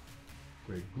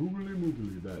 Great googly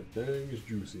moogly, that dang is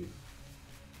juicy.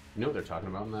 You know what they're talking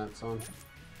about in that song?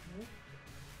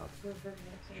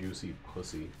 Juicy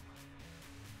pussy.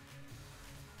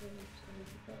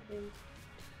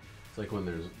 It's like when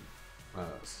there's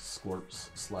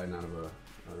squirts sliding out of a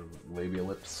labia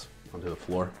lips onto the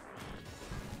floor.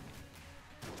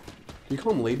 Do you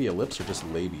call them labia lips or just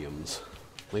labiums?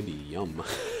 Labium.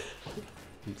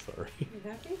 I'm sorry. You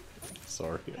happy?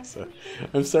 Sorry,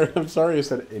 I'm sorry I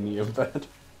said any of that.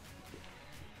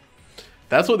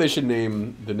 That's what they should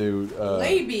name the new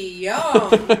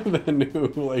Labium. the new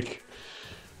like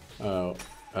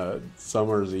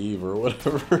Summer's Eve or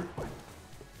whatever.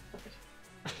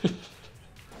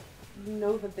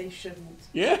 No, that they shouldn't.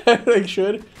 Yeah, they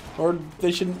should. Or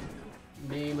they should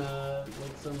name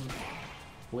like some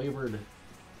flavored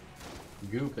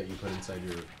goop that you put inside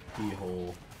your pee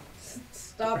hole.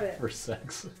 Stop it. For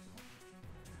sex.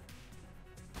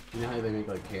 You know how they make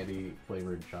like candy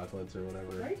flavored chocolates or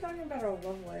whatever? Why are you talking about our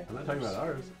love life? I'm not talking about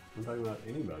ours. I'm talking about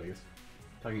anybody's.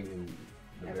 I'm talking in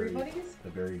the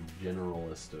very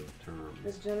generalist of terms.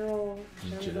 The general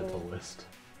Genitalist.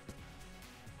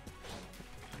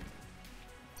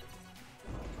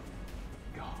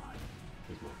 God,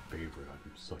 this is my favorite.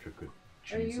 I'm such a good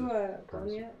Jesus Are you done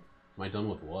person. yet? Am I done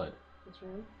with what? What's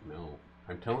wrong? No.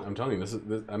 I'm telling you, this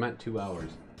I'm at 2 hours.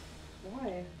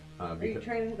 Why? Are you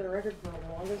trying to hit the record for the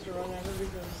longest run ever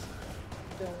because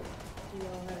you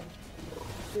know how to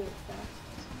do it fast?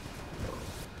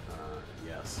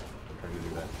 Yes. I'm trying to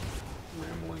do that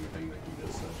rambling thing that you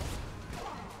just said.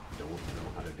 Don't know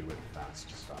how to do it fast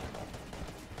style.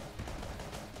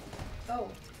 Oh.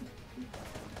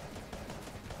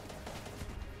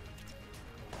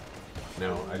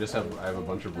 No, I have a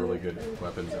bunch of really good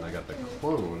weapons, and I got the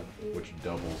clone, which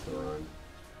doubles the run.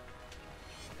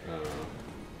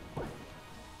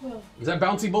 Is that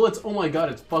bouncy bullets? Oh my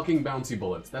god, it's fucking bouncy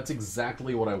bullets. That's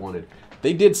exactly what I wanted.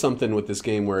 They did something with this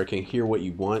game where it can hear what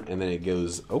you want, and then it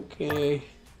goes, okay.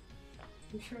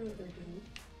 I'm sure that they didn't.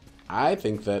 I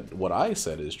think that what I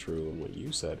said is true, and what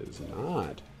you said is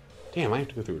not. Damn, I have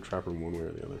to go through a trap room one way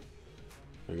or the other.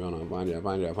 They're gonna find you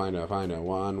one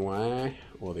way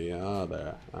or the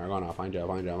other. They're gonna find you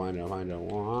one way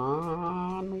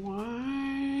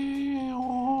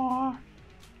or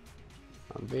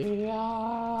the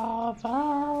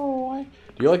other way.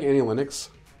 Do you like Annie Lennox?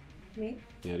 Me?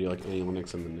 Yeah, do you like Annie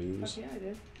Lennox in the news? Yeah, I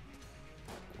do.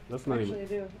 That's not Actually, even... I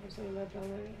do. I was thinking about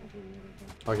downloading it.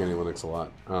 I like Annie Lennox a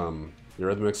lot.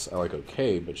 Eurythmics I like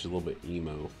okay, but she's a little bit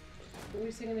emo. Are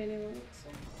we singing Annie Lennox?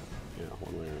 Yeah,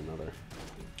 one way or another.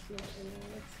 It's not Annie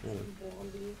Lennox. Yeah. It's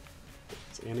Blondie.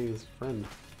 It's Annie's friend.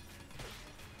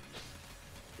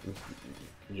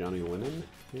 Johnny Lennon,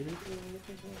 maybe?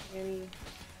 Annie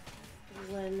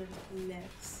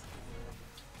Lennox.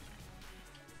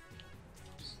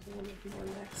 Just the one with more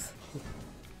necks.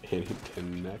 Annie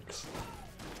 10 necks.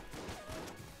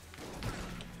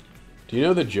 Do you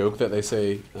know the joke that they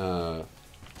say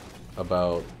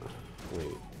about...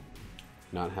 Wait.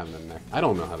 Not having a neck. I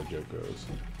don't know how the joke goes.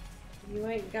 You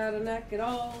ain't got a neck at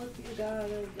all if you gotta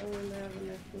go and have a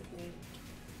neck with me.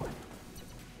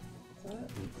 Is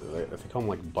that it? I think I'm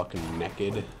like bucking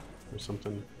naked or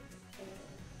something.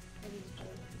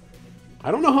 I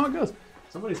don't know how it goes.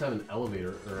 Somebody's having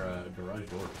elevator or garage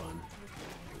door fun.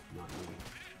 Not me.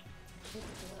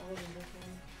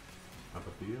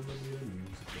 Apathy,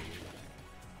 musical.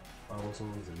 Follow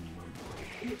songs in my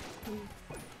mind.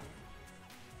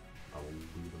 I will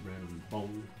do the random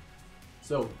phone.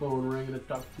 Cell phone ringing to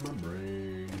talk to my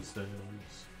brain cells.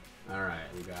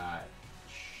 Alright, we got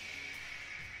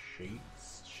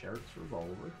Sharks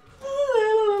Revolver.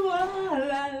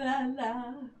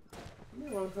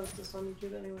 You want to post this on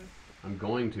YouTube anyway. I'm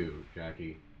going to,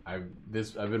 Jackie. I've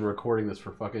been recording this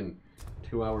for fucking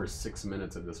 2 hours 6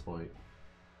 minutes at this point.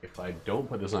 if I don't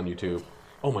put this on YouTube,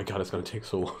 oh my god, it's gonna take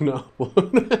so long to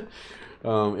upload.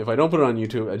 If I don't put it on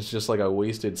YouTube, it's just like I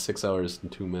wasted 6 hours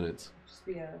and 2 minutes. Just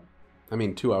be a... I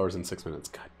mean, 2 hours and 6 minutes.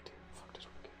 God damn, fuck this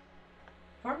one.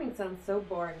 Farming sounds so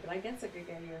boring, but I guess it could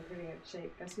get you in pretty good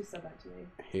shape. Guess who said that to me?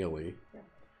 Haley. Yeah.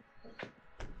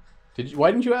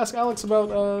 Why didn't you ask Alex about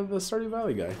the Stardew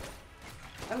Valley guy?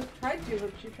 I tried to,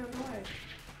 but she turned away.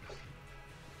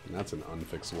 And that's an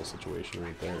unfixable situation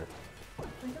right there. I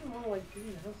don't want to, like, be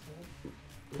an asshole.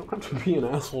 You don't have to be an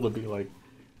asshole to be like,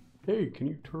 hey, can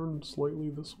you turn slightly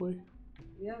this way?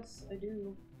 Yes, I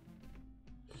do.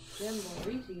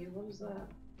 Jamboree, what is that?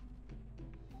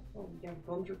 Oh, yeah,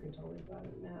 Gungeon can tell me about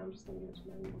it. Nah, I'm just gonna give it to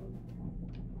my mom.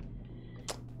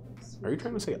 Are you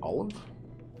trying to say olive?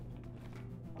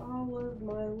 Olive,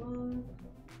 my love.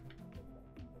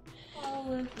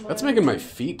 Olive, my That's making my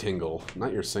feet tingle.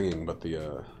 Not your singing, but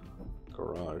the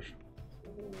garage.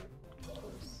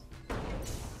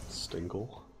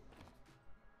 Stinkle.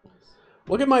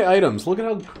 Look at my items. Look at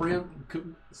how cramped.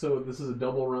 So this is a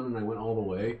double run and I went all the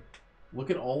way. Look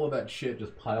at all of that shit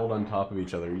just piled on top of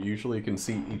each other. Usually you can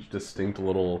see each distinct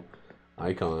little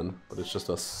icon, but it's just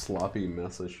a sloppy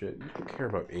mess of shit. You don't care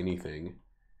about anything.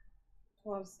 A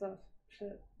lot of stuff.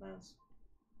 Shit. Mess.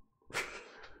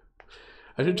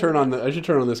 I should turn on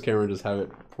this camera and just have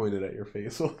it pointed at your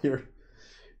face while you're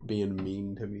being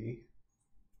mean to me.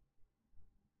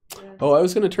 Yeah. Oh, I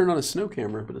was gonna turn on a snow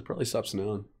camera, but it probably stopped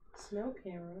snowing. Snow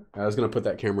camera? I was gonna put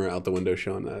that camera out the window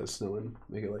showing that it's snowing.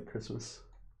 Make it like Christmas.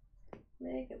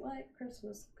 Make it like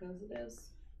Christmas, because it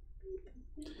is.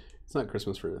 It's not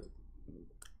Christmas for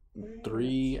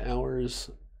 3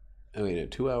 hours. I mean,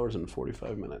 2 hours and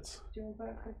 45 minutes. Do you want to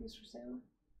buy cookies for Santa?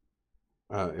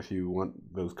 If you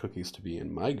want those cookies to be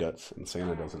in my guts and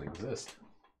Santa doesn't exist.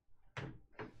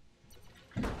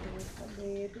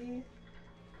 Baby.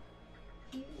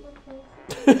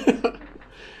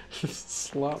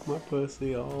 Slop my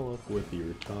pussy all up with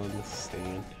your tongue,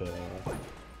 Santa.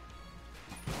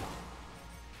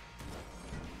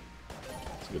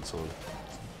 It's a good song.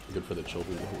 It's good for the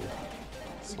children to hear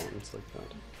songs like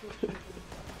that.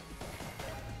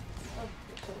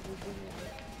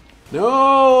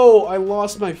 No! I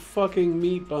lost my fucking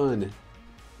meat bun.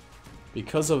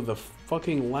 Because of the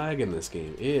fucking lag in this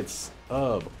game. It's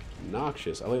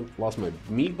obnoxious. I lost my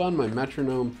meat bun, my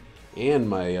metronome, and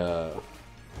my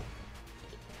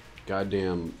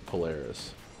goddamn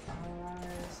Polaris.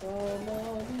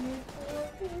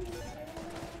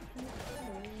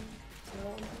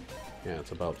 Yeah,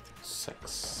 it's about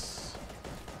sex.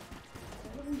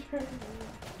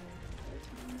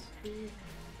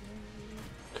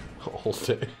 All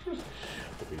day.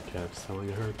 We kept telling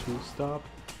her to stop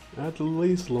at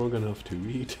least long enough to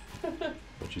eat.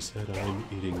 But she said, I'm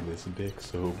eating this dick,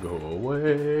 so go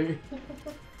away.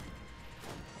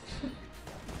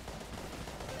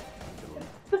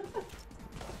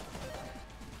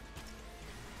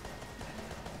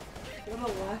 What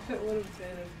a laugh it would have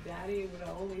been if Daddy would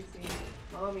have only seen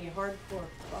Mommy hardcore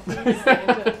fucking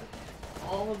Santa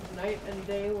all night and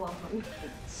day long.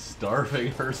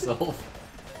 Starving herself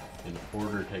in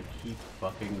order to keep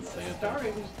fucking Santa.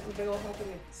 Starving just a big old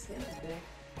helping of Santa's dick.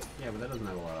 Yeah, but that doesn't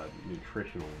have a lot of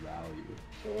nutritional value.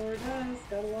 Sure does.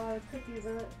 Got a lot of cookies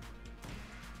in it.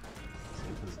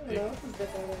 Santa's I don't dick. know what's his dick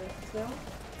out of it. Snow?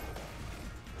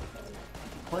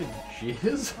 Like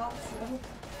jizz? Hot snow?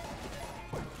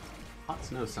 Hot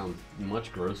snow sounds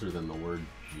much grosser than the word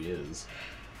jizz.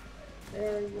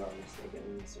 There you are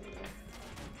mistaken, sir.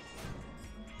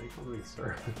 They call me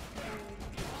sir.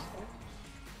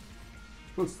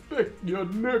 Respect your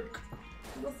neck.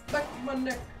 Respect my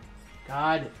neck.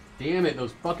 God damn it,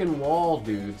 those fucking wall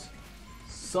dudes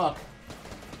suck.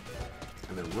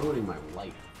 And they're ruining my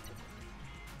life.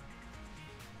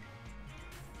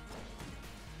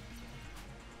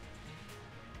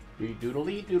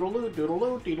 Doodle-dee, doodle-doo,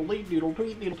 doodle-doo, doodle-dee,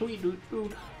 doodle-tweet, doodle-tweet,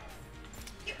 doot-doot.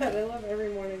 God, I love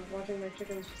every morning watching my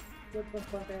chickens just flip the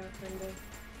fuck out trying to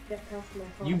get past my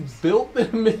hops. You built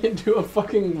them into a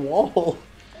fucking wall.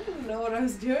 I didn't know what I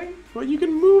was doing. Well, you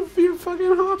can move your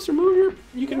fucking hops or move your...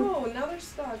 You can, no, now they're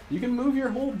stuck. You can move your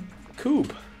whole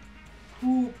coop.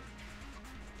 Coop.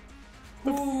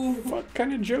 What the fuck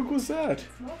kind of joke was that?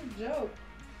 It's not a joke.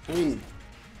 I mean,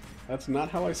 that's not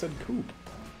how I said coop.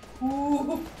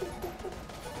 Coop.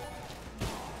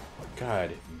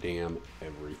 God damn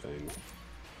everything.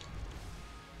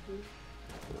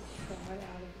 God,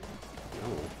 out of No,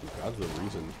 God's the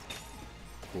reason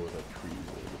for the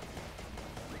treason.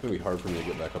 It's gonna be hard for me to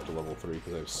get back up to level 3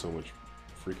 because I have so much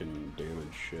freaking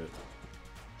damage shit.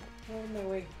 Oh, my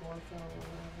wake 4 fell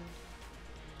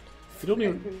You don't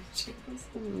even, Raccoon chickens.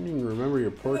 you don't even remember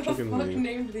your poor Who the chicken's fuck name.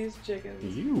 named these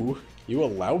chickens? You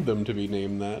allowed them to be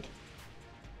named that.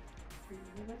 They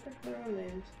picked their own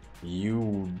names.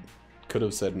 You could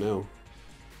have said no.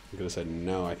 You could have said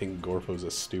no. I think Gorfo's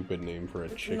a stupid name for a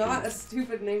It's chicken. not a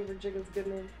stupid name for chickens. Good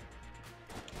name.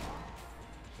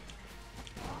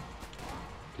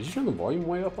 Did you turn the volume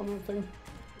way up on that thing?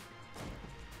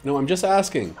 No, I'm just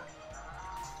asking.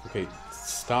 Okay,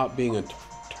 stop being a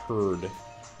turd.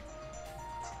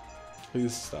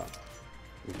 Please stop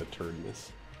with the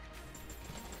turdness.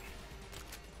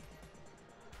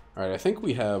 Alright, I think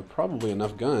we have probably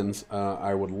enough guns.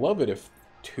 I would love it if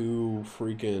two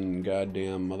freaking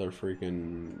goddamn mother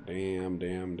freaking damn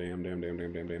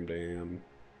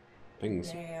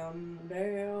things. Damn. You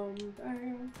know what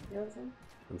I'm saying?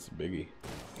 That's Biggie.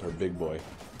 Or Big Boy.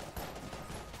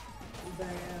 Damn.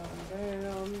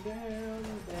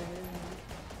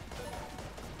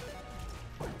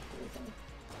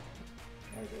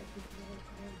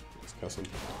 He's cussing.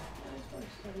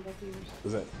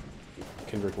 Is that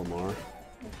Kendrick Lamar?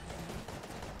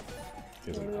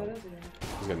 He has an album.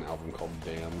 He's got an album called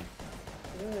Damn.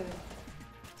 Good.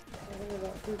 I heard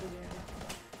about food again.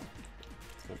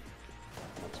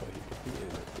 That's why he put the N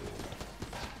at the end.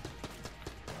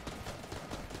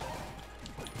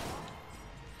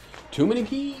 Too many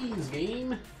keys,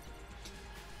 game!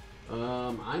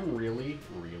 I'm really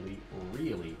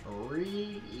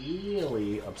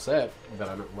upset that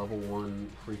I'm at level 1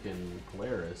 freaking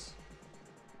Polaris.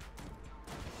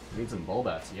 Need some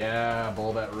Bulbats. Yeah,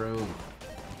 Bulbat room.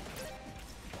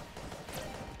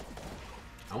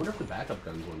 I wonder if the backup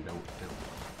guns one don't count.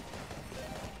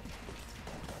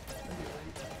 That'd be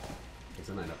lame. Because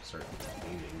then I'd have to start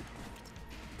aiming.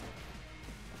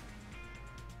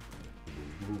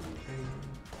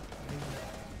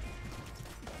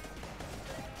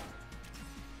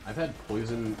 I've had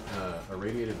poison,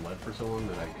 irradiated lead for so long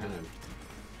that I kind of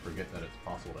forget that it's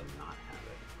possible to not have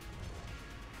it.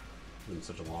 It's been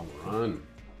such a long run.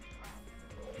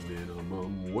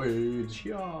 Minimum wage,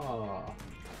 yeah.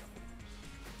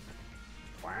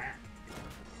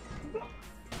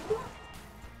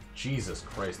 Jesus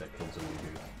Christ, that killed so many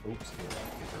dudes. Oops, can't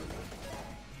turn that.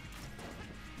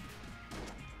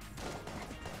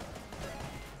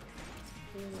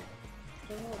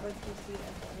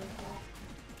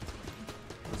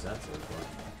 What's that stand for?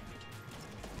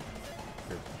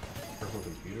 Your personal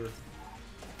computer?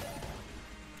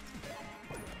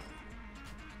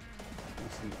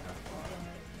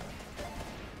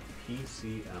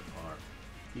 PCFR.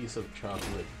 Piece of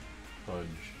chocolate fudge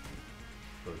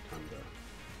rotunda.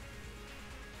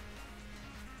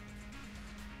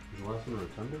 Is the last one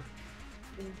rotunda?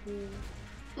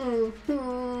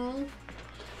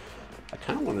 I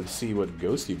kind of wanted to see what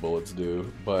ghosty bullets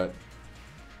do, but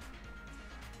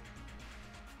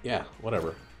yeah,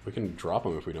 whatever. We can drop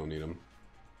them if we don't need them.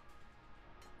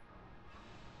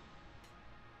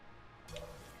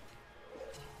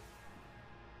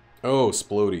 Oh,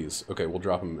 splodies. Okay, we'll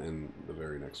drop them in the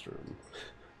very next room.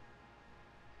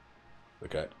 The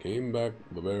cat came back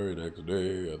the very next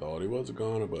day. I thought he was a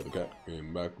goner, but the cat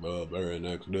came back the very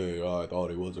next day. I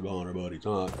thought he was a goner, but he's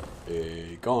not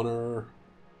a goner.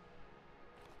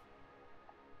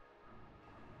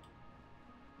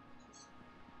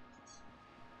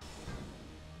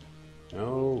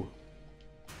 No.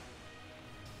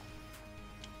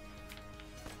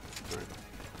 Right.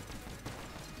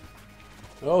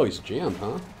 Oh, he's jammed,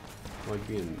 huh? Like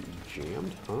being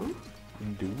jammed, huh?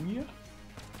 Do ya?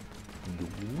 Do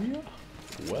ya?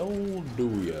 Well, do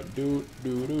ya? Do.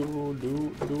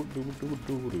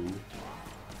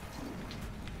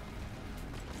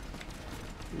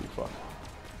 Ooh, fuck.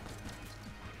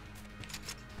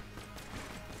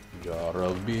 Jar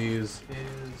of bees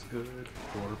is good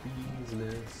for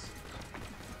business.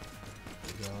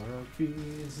 Jar of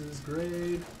bees is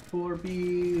great for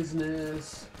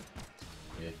business.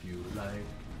 If you like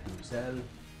to sell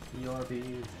your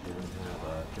bees, then have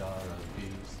a jar of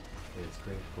bees. It's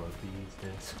great for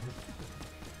business.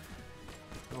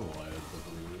 Oh, why is it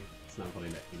funny? It's not funny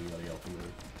to anybody else in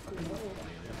there. Fucking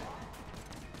funny.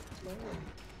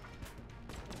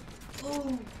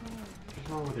 Oh, What's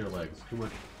wrong with your legs? Too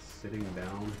much sitting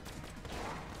down?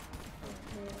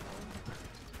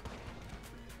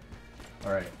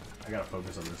 Alright, I gotta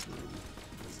focus on this room.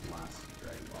 This last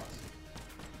dragon boss.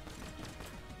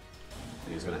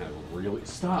 And he's gonna have really—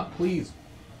 Stop, please!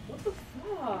 what the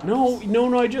fuck?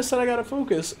 No, I just said I gotta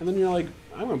focus, and then you're like,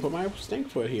 I'm gonna put my stank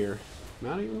foot here.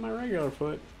 Not even my regular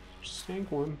foot. Just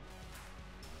stank one.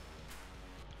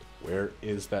 Where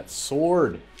is that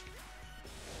sword?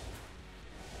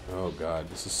 Oh god,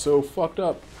 this is so fucked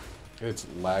up. It's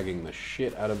lagging the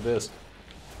shit out of this.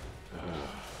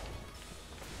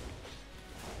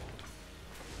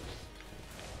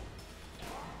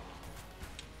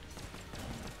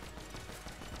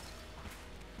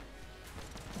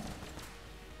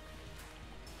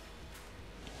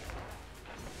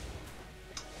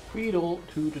 Tweedle,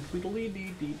 toot, tweedly,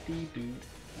 dee, dee, dee, doo.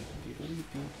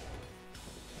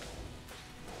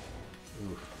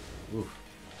 Oof. Oof.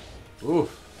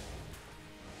 Oof.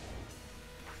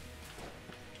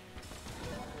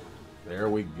 There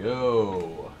we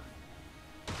go.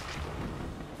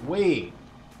 Wait.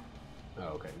 Oh,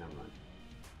 okay, never mind.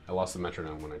 I lost the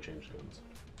metronome when I changed guns.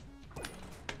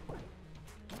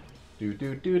 Do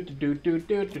do do do do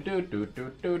do do do do do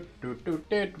do do do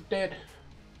do do.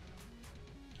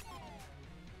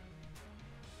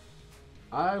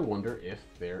 I wonder if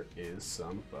there is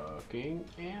some fucking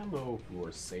ammo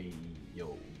for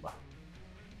sale.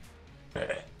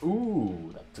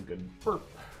 Ooh, that's a good burp.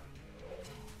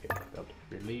 It felt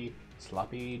really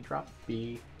sloppy,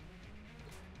 droppy.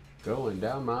 Going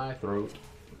down my throat.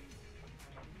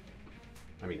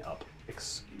 I mean up.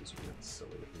 Excuse me, that's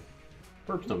silly of me.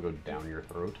 Burps don't go down your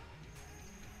throat.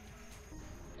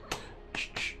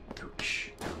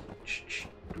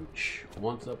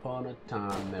 Once upon a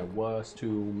time, there was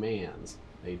two mans.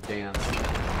 They danced.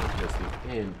 It was the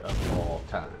end of all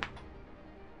time.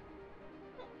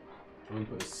 I'm gonna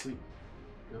put to sleep.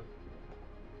 No.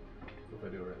 What if I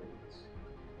do it right like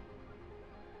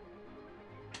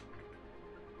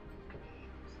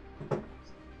this?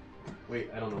 Wait,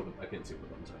 I don't know what I can't see what the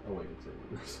buttons are. Oh wait, it's the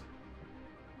buttons.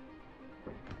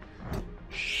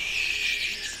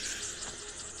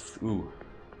 Ooh,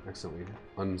 accidentally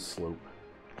unslope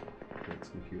its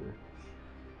computer.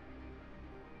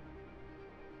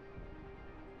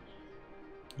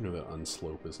 You know that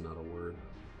unslope is not a word.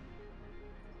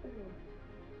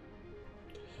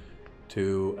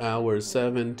 2 hours,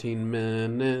 17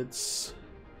 minutes.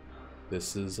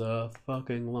 This is a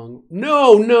fucking long...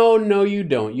 No, no, no, you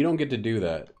don't. You don't get to do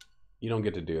that. You don't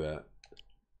get to do that.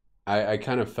 I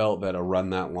kind of felt that a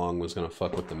run that long was going to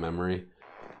fuck with the memory.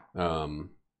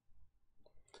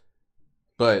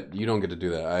 But you don't get to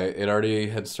do that. It already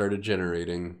had started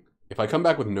generating. If I come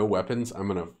back with no weapons, I'm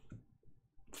going to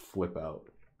flip out.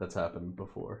 That's happened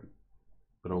before.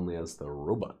 But only as the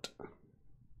robot.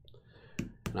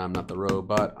 And I'm not the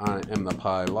robot, I am the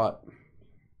pilot.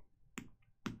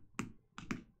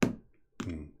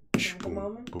 Boom,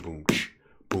 boom, boom,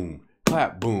 boom,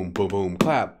 clap, boom, boom, boom,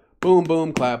 clap, boom,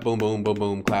 boom, clap, boom, boom, boom,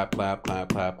 boom, clap, clap, clap,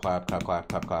 clap, clap, clap, clap,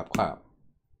 clap, clap, clap.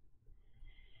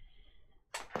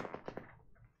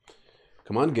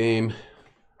 Come on, game.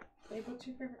 Babe, what's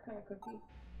your favorite kind of cookie?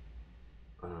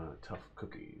 Tough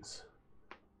cookies.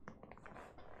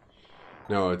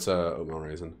 No, it's oatmeal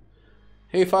raisin.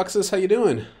 Hey Foxes, how you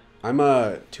doing? I'm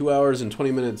 2 hours and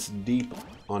 20 minutes deep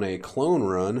on a clone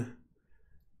run,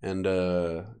 and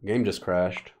game just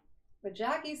crashed. But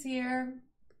Jackie's here.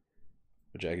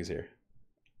 But Jackie's here.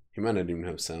 He might not even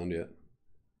have sound yet.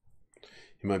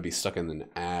 He might be stuck in an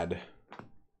ad.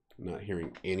 I'm not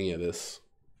hearing any of this.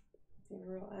 Is he a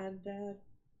real ad dad?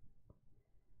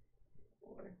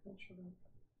 Boy, not sure.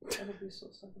 I hope he's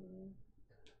still stuck in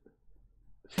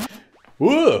there.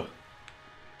 Whoa!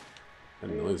 That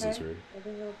noise is okay? weird.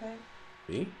 Everything okay?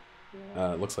 Me?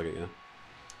 Yeah. Looks like it, yeah.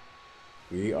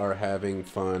 We are having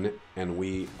fun, and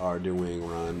we are doing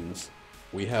runs.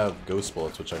 We have ghost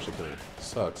bullets, which actually kind of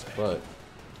sucks, but...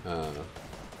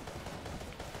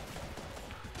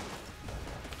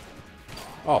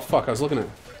 Oh, fuck, I was looking at...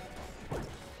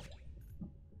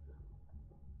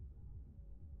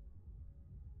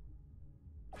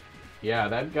 Yeah,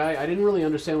 that guy, I didn't really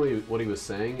understand what he was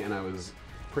saying, and I was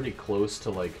pretty close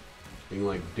to, like, being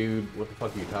like, dude, what the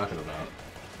fuck are you talking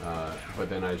about? But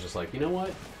then I was just like, you know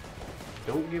what?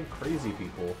 Don't give crazy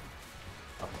people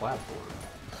a platform.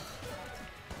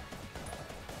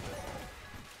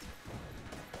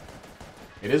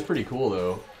 It is pretty cool,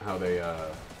 though, how they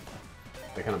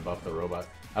kind of buffed the robot.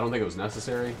 I don't think it was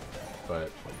necessary,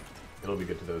 but it'll be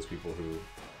good to those people who,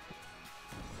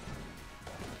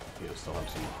 you know, still have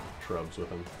some shrubs with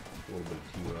them. A little bit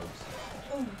of T-rubs.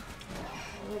 Oh,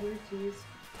 I love your teas.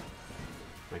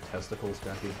 My testicles,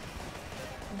 Jackie.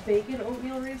 Bacon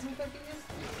oatmeal raisin cookies?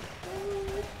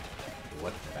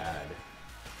 What bad?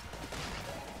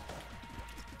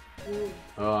 Ooh.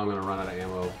 Oh, I'm gonna run out of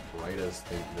ammo right as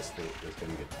this thing is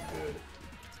gonna get good.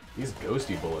 These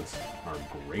ghosty bullets are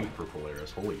great for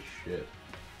Polaris. Holy shit.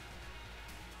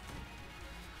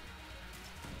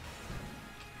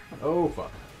 Oh,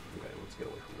 fuck. Okay, let's get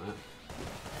away from that.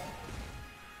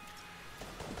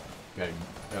 Okay,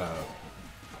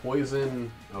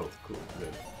 poison. Oh, cool,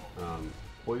 good.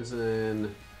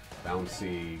 Poison,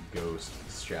 bouncy, ghost,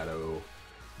 shadow,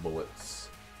 bullets.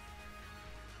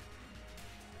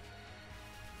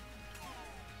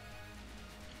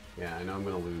 Yeah, I know I'm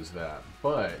gonna lose that,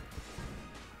 but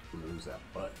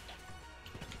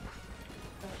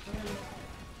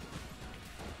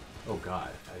oh god,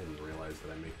 I didn't realize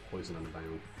that I make poison under my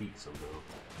own feet somehow.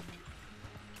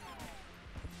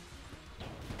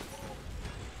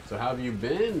 So how have you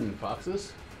been,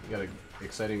 Foxes? You got an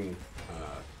exciting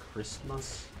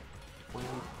Christmas plan?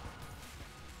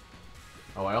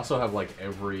 Oh, I also have like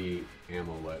every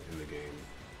amulet in the game.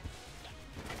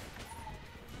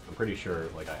 I'm pretty sure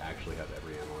like I actually have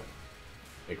every amulet.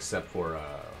 Except for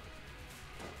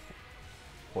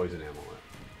poison amulet.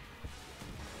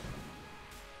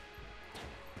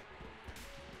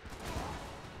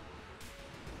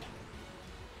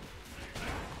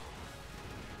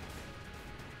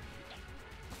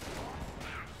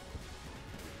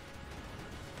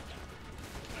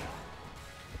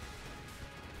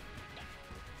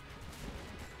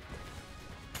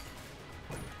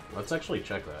 Let's actually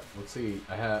check that. Let's see.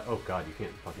 I have. Oh god, you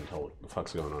can't fucking tell what the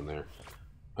fuck's going on there.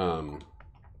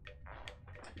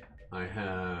 I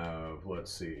have.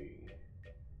 Let's see.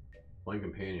 Flame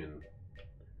Companion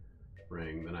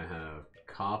ring. Then I have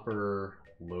copper,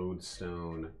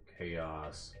 lodestone,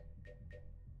 chaos,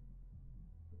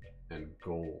 and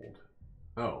gold.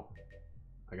 Oh,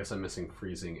 I guess I'm missing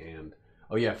freezing and.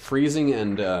 Oh yeah, freezing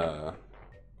and the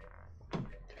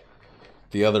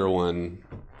other one.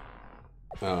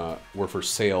 Were for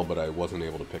sale, but I wasn't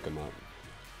able to pick them up.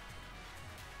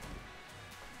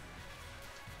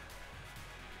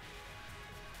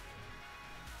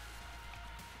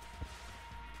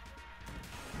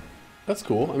 That's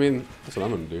cool. I mean, that's what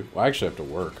I'm gonna do. Well, I actually have to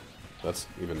work. That's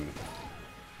even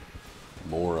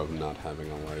more of not having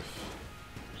a life.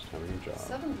 Just having a job.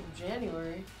 7th of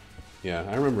January. Yeah,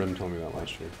 I remember him telling me that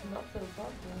last year. Nothing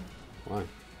about Why?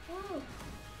 Oh.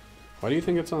 Why do you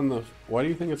think it's on the? Why do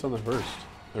you think it's on the 1st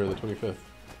or the 25th?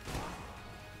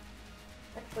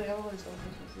 Actually, I always love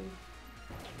Christmas Eve.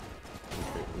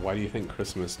 Okay. Why do you think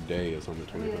Christmas Day is on the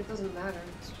 25th? I mean, it doesn't matter.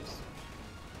 It's just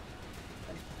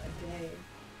a day.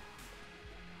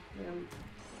 I mean, I'm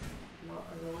not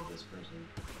a religious person.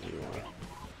 You are.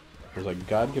 I was like,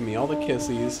 God, give me all the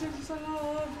kissies.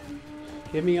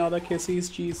 Give me all the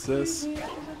kissies, Jesus.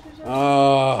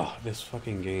 Oh, this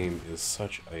fucking game is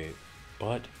such a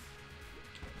butt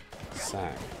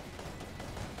sack.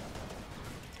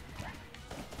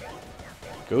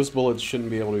 Ghost bullets shouldn't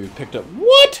be able to be picked up.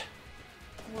 What?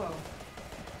 Whoa.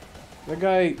 That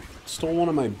guy stole one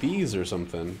of my bees or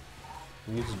something.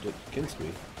 He used it against me.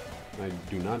 I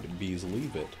do not bees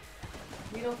leave it.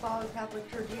 We don't follow the Catholic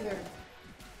Church either.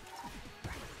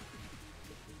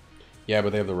 Yeah,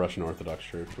 but they have the Russian Orthodox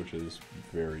Church, which is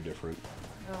very different.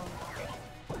 Oh.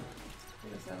 I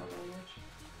guess I don't know much.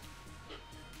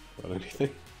 About anything?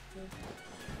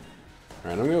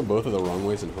 Alright, I'm gonna go both of the wrong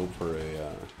ways and hope for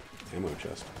a ammo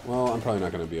chest. Well, I'm probably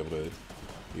not gonna be able to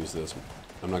use this.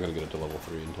 I'm not gonna get it to level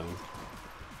 3 in time.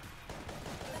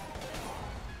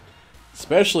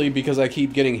 Especially because I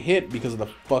keep getting hit because of the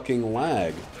fucking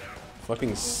lag.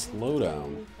 Fucking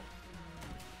slowdown.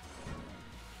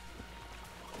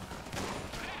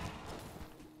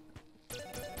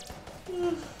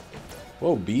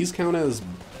 Whoa, bees count as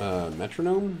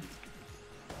metronome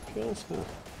kills? Huh.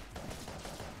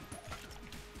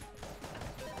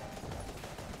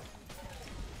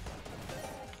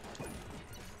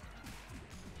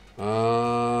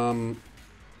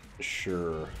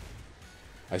 Sure.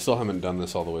 I still haven't done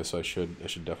this all the way, so I should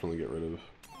definitely get rid of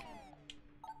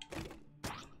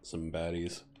some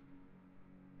baddies.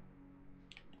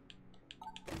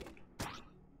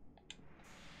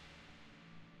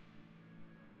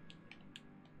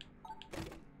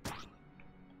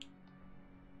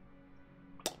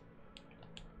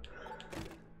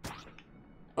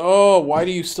 Oh, why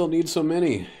do you still need so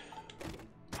many?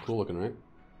 Cool looking, right?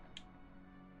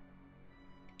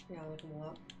 Yeah, I like them a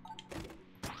lot.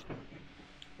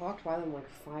 I walked by them like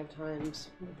 5 times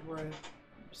before I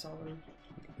saw them.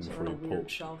 So on a weird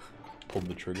shelf. Pulled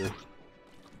the trigger.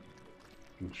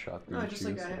 And shot them. No, just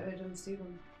like I didn't see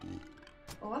them.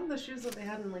 A lot of the shoes that they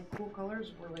had in like cool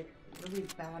colors were like really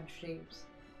bad shapes.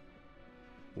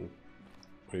 What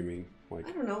do you mean? Like,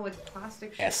 I don't know, like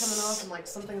plastic shit coming off and like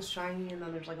something's shiny and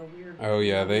then there's like a weird. Oh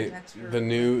yeah, texture. the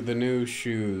new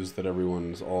shoes that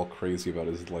everyone's all crazy about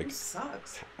is like. It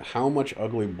sucks. How much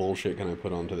ugly bullshit can I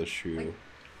put onto this shoe? Like,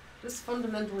 this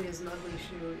fundamentally is an ugly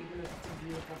shoe, even if it's a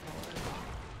beautiful color.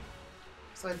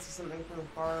 So I'd see something from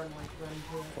afar and like run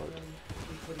to it and then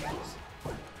be pretty nice.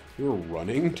 You were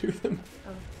running to them?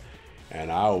 Oh.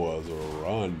 And I was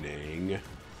running.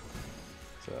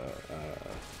 It's a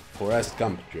Forrest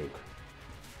Gump joke.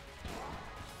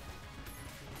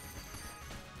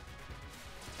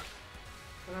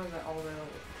 When I was at Aldo,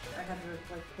 I had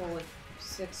to like pull like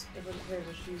 6 different pairs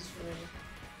of shoes for me.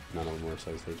 None of them were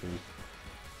size 13.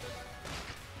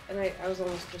 And I was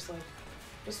almost just like,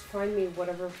 just find me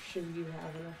whatever shoe you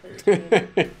have in a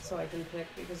 13 so I can pick,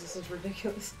 because this is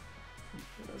ridiculous.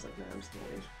 And I was like, no, I'm just gonna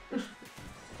leave.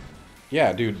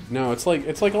 Yeah, dude. No, it's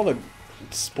like all the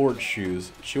sports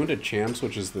shoes. She went to Champs,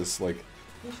 which is this like.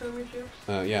 Can you show me your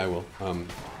shoe? Yeah, I will.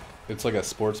 It's like a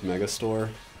sports mega store.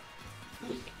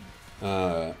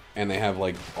 And they have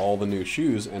like all the new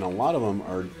shoes, and a lot of them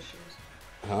are. The shoes.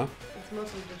 Huh? It's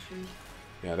mostly just shoes.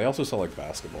 Yeah, they also sell like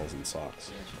basketballs and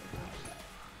socks.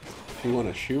 If you want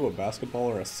a shoe, a basketball,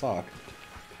 or a sock,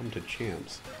 come to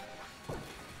Champs.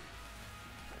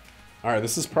 Alright,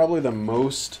 this is probably the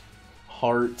most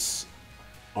hearts,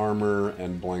 armor,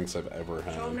 and blanks I've ever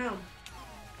had. Show them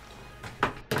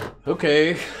now.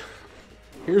 Okay,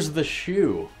 here's the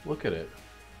shoe. Look at it.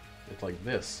 It's like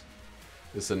this.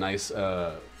 It's a nice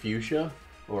fuchsia,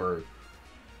 or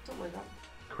Something like that.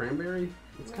 cranberry?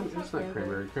 It's No, kind it's of, it's not not cranberry.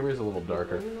 cranberry. Cranberry's a little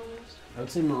darker. Maroon almost? I would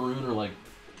say maroon, or like,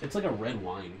 it's like a red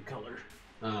wine color.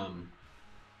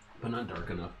 But not dark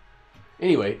enough.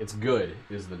 Anyway, it's good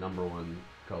is the #1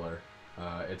 color.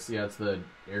 It's the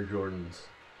Air Jordans.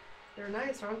 They're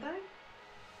nice, aren't they?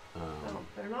 No,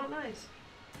 they're not nice.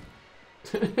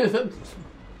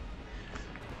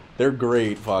 They're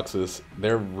great, Foxes.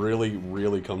 They're really,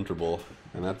 really comfortable.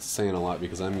 And that's saying a lot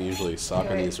because I'm usually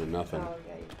socking these or nothing. Oh,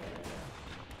 yeah, you can.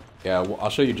 Yeah, well, I'll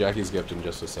show you Jackie's gift in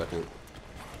just a second.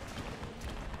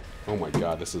 Oh my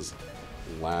god, this is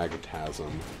lagtasm.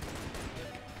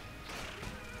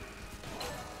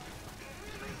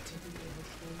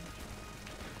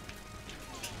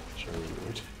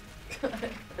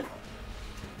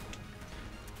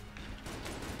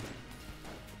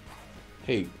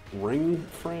 Hey, ring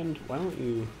friend, why don't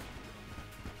you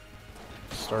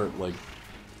start like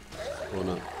blowing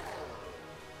up?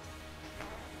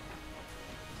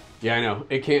 Yeah, I know.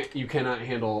 You cannot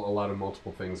handle a lot of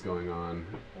multiple things going on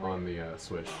the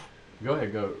Switch. Go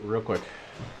ahead, go real quick.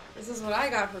 This is what I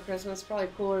got for Christmas. Probably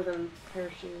cooler than a pair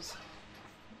of shoes.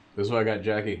 This is what I got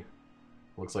Jackie.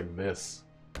 Looks like this.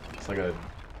 It's like a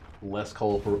less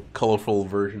colorful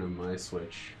version of my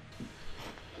Switch.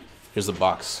 Here's the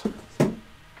box.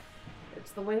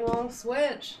 It's the Wing Long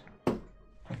Switch.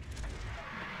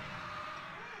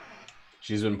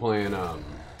 She's been playing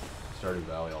Stardew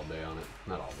Valley all day on it.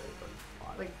 Not all day, but a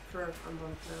lot. Like for a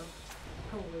month now.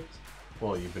 Couple weeks.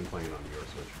 Well, you've been playing on your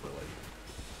Switch for like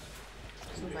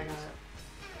 2 Since I days. got it.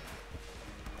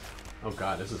 Oh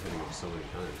god, this is hitting me so many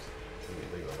times. I didn't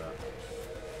even think about that.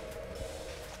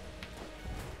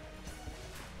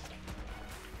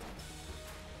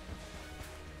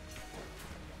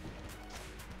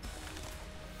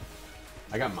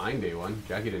 I got mine day 1.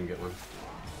 Jackie didn't get one.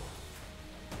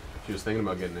 She was thinking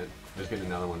about getting it, just getting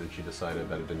another one, and she decided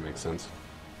that it didn't make sense.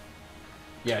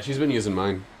 Yeah, she's been using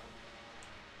mine.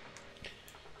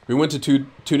 We went to two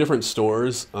different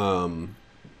stores. To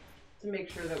make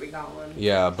sure that we got one.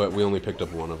 Yeah, but we only picked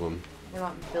up one of them. We're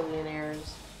not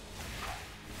billionaires.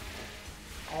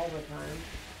 All the time.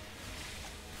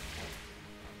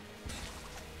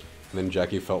 And then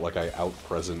Jackie felt like I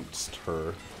outpresenced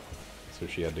her, so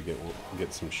she had to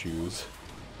get some shoes.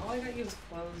 All I got you was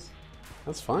clothes.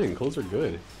 That's fine. Clothes are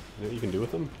good. You know what you can do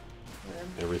with them? Wear 'em.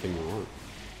 Everything you want.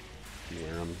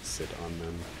 Wear them, sit on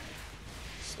them,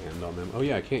 stand on them. Oh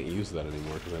yeah, I can't use that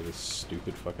anymore because I have this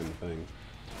stupid fucking thing.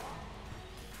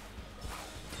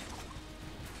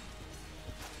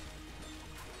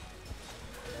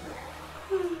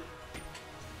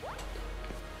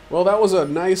 Well, that was a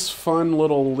nice, fun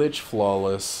little Lich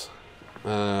Flawless.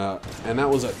 And that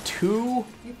was a 2.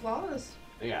 You flawless.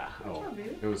 Yeah. Good job,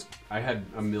 baby. It was. I had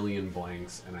a million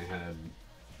blanks, and I had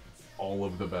all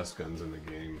of the best guns in the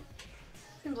game.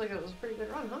 Seems like it was a pretty good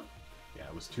run, huh? Yeah,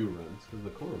 it was 2 runs because of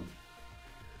the quorum.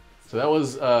 So that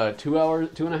was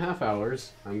 2.5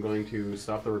 hours. I'm going to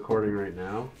stop the recording right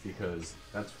now because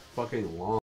that's fucking long.